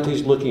everywhere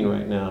Dante's looking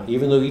right now,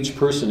 even though each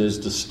person is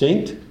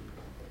distinct,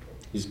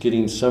 he's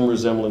getting some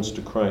resemblance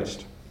to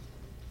Christ.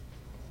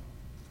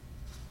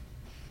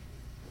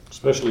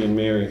 Especially in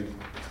Mary.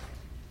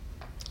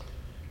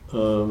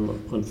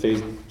 On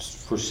page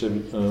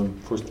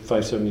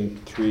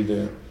 573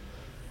 there.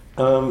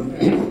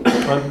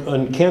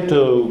 On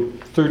Canto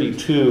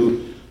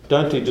 32,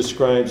 Dante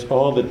describes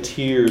all the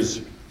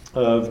tears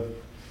of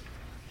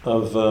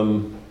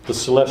the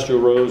celestial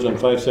rose on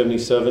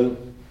 577.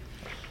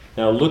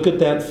 Now look at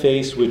that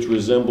face which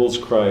resembles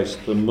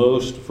Christ the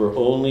most, for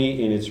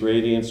only in its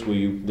radiance will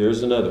you...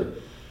 There's another.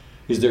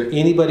 Is there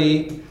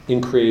anybody in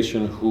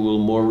creation who will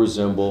more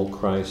resemble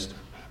Christ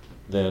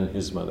than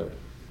his mother?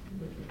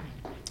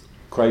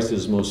 Christ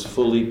is most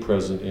fully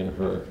present in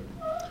her.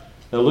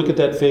 Now look at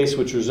that face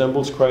which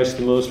resembles Christ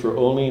the most, for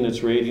only in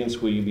its radiance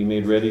will you be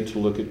made ready to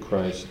look at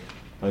Christ.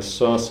 I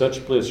saw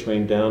such bliss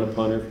rain down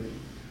upon her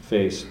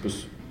face,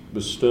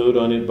 bestowed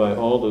on it by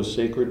all those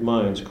sacred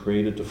minds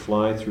created to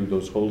fly through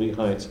those holy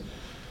heights,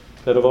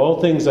 that of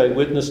all things I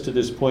witnessed to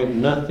this point,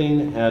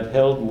 nothing had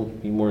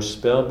held me more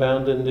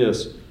spellbound than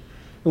this.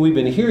 And we've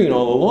been hearing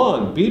all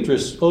along,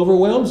 Beatrice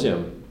overwhelms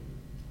him.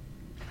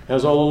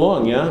 As all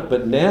along, yeah?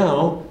 But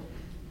now,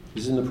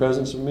 he's in the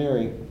presence of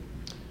Mary.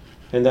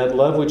 And that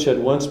love which had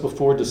once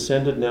before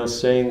descended now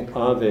sang,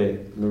 Ave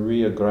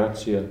Maria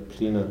Gratia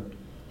Plena,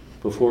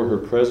 before her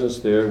presence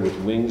there with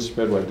wings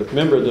spread wide.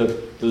 Remember,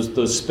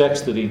 the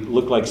specks that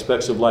look like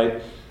specks of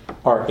light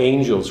are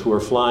angels who are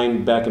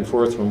flying back and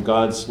forth from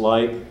God's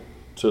light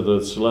to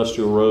the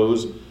celestial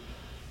rose,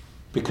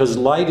 because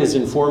light is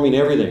informing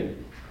everything.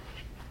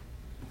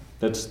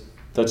 That's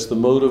the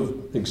mode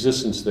of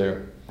existence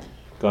there.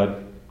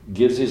 God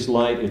gives his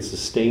light, it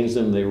sustains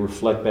them, they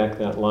reflect back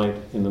that light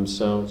in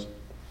themselves.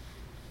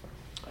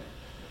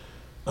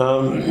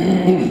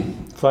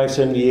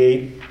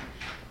 578,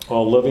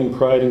 all loving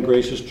pride and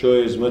gracious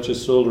joy, as much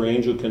as soul or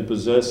angel can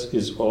possess,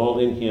 is all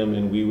in him,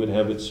 and we would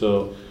have it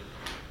so.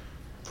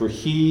 For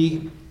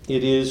he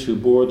it is who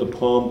bore the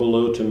palm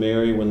below to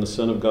Mary when the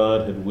Son of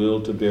God had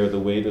willed to bear the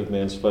weight of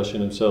man's flesh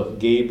in himself.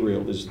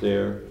 Gabriel is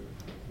there.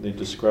 They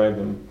describe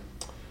him.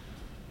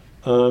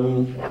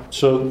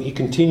 So he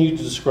continued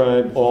to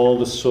describe all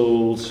the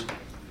souls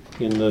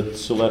in the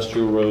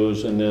celestial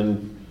rose, and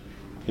then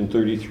in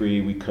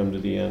 33 we come to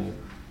the end.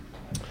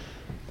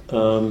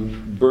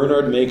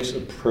 Bernard makes a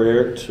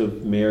prayer to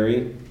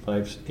Mary,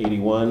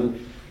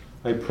 581.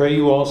 I pray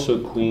you also,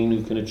 Queen,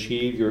 who can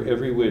achieve your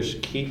every wish,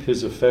 keep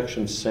his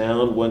affection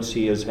sound once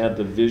he has had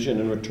the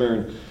vision in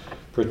return.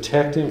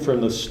 Protect him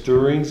from the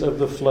stirrings of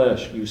the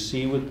flesh. You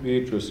see with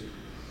Beatrice,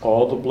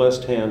 all the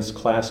blessed hands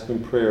clasped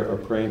in prayer are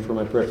praying for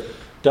my prayer.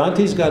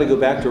 Dante's got to go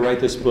back to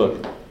write this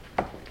book.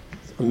 A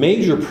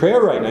major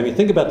prayer right now. I mean,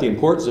 think about the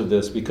importance of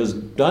this, because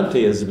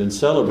Dante has been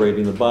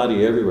celebrating the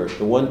body everywhere.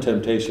 The one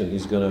temptation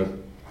he's going to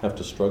have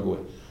to struggle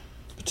with,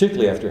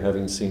 particularly after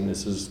having seen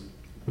this, is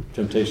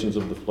temptations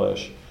of the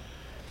flesh.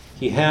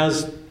 He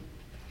has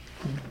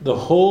the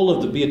whole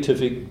of the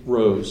beatific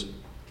rose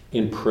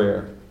in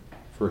prayer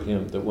for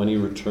him, that when he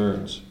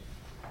returns.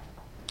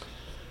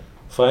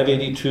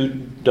 582,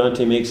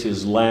 Dante makes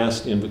his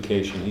last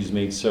invocation. He's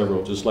made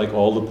several, just like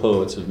all the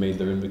poets have made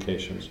their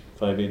invocations.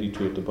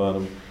 582 at the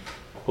bottom.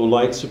 O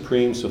light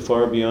supreme, so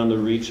far beyond the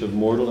reach of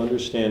mortal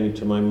understanding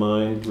to my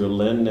mind,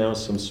 relent now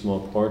some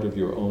small part of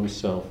your own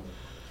self,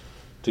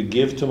 to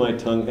give to my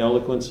tongue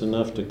eloquence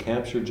enough to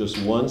capture just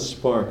one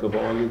spark of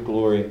all your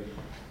glory,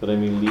 that I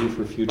may leave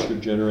for future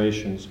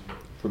generations.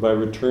 For by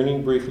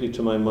returning briefly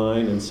to my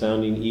mind and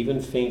sounding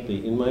even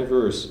faintly in my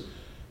verse,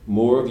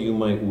 more of you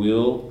might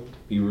will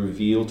be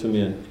revealed to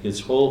men.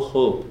 His whole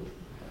hope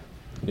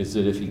is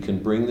that if he can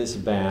bring this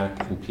back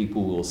and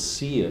people will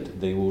see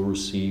it, they will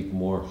receive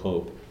more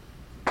hope.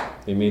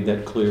 They made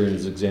that clear in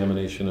his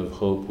examination of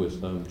hope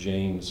with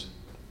James.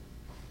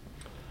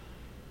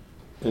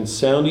 And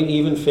sounding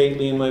even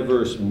faintly in my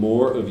verse,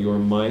 more of your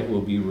might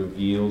will be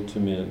revealed to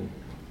men.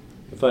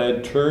 If I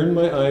had turned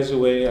my eyes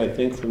away, I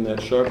think, from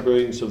that sharp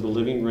brilliance of the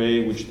living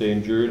ray which they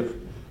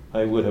endured,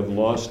 I would have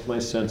lost my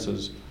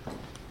senses.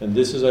 And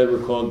this, as I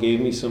recall, gave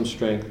me some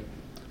strength.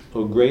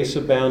 O grace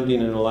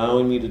abounding in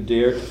allowing me to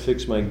dare to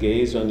fix my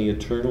gaze on the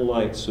eternal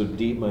light, so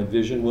deep my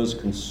vision was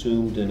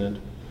consumed in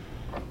it.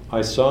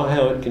 I saw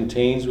how it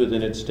contains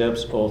within its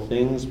depths all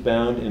things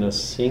bound in a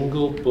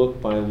single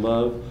book by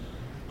love,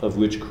 of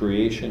which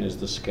creation is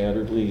the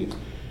scattered leaf.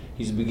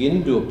 He's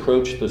beginning to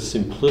approach the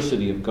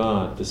simplicity of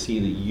God, to see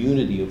the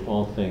unity of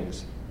all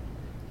things.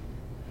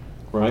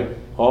 Right?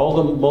 All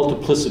the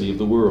multiplicity of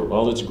the world,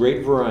 all its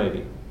great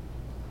variety,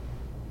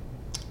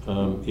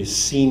 is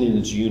seen in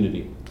its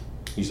unity.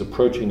 He's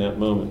approaching that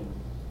moment.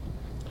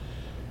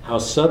 How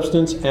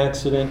substance,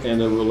 accident,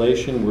 and the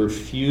relation were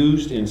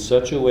fused in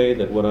such a way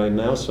that what I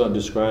now saw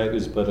described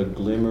is but a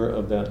glimmer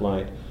of that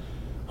light.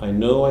 I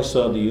know I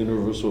saw the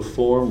universal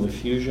form, the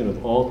fusion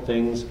of all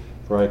things,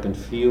 for I can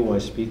feel while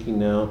speaking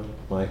now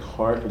my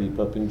heart leap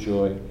up in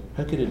joy.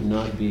 How could it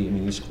not be? I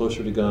mean, he's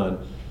closer to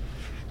God.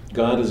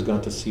 God has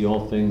got to see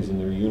all things in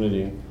their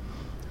unity.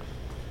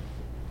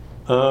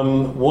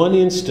 One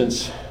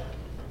instance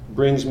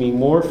brings me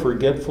more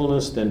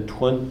forgetfulness than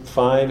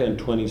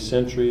 25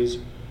 centuries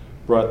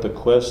brought the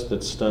quest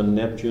that stunned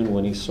Neptune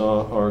when he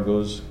saw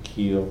Argo's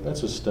keel.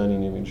 That's a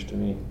stunning image to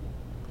me.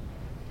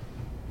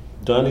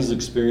 Dante's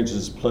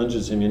experiences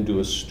plunges him into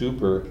a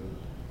stupor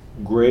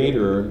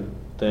greater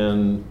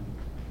than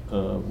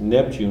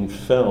Neptune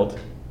felt,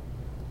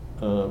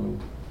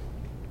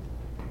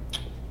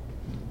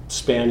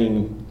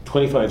 spanning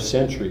 25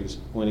 centuries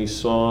when he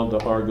saw the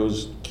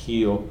Argo's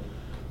keel.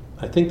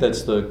 I think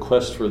that's the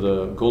quest for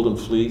the Golden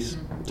Fleece.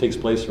 It takes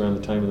place around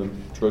the time of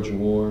the Trojan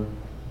War.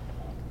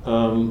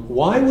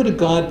 Why would a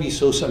god be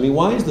so... I mean,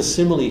 why is the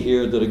simile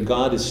here that a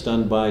god is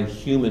stunned by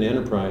human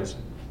enterprise,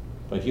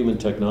 by human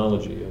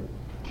technology?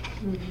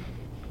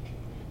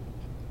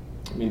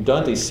 I mean,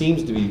 Dante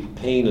seems to be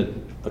paying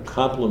a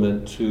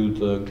compliment to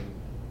the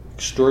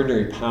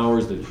extraordinary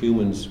powers that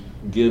humans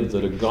give,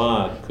 that a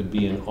god could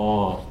be in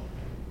awe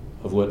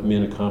of what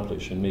men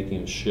accomplish in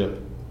making a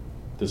ship,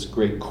 this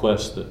great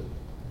quest that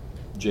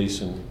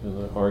Jason and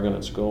the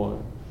Argonauts go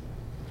on.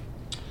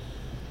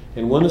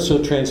 And one is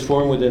so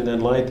transformed within that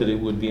light that it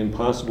would be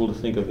impossible to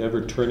think of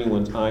ever turning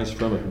one's eyes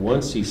from it.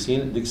 Once he's seen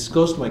it, this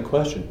goes to my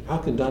question, how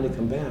can Dante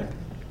come back?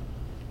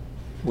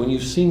 When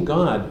you've seen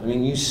God, I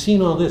mean, you've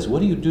seen all this, what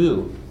do you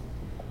do?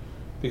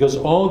 Because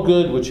all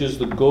good, which is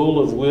the goal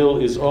of will,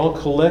 is all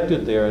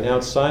collected there, and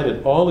outside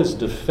it, all is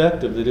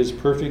defective that is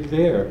perfect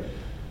there.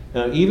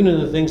 Now, even in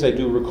the things I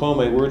do recall,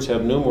 my words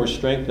have no more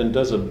strength than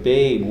does a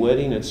babe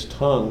wetting its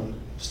tongue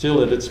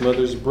still at its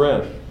mother's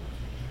breath.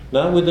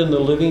 Not within the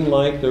living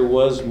light there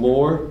was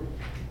more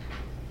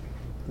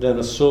than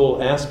a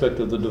sole aspect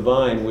of the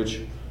divine,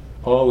 which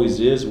always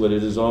is what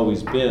it has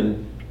always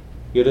been.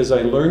 Yet as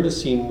I learned to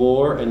see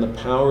more and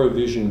the power of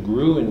vision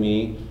grew in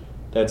me,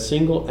 that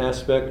single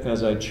aspect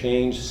as I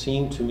changed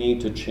seemed to me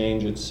to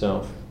change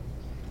itself.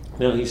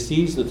 Now he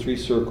sees the three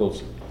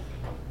circles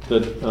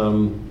that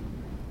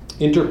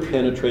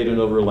interpenetrate and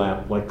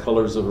overlap like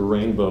colors of a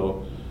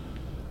rainbow.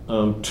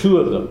 Two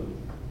of them.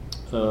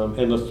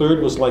 And the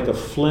third was like a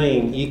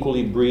flame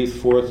equally breathed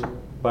forth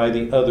by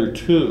the other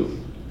two.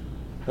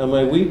 Now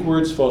my weak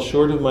words fall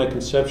short of my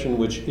conception,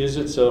 which is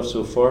itself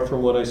so far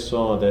from what I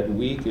saw, that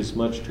weak is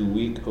much too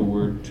weak a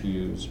word to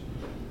use.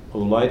 O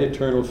light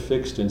eternal,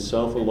 fixed in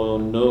self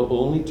alone, know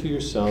only to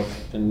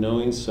yourself and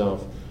knowing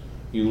self,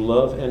 you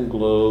love and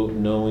glow,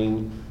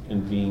 knowing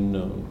and being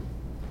known.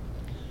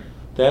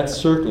 That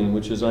circling,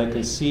 which as I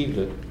conceived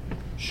it,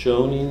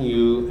 shone in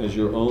you as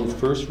your own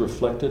first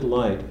reflected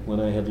light when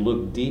I had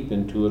looked deep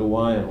into it a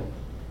while,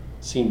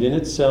 seemed in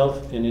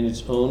itself and in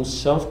its own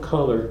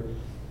self-color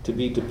to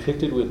be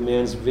depicted with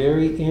man's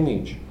very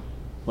image.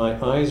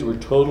 My eyes were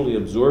totally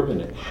absorbed in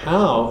it.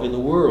 How in the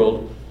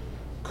world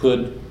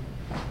could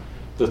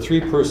the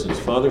three persons,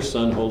 Father,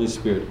 Son, Holy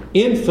Spirit,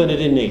 infinite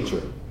in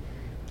nature,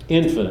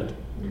 infinite,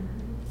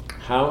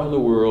 how in the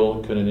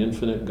world could an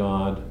infinite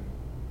God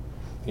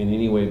in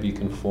any way be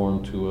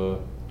conformed to a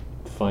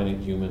finite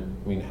human?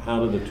 I mean,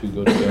 how do the two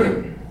go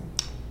together?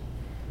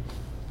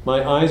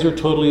 My eyes are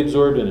totally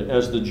absorbed in it,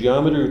 as the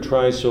geometer who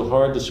tries so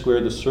hard to square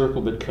the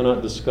circle but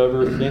cannot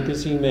discover, think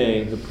as he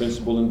may, the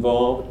principle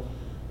involved.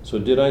 So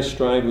did I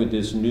strive with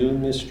this new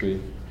mystery.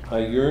 I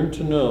yearned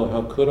to know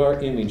how could our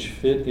image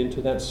fit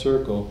into that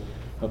circle,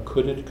 how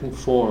could it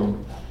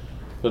conform,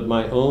 but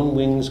my own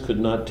wings could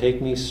not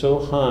take me so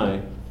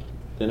high.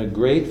 Then a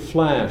great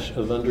flash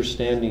of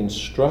understanding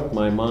struck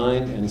my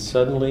mind, and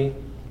suddenly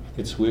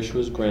its wish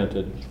was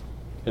granted.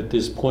 At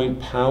this point,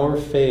 power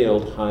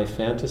failed high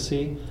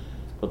fantasy,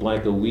 but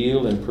like a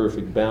wheel in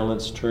perfect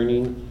balance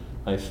turning,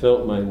 I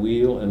felt my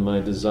wheel and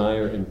my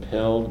desire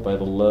impelled by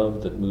the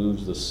love that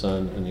moves the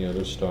sun and the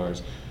other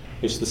stars.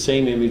 It's the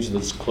same image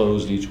that's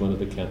closed each one of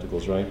the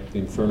canticles, right? The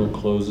Inferno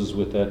closes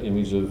with that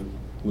image of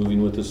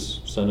moving with the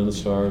sun and the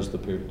stars, the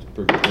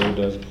Purgatorio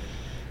does.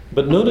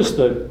 But notice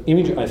the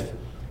image,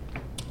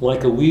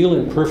 like a wheel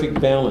in perfect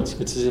balance.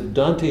 It's as if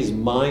Dante's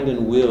mind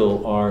and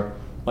will are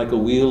like a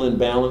wheel in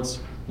balance,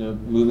 you know,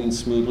 moving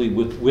smoothly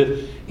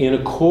in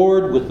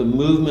accord with the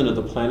movement of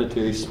the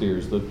planetary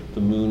spheres, the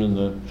moon and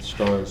the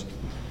stars.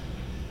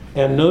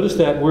 And notice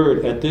that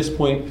word, at this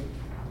point,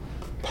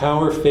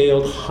 power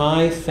failed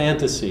high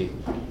fantasy.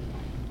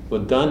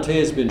 What Dante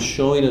has been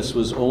showing us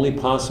was only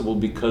possible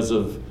because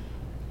of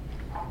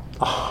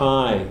a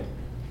high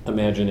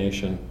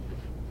imagination,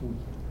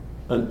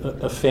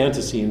 a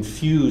fantasy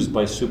infused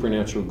by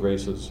supernatural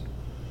graces.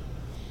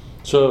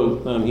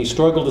 So he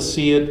struggled to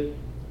see it,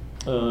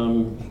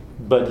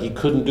 but he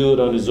couldn't do it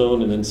on his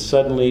own, and then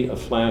suddenly a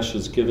flash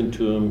is given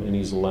to him and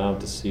he's allowed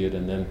to see it,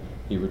 and then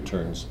he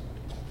returns.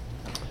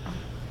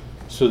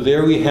 So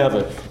there we have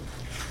it.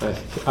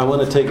 I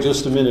want to take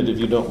just a minute, if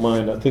you don't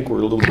mind. I think we're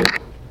a little bit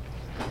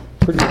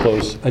pretty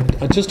close.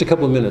 Just a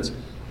couple of minutes.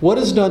 What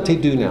does Dante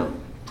do now?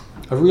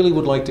 I really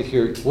would like to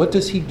hear, what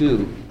does he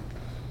do?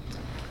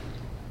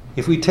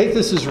 If we take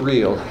this as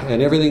real,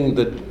 and everything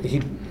that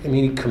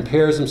he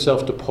compares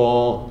himself to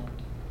Paul,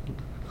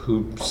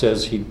 who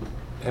says he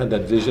had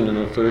that vision in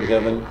the third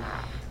heaven,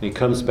 and he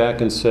comes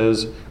back and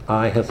says,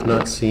 eye hath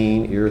not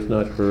seen, ear hath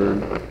not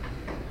heard.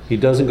 He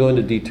doesn't go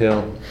into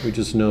detail. We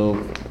just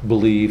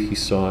believe he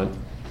saw it,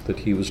 that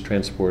he was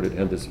transported,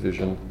 had this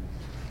vision.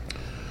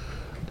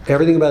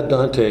 Everything about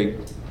Dante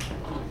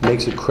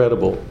makes it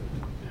credible.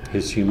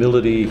 His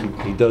humility,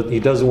 he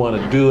doesn't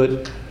want to do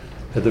it.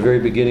 At the very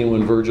beginning,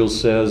 when Virgil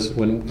says,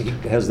 when he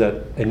has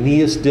that,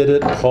 Aeneas did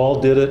it,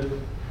 Paul did it,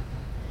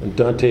 and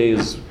Dante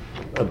is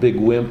a big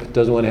wimp,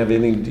 doesn't want to have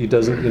anything, he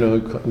doesn't,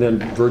 and then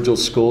Virgil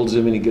scolds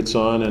him and he gets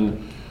on,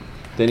 and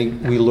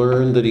then we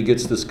learn that he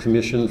gets this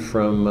commission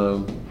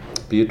from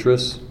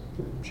Beatrice.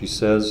 She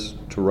says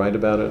to write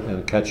about it,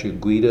 and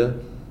Cacciaguida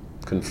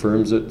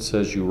confirms it,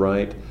 says you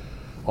write.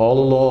 All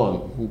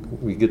along,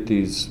 we get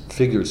these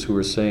figures who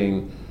are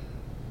saying,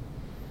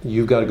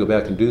 you've got to go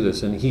back and do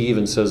this. And he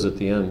even says at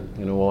the end,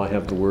 well, I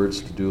have the words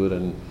to do it.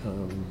 And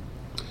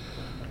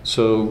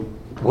so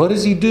what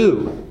does he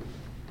do?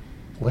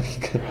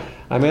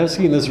 I'm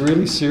asking this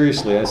really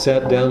seriously. I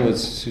sat down with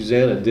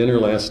Suzanne at dinner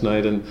last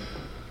night and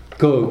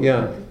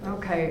yeah.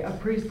 Okay, a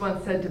priest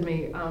once said to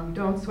me,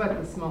 don't sweat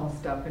the small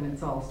stuff, and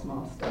it's all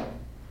small stuff.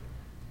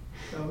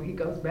 So he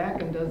goes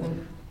back and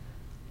doesn't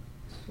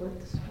sweat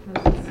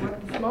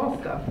the small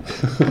stuff.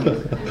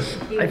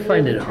 I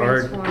find it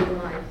hard.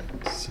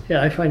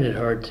 Yeah, I find it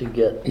hard to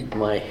get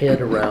my head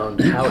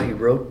around how he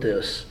wrote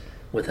this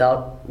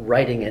without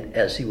writing it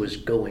as he was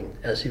going,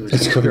 as he was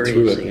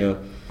experiencing it.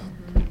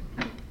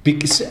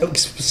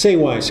 Say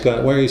why,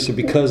 Scott. Why are you so?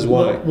 Because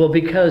why? Well,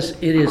 because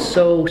it is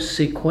so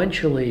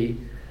sequentially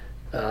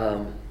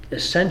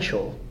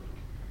essential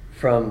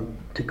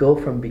to go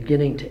from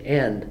beginning to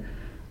end.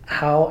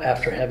 How,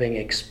 after having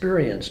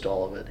experienced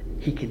all of it,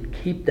 he can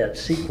keep that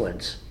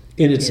sequence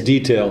in its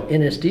detail.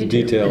 In its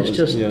detail. It's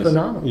just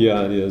phenomenal.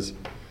 Yeah, it is.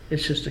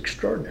 It's just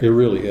extraordinary. It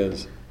really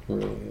is. It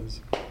really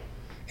is.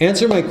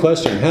 Answer my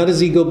question. How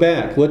does he go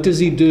back? What does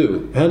he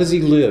do? How does he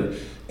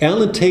live?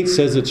 Alan Tate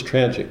says it's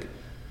tragic.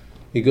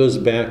 He goes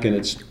back and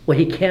it's... Well,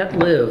 he can't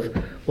live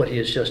what he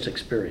has just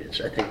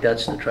experienced. I think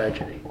that's the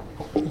tragedy.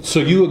 So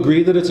you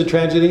agree that it's a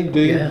tragedy?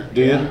 Do you? Yeah.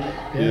 Do you?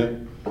 Yeah.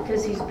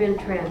 Because he's been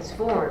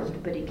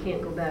transformed, but he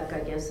can't go back, I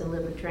guess, and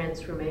live a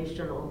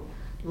transformational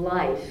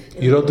life.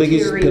 You don't think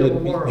he's gonna?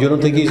 World. You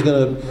don't think he's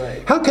gonna?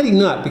 Right. How could he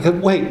not?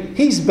 Because wait,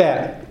 he's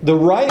back. The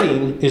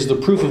writing is the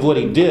proof of what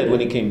he did when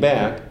he came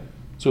back.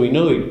 So we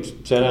know he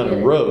sat out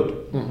and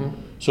wrote. Mm-hmm.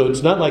 So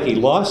it's not like he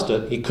lost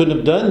it. He couldn't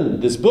have done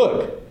this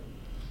book.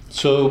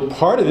 So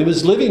part of him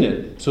is living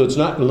it. So it's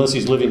not, unless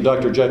he's living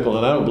Dr. Jekyll,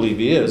 and I don't believe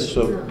he is.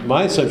 So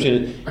my assumption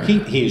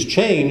is he's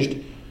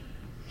changed.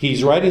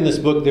 He's writing this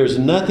book. There's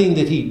nothing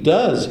that he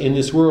does in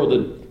this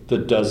world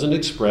that doesn't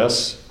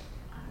express,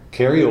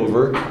 carry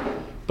over.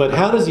 But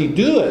how does he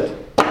do it?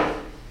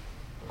 I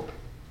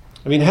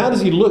mean, how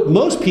does he look?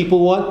 Most people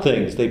want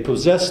things. They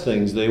possess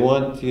things. They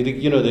want,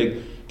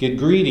 they get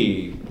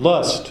greedy,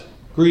 lust,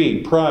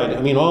 greed, pride.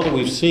 I mean, all that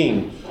we've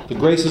seen. The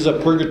graces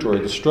of purgatory,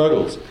 the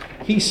struggles.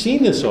 He's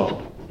seen this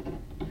all.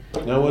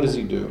 Now what does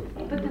he do?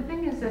 But the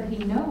thing is that he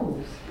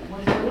knows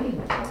what's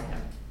waiting for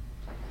him.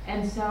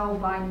 And so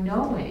by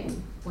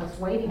knowing what's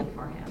waiting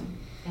for him,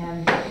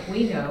 and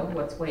we know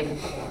what's waiting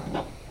for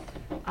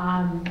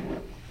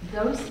him,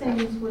 those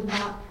things would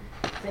not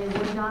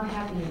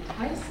have the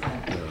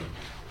enticement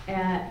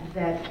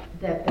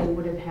that they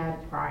would have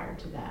had prior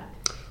to that.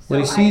 So When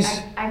he sees...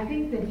 I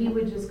think that he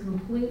would just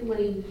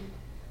completely,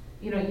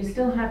 you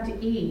still have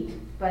to eat,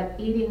 but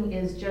eating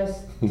is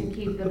just to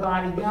keep the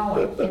body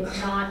going. It's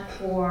not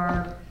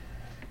for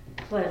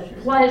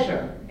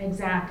Pleasure,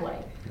 exactly.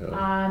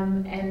 Yeah.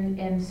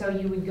 And so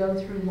you would go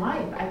through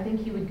life, I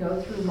think you would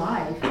go through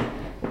life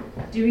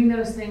doing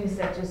those things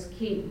that just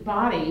keep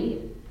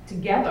body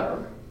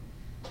together,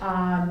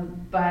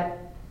 but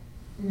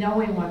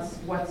knowing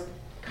what's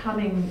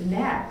coming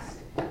next.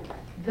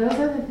 Those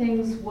other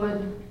things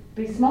would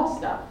be small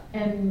stuff,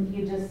 and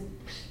you just,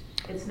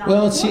 it's not.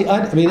 Well, see,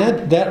 I mean,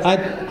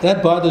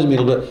 that bothers me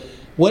a little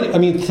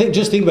bit.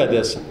 Just think about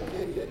this.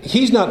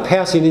 He's not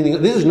passing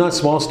anything. This is not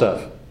small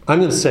stuff. I'm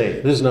going to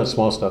say, this is not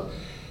small stuff.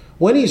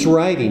 When he's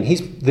writing,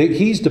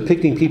 he's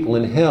depicting people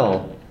in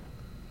hell.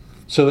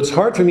 So it's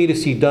hard for me to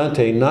see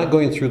Dante not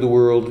going through the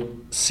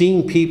world,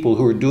 seeing people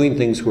who are doing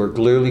things who are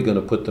clearly going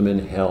to put them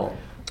in hell.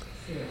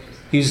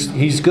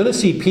 He's going to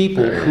see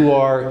people who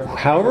are,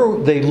 however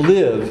they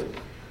live,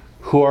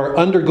 who are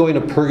undergoing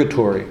a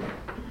purgatory.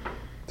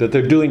 That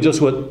they're doing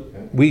just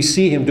what we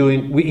see him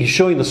doing, he's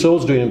showing the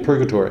souls doing in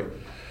purgatory.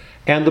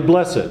 And the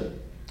blessed.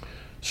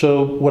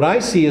 So what I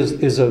see is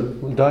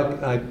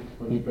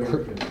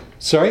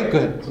sorry? Go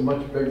ahead. It's a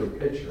much bigger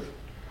picture.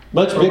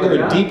 Much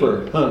bigger and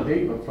deeper. Huh?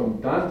 Deeper.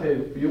 From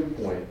Dante's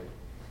viewpoint,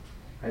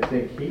 I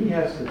think he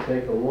has to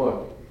take a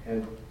look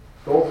and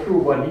go through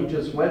what he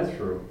just went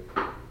through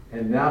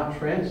and now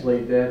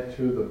translate that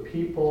to the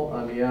people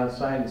on the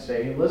outside and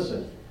say, hey,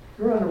 listen,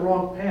 you're on the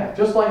wrong path,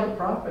 just like the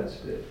prophets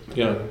did.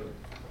 Yeah.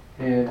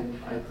 And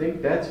I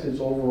think that's his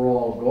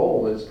overall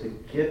goal, is to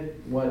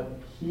get what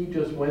he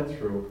just went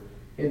through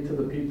into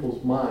the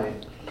people's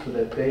mind so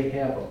that they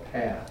have a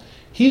path.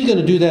 He's going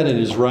to do that in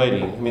his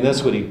writing. I mean,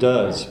 that's what he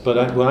does.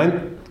 But when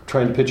I'm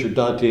trying to picture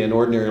Dante in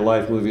ordinary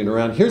life moving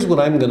around, here's what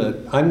I'm going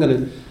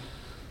to...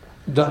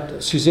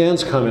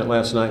 Suzanne's comment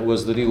last night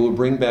was that he will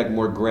bring back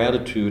more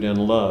gratitude and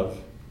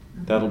love.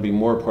 That'll be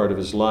more part of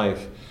his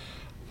life.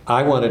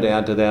 I wanted to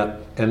add to that,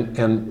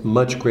 and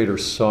much greater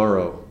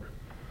sorrow.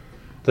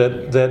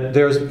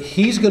 That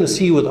he's going to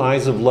see with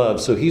eyes of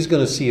love, so he's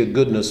going to see a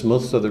goodness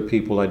most other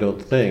people I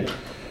don't think.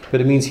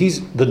 But it means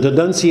the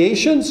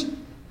denunciations,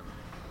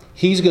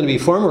 he's going to be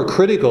far more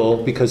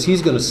critical because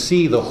he's going to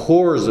see the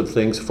horrors of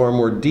things far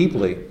more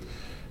deeply.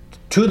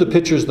 Two of the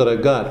pictures that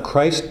I've got,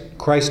 I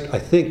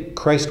think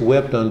Christ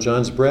wept on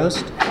John's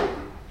breast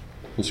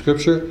in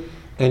Scripture,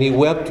 and he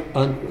wept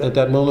at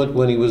that moment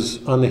when he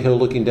was on the hill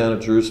looking down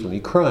at Jerusalem. He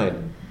cried.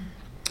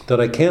 That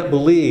I can't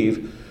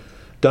believe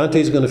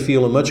Dante's going to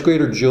feel a much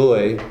greater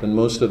joy than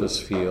most of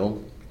us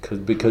feel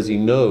because he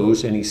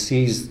knows and he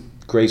sees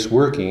grace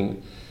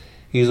working.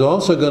 He's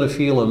also going to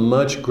feel a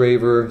much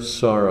graver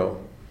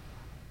sorrow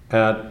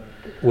at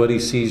what he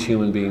sees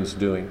human beings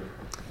doing.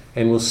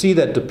 And we'll see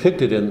that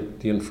depicted in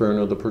the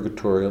Inferno, the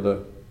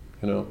Purgatorio,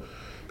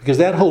 because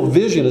that whole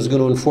vision is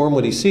going to inform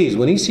what he sees.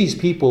 When he sees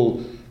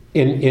people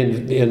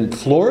in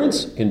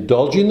Florence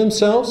indulging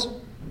themselves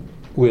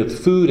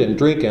with food and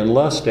drink and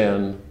lust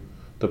and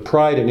the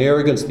pride and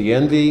arrogance, the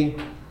envy,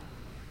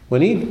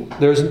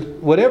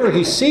 whatever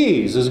he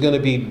sees is going to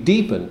be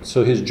deepened.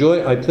 So his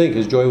joy, I think,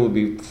 will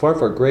be far,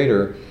 far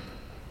greater,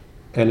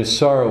 and his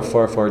sorrow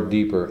far, far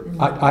deeper.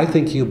 I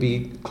think he'll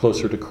be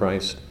closer to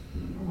Christ.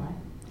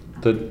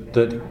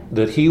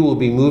 That he will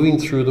be moving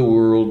through the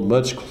world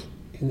much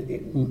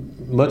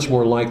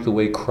more like the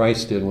way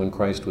Christ did when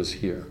Christ was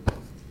here.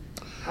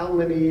 How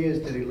many years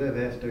did he live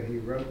after he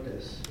wrote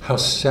this? How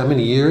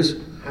many years?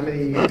 How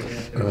many years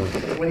after?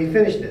 When he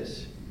finished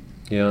this?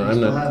 Yeah, he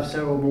still have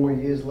several more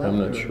years left? I'm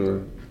not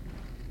sure.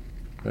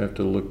 I have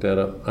to look that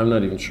up. I'm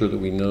not even sure that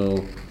we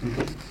know.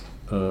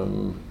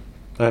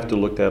 I have to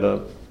look that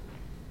up.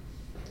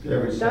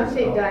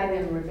 Dante died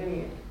in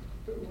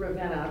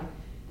Ravenna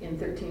in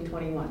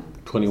 1321.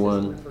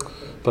 21.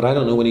 But I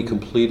don't know when he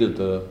completed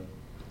the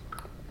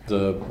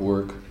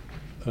work.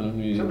 I don't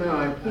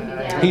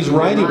know. He's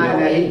writing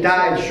it. He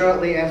died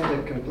shortly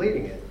after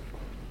completing it.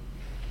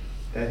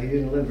 That he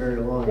didn't live very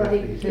long after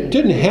he did.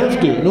 Didn't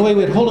have to. No,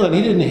 wait, hold on.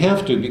 He didn't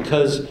have to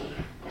because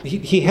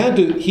he had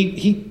to.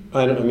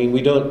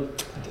 We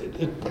don't.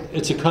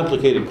 It's a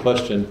complicated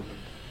question.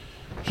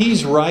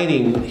 He's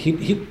writing.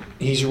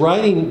 He's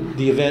writing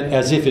the event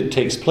as if it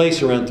takes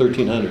place around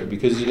 1300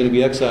 because he's going to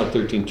be exiled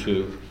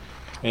 1302,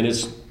 and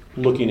it's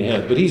looking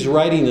ahead. But he's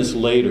writing this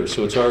later,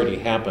 so it's already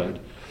happened.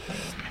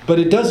 But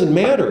it doesn't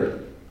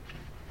matter.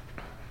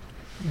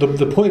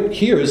 The point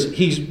here is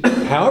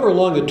however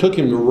long it took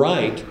him to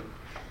write,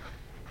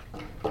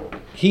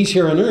 he's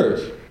here on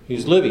earth.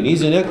 He's living.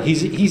 He's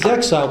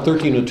exiled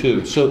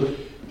 1302. So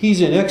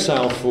he's in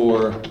exile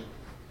for,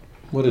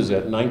 what is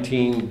that,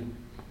 19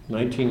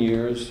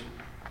 years?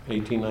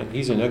 18,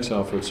 he's in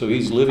exile so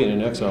he's living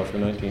in exile for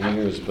 19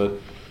 years, but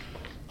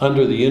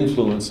under the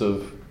influence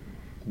of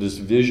this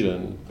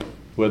vision,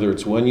 whether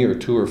it's 1 year or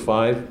 2 or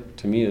 5,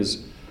 to me the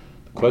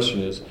question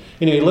is.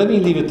 Anyway, let me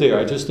leave it there.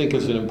 I just think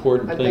it's an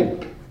important thing.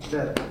 I think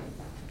that,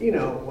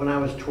 when I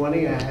was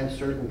 20, I had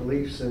certain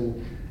beliefs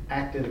and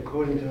acted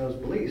according to those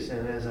beliefs.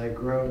 And as I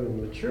grow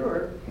and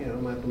mature,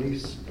 my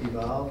beliefs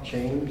evolve,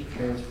 change,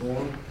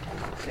 transform,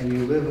 and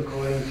you live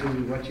according to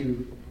what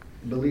you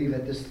believe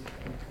at this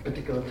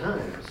particular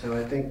time. So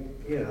I think,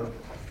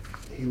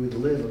 he would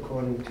live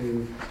according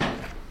to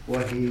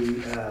what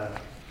he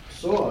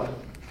saw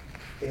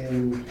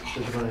in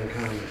the Divine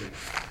Comedy,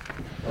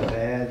 the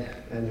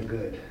bad and the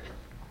good.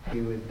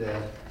 He would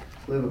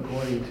live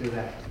according to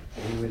that.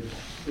 He would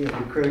be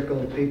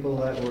critical of people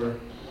that were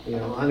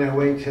on their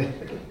way to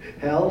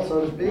hell,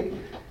 so to speak.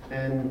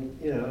 And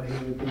he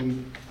would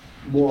be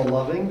more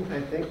loving,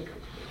 I think,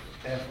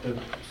 after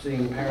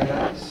seeing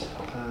Paradise.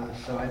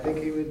 So I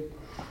think he would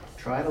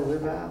try to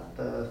live out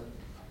a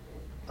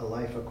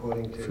life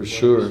according to For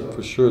sure.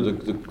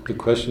 The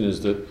question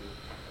is that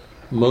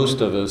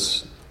most of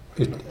us,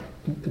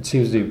 it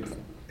seems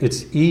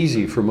it's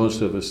easy for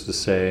most of us to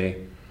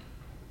say,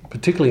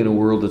 particularly in a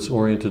world that's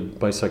oriented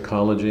by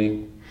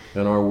psychology,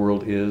 and our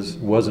world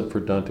wasn't for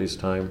Dante's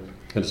time.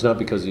 And it's not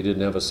because he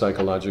didn't have a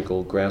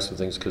psychological grasp of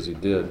things, because he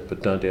did,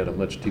 but Dante had a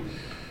much deeper.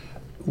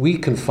 We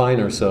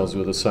confine ourselves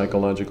with a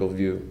psychological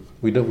view.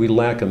 We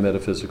lack a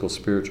metaphysical,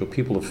 spiritual.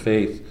 People of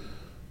faith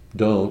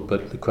don't,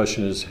 but the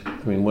question is,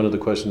 one of the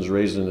questions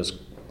raised in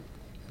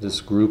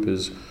this group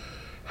is,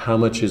 how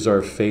much is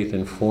our faith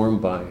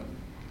informed by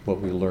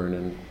what we learn?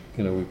 And,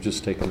 we've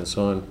just taken this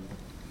on.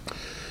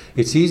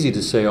 It's easy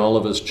to say all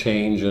of us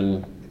change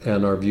and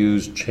our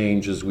views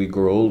change as we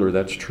grow older.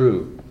 That's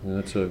true.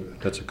 And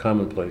that's a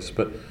commonplace.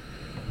 But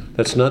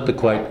that's not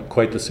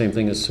quite the same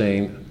thing as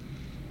saying,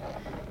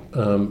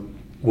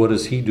 what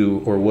does he do?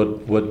 Or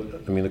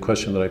the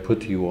question that I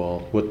put to you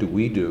all, what do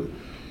we do?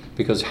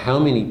 Because how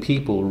many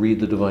people read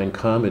the Divine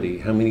Comedy?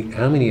 How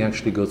many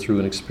actually go through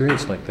an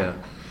experience like that?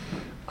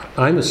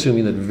 I'm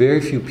assuming that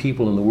very few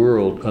people in the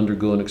world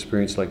undergo an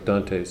experience like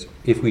Dante's.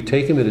 If we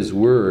take him at his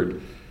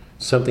word,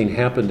 something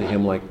happened to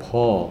him like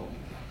Paul.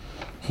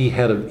 He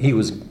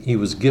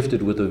was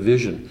gifted with a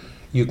vision.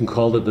 You can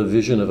call it the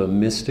vision of a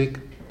mystic,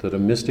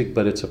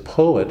 but it's a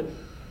poet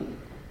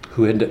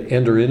who had to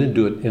enter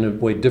into it in a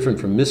way different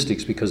from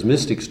mystics, because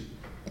mystics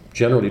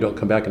generally don't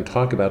come back and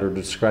talk about it or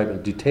describe it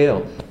in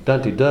detail.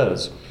 Dante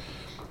does.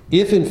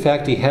 If in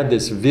fact he had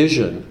this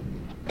vision,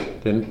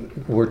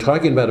 then we're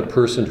talking about a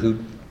person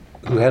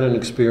who had an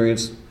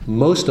experience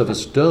most of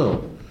us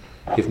don't.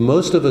 If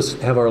most of us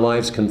have our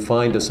lives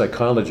confined to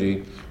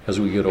psychology, as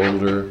we get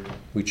older,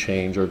 we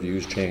change, our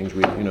views change.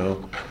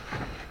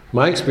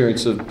 My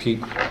experience of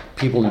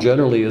people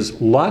generally is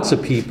lots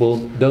of people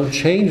don't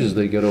change as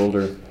they get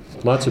older.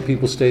 Lots of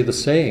people stay the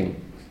same.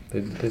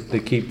 They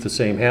keep the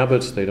same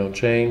habits, they don't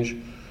change.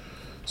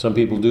 Some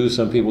people do,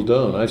 some people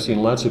don't. I've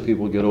seen lots of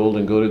people get old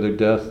and go to their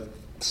death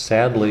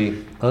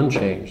sadly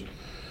unchanged.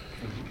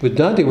 With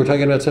Dante, we're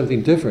talking about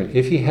something different.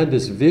 If he had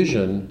this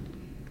vision,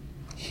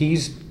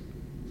 he's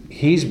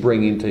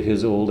bringing to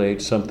his old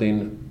age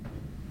something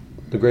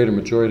the greater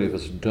majority of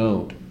us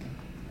don't.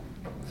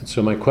 And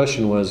so my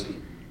question was,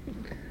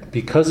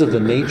 because of the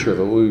nature of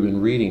it, what we've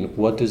been reading,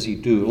 what does he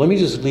do? Let me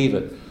just leave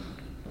it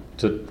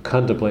to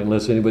contemplate,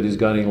 unless anybody's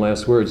got any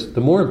last words.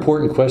 The more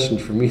important question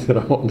for me that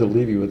I want to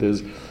leave you with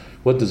is,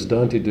 what does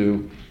Dante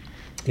do?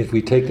 If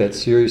we take that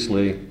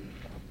seriously,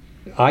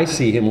 I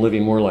see him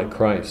living more like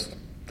Christ.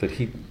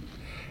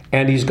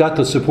 And he's got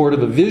the support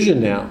of a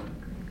vision now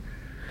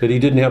that he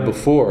didn't have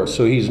before.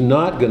 So he's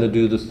not going to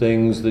do the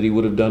things that he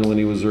would have done when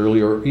he was early,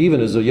 or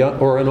even as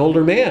an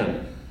older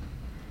man.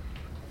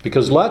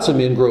 Because lots of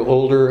men grow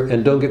older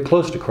and don't get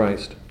close to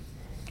Christ.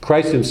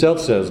 Christ himself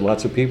says,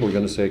 lots of people are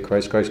going to say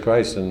Christ, Christ,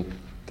 Christ, and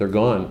they're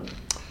gone.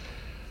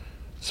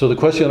 So the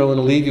question I want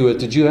to leave you with,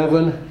 did you have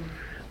one?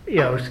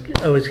 Yeah,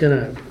 I was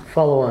going to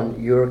follow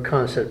on your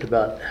concept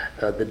about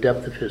the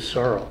depth of his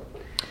sorrow.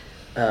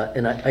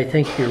 And I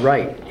think you're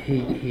right.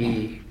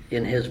 He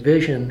in his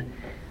vision,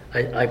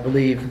 I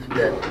believe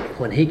that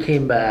when he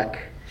came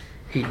back,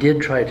 he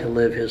did try to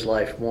live his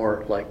life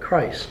more like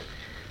Christ.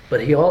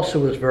 But he also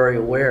was very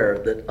aware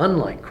that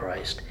unlike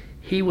Christ,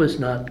 he was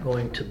not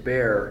going to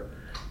bear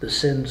the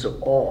sins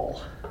of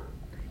all.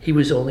 He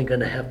was only going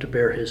to have to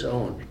bear his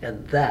own.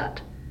 And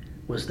that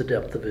was the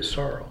depth of his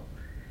sorrow.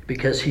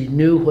 Because he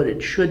knew what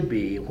it should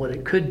be, what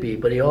it could be,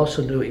 but he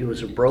also knew he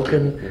was a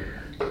broken,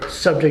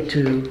 subject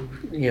to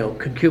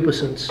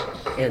concupiscence,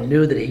 and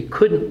knew that he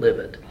couldn't live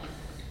it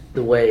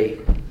the way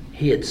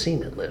he had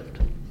seen it lived.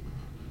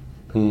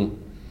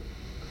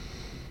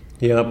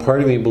 Yeah,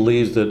 part of me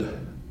believes that,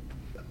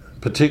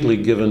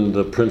 particularly given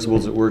the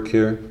principles at work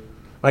here,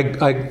 I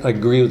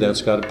agree with that,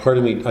 Scott. Part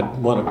of me, I'd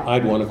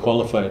want to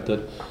qualify it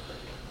that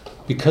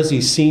because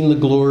he's seen the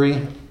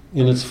glory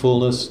in its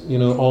fullness,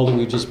 all that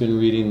we've just been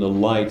reading, the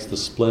lights, the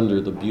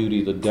splendor, the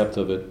beauty, the depth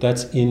of it,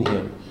 that's in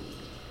him.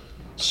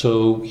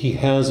 So he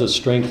has a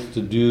strength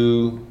to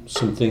do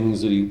some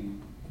things that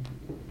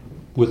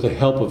with the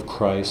help of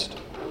Christ,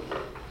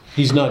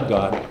 he's not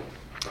God.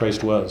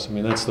 Christ was.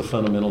 That's the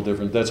fundamental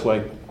difference. That's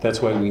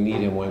why we need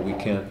him, why we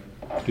can't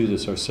do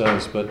this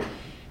ourselves. But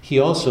he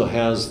also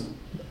has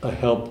a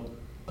help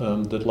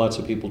that lots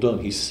of people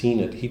don't. He's seen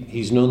it.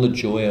 He's known the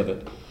joy of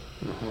it.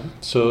 Mm-hmm.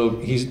 So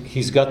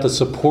he's got the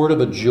support of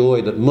a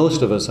joy that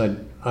most of us,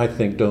 I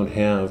think, don't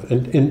have.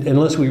 And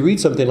unless we read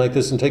something like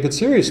this and take it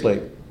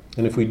seriously.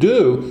 And if we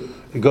do,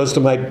 it goes to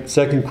my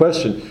second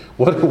question.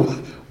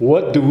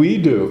 What do we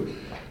do?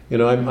 You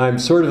know, I'm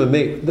sort of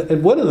amazed.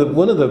 And one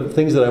of the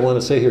things that I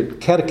want to say here,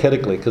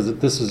 catechetically,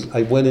 because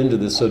I went into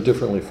this so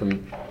differently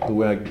from the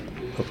way I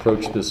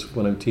approach this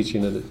when I'm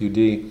teaching it at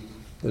UD.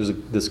 There's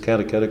this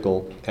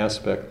catechetical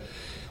aspect.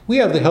 We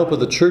have the help of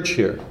the church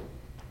here.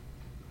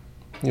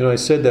 You know, I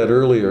said that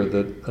earlier,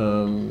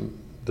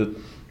 that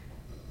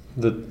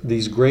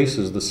these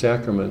graces, the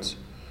sacraments,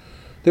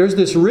 there's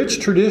this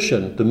rich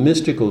tradition, the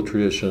mystical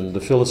tradition,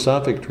 the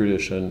philosophic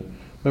tradition.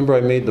 Remember,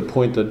 I made the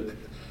point that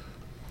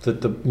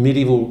the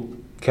medieval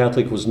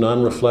Catholic was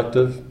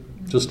non-reflective,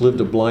 just lived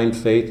a blind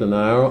faith, and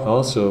I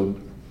also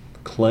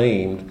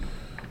claimed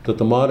that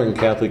the modern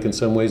Catholic in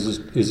some ways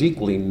is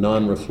equally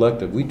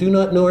non-reflective. We do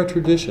not know our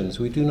traditions.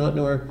 We do not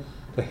know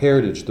the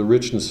heritage, the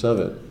richness of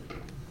it.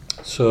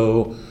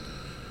 So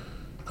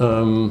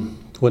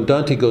when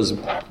Dante goes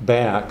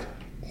back,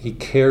 he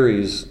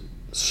carries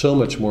so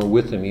much more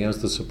with him. He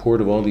has the support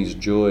of all these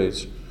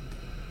joys,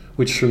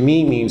 which for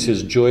me means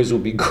his joys will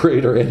be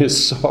greater and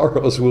his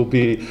sorrows will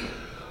be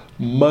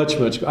much,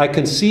 much. I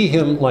can see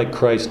him like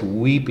Christ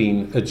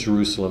weeping at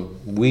Jerusalem,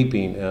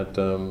 weeping at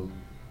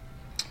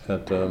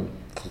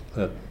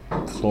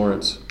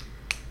Florence.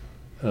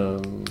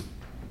 The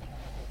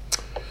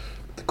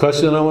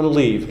question I want to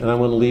leave, and I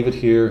want to leave it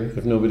here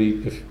if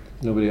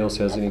nobody else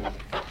has any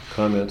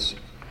comments.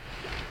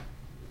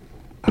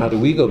 How do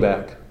we go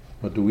back?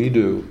 What do we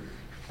do?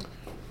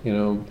 You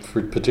know,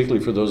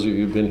 particularly for those of you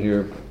who've been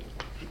here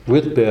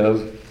with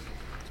Bev.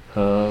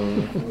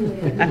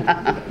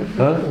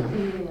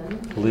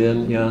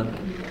 Lynn, yeah.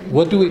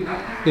 What do we,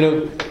 you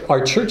know, our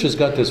church has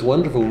got this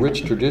wonderful,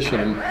 rich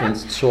tradition, and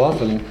so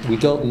often we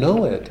don't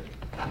know it.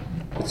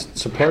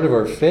 It's a part of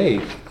our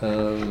faith,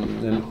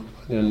 and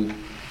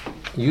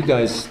you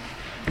guys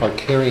are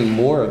carrying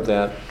more of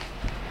that,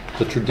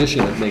 the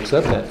tradition that makes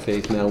up that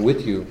faith now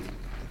with you,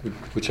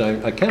 which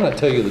I cannot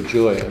tell you the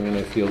joy. I mean,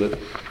 I feel that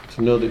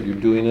to know that you're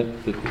doing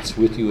it, that it's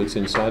with you, it's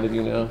inside of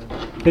you now.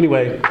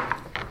 Anyway,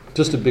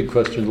 just a big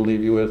question to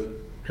leave you with.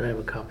 Can I have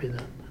a copy of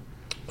that?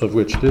 Of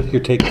which? Here,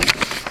 take it.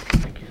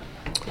 Thank you.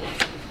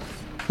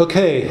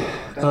 Okay.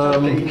 That's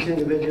up to each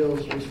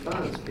individual's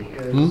response,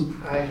 because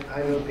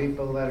I know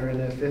people that are in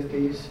their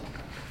 50s,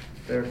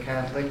 they're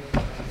Catholic,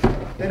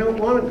 they don't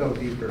want to go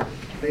deeper.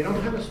 They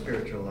don't have a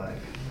spiritual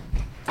life.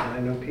 And I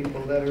know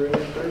people that are in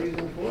their 30s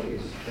and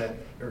 40s that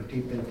are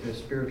deep into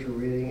spiritual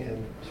reading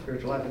and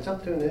spiritual life. It's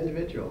up to an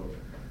individual.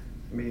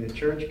 I mean, the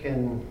church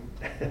can,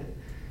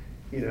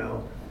 you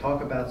know,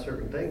 talk about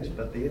certain things,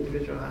 but the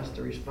individual has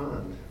to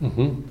respond.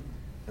 Mm-hmm.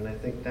 And I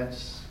think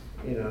that's,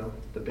 you know,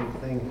 the big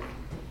thing.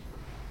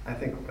 I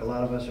think a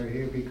lot of us are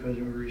here because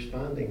we're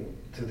responding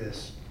to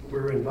this.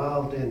 We're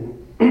involved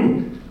in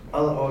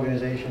other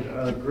organizations,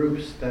 other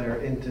groups that are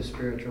into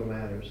spiritual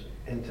matters,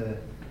 into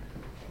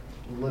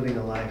living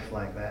a life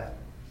like that.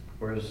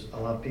 Whereas a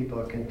lot of people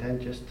are content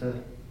just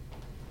to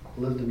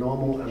live the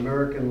normal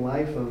American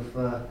life of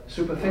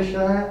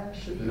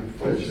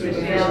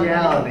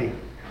superficiality.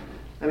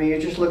 I mean, you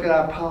just look at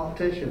our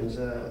politicians.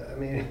 I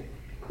mean,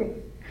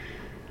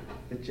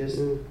 it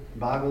just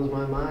boggles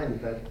my mind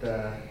that,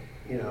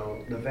 you know,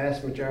 the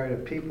vast majority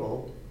of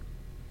people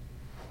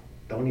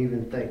don't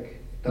even think,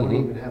 don't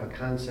even have a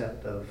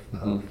concept of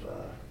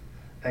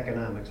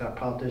economics. Our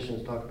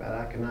politicians talk about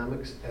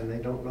economics and they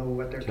don't know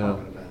what they're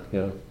talking about.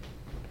 Yeah.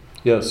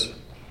 Yes,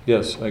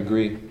 I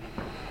agree.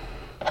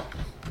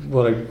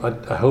 What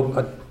I hope,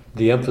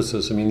 the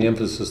emphasis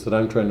that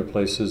I'm trying to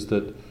place is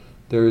that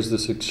there is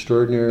this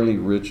extraordinarily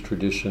rich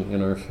tradition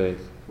in our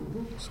faith.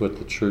 It's what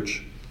the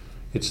church,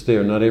 it's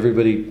there. Not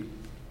everybody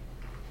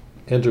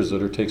enters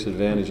it or takes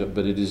advantage of it,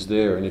 but it is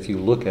there. And if you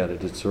look at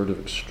it, it's sort of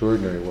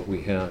extraordinary what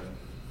we have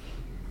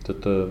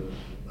that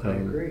I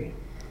agree.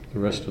 The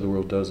rest of the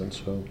world doesn't.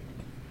 So,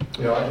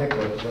 you know, I think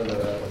when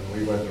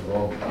we went to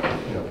Rome,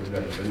 you know, we've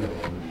never been to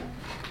Rome.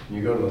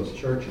 You go to those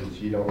churches,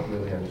 you don't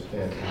really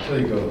understand until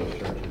you go to those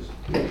churches.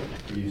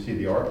 You see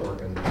the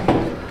artwork and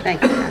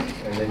Thank you.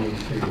 and then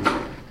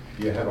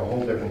you have a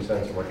whole different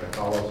sense of what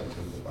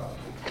Catholicism is about.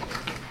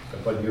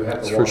 But you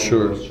have to walk into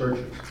those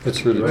churches.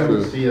 It's really you true. You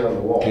have to see it on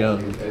the wall.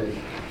 Yeah.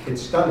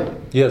 It's stunning.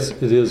 Yes,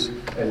 it is.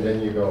 And then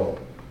you go,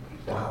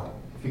 wow.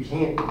 If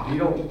you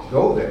don't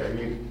go there,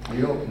 you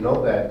don't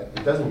know that,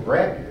 it doesn't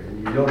grab you.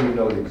 You don't even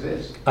know it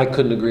exists. I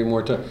couldn't agree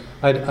more.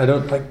 I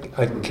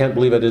can't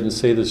believe I didn't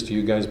say this to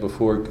you guys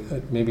before.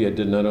 Maybe I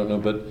didn't, I don't know.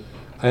 But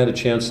I had a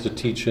chance to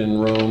teach in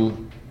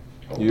Rome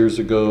years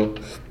ago.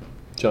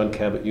 John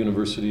Cabot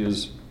University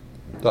is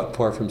not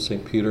far from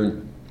St.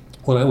 Peter.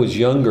 When I was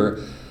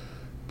younger,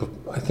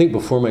 I think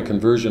before my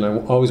conversion, I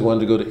always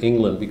wanted to go to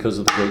England because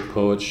of the great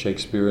poets,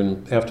 Shakespeare.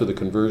 And after the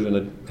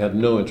conversion, I had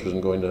no interest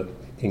in going to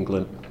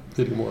England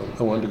anymore.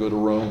 I wanted to go to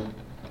Rome.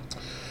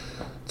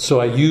 So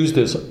I used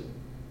this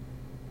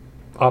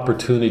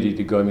opportunity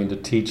to go, to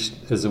teach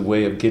as a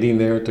way of getting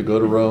there, to go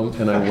to Rome,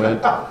 and I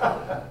went.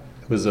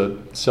 It was a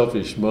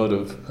selfish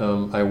motive.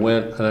 I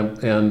went,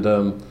 and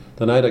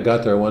the night I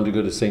got there, I wanted to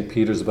go to St.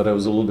 Peter's, but I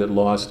was a little bit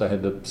lost. I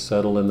had to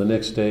settle, and the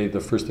next day,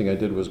 the first thing I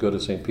did was go to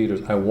St.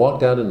 Peter's. I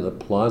walked out in the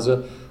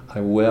plaza, I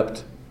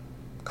wept,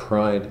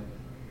 cried.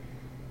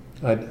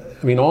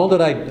 I mean, all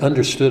that I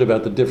understood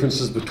about the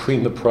differences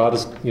between the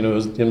Protestant, you know,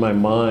 in my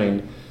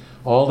mind,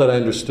 all that I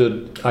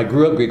understood, I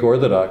grew up Greek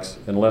Orthodox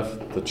and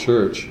left the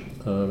church.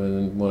 And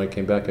then when I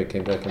came back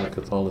into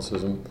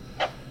Catholicism.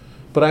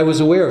 But I was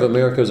aware of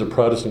America as a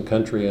Protestant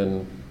country,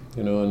 and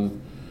you know,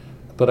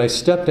 but I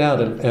stepped out,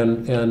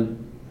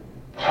 and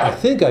I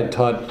think I'd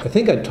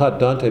taught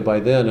Dante by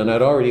then, and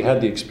I'd already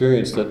had the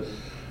experience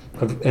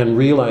and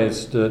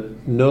realized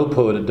that no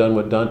poet had done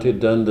what Dante had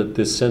done. That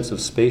this sense of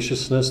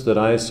spaciousness that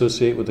I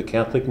associate with the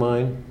Catholic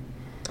mind.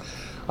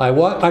 I'd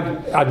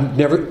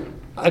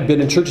been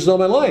in churches all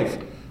my life.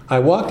 I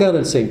walked out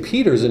in St.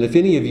 Peter's, and if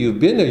any of you have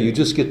been there, you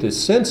just get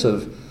this sense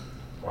of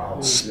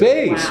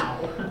space,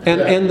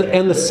 and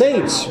the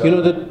saints, you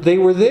know, that they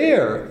were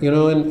there, you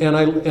know, and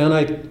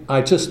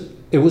I just,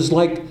 it was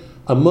like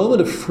a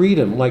moment of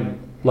freedom,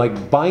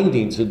 like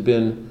bindings had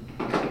been.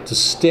 To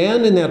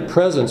stand in that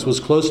presence was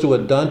close to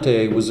what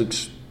Dante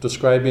was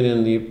describing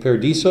in the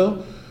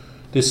Paradiso.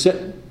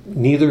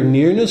 Neither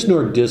nearness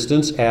nor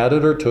distance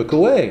added or took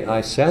away.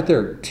 I sat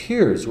there,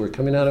 tears were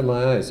coming out of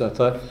my eyes. I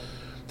thought,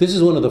 this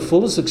is one of the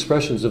fullest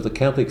expressions of the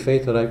Catholic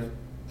faith that I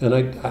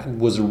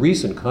was a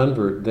recent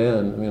convert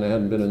then. I mean, I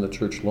hadn't been in the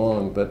church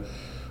long, but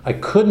I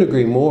couldn't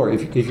agree more.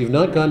 If you've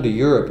not gone to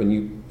Europe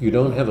and you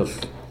don't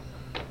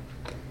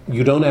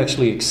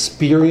actually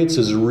experience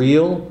as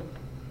real,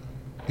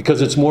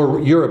 because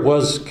Europe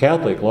was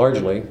Catholic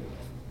largely,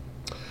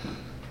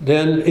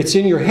 then it's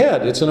in your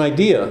head, it's an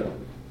idea.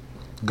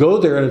 Go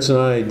there and it's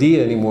not an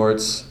idea anymore,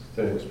 it's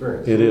an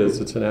experience. It is,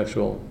 it's an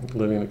actual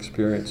living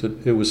experience.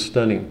 It was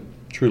stunning.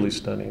 Truly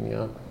stunning,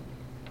 yeah.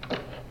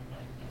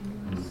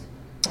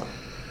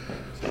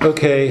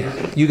 Okay,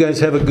 you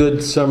guys have a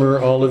good summer,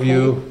 all of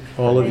you.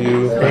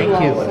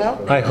 Thank you.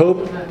 I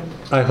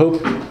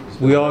hope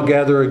we all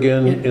gather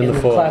again in the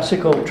fall.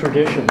 Classical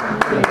tradition.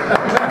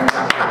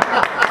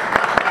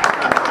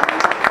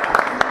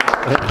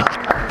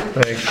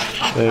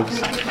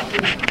 Thanks.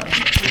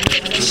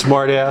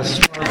 Smart ass.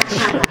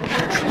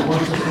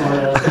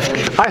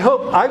 I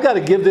hope I've got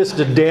to give this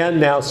to Dan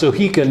now so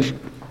he can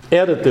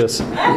edit this.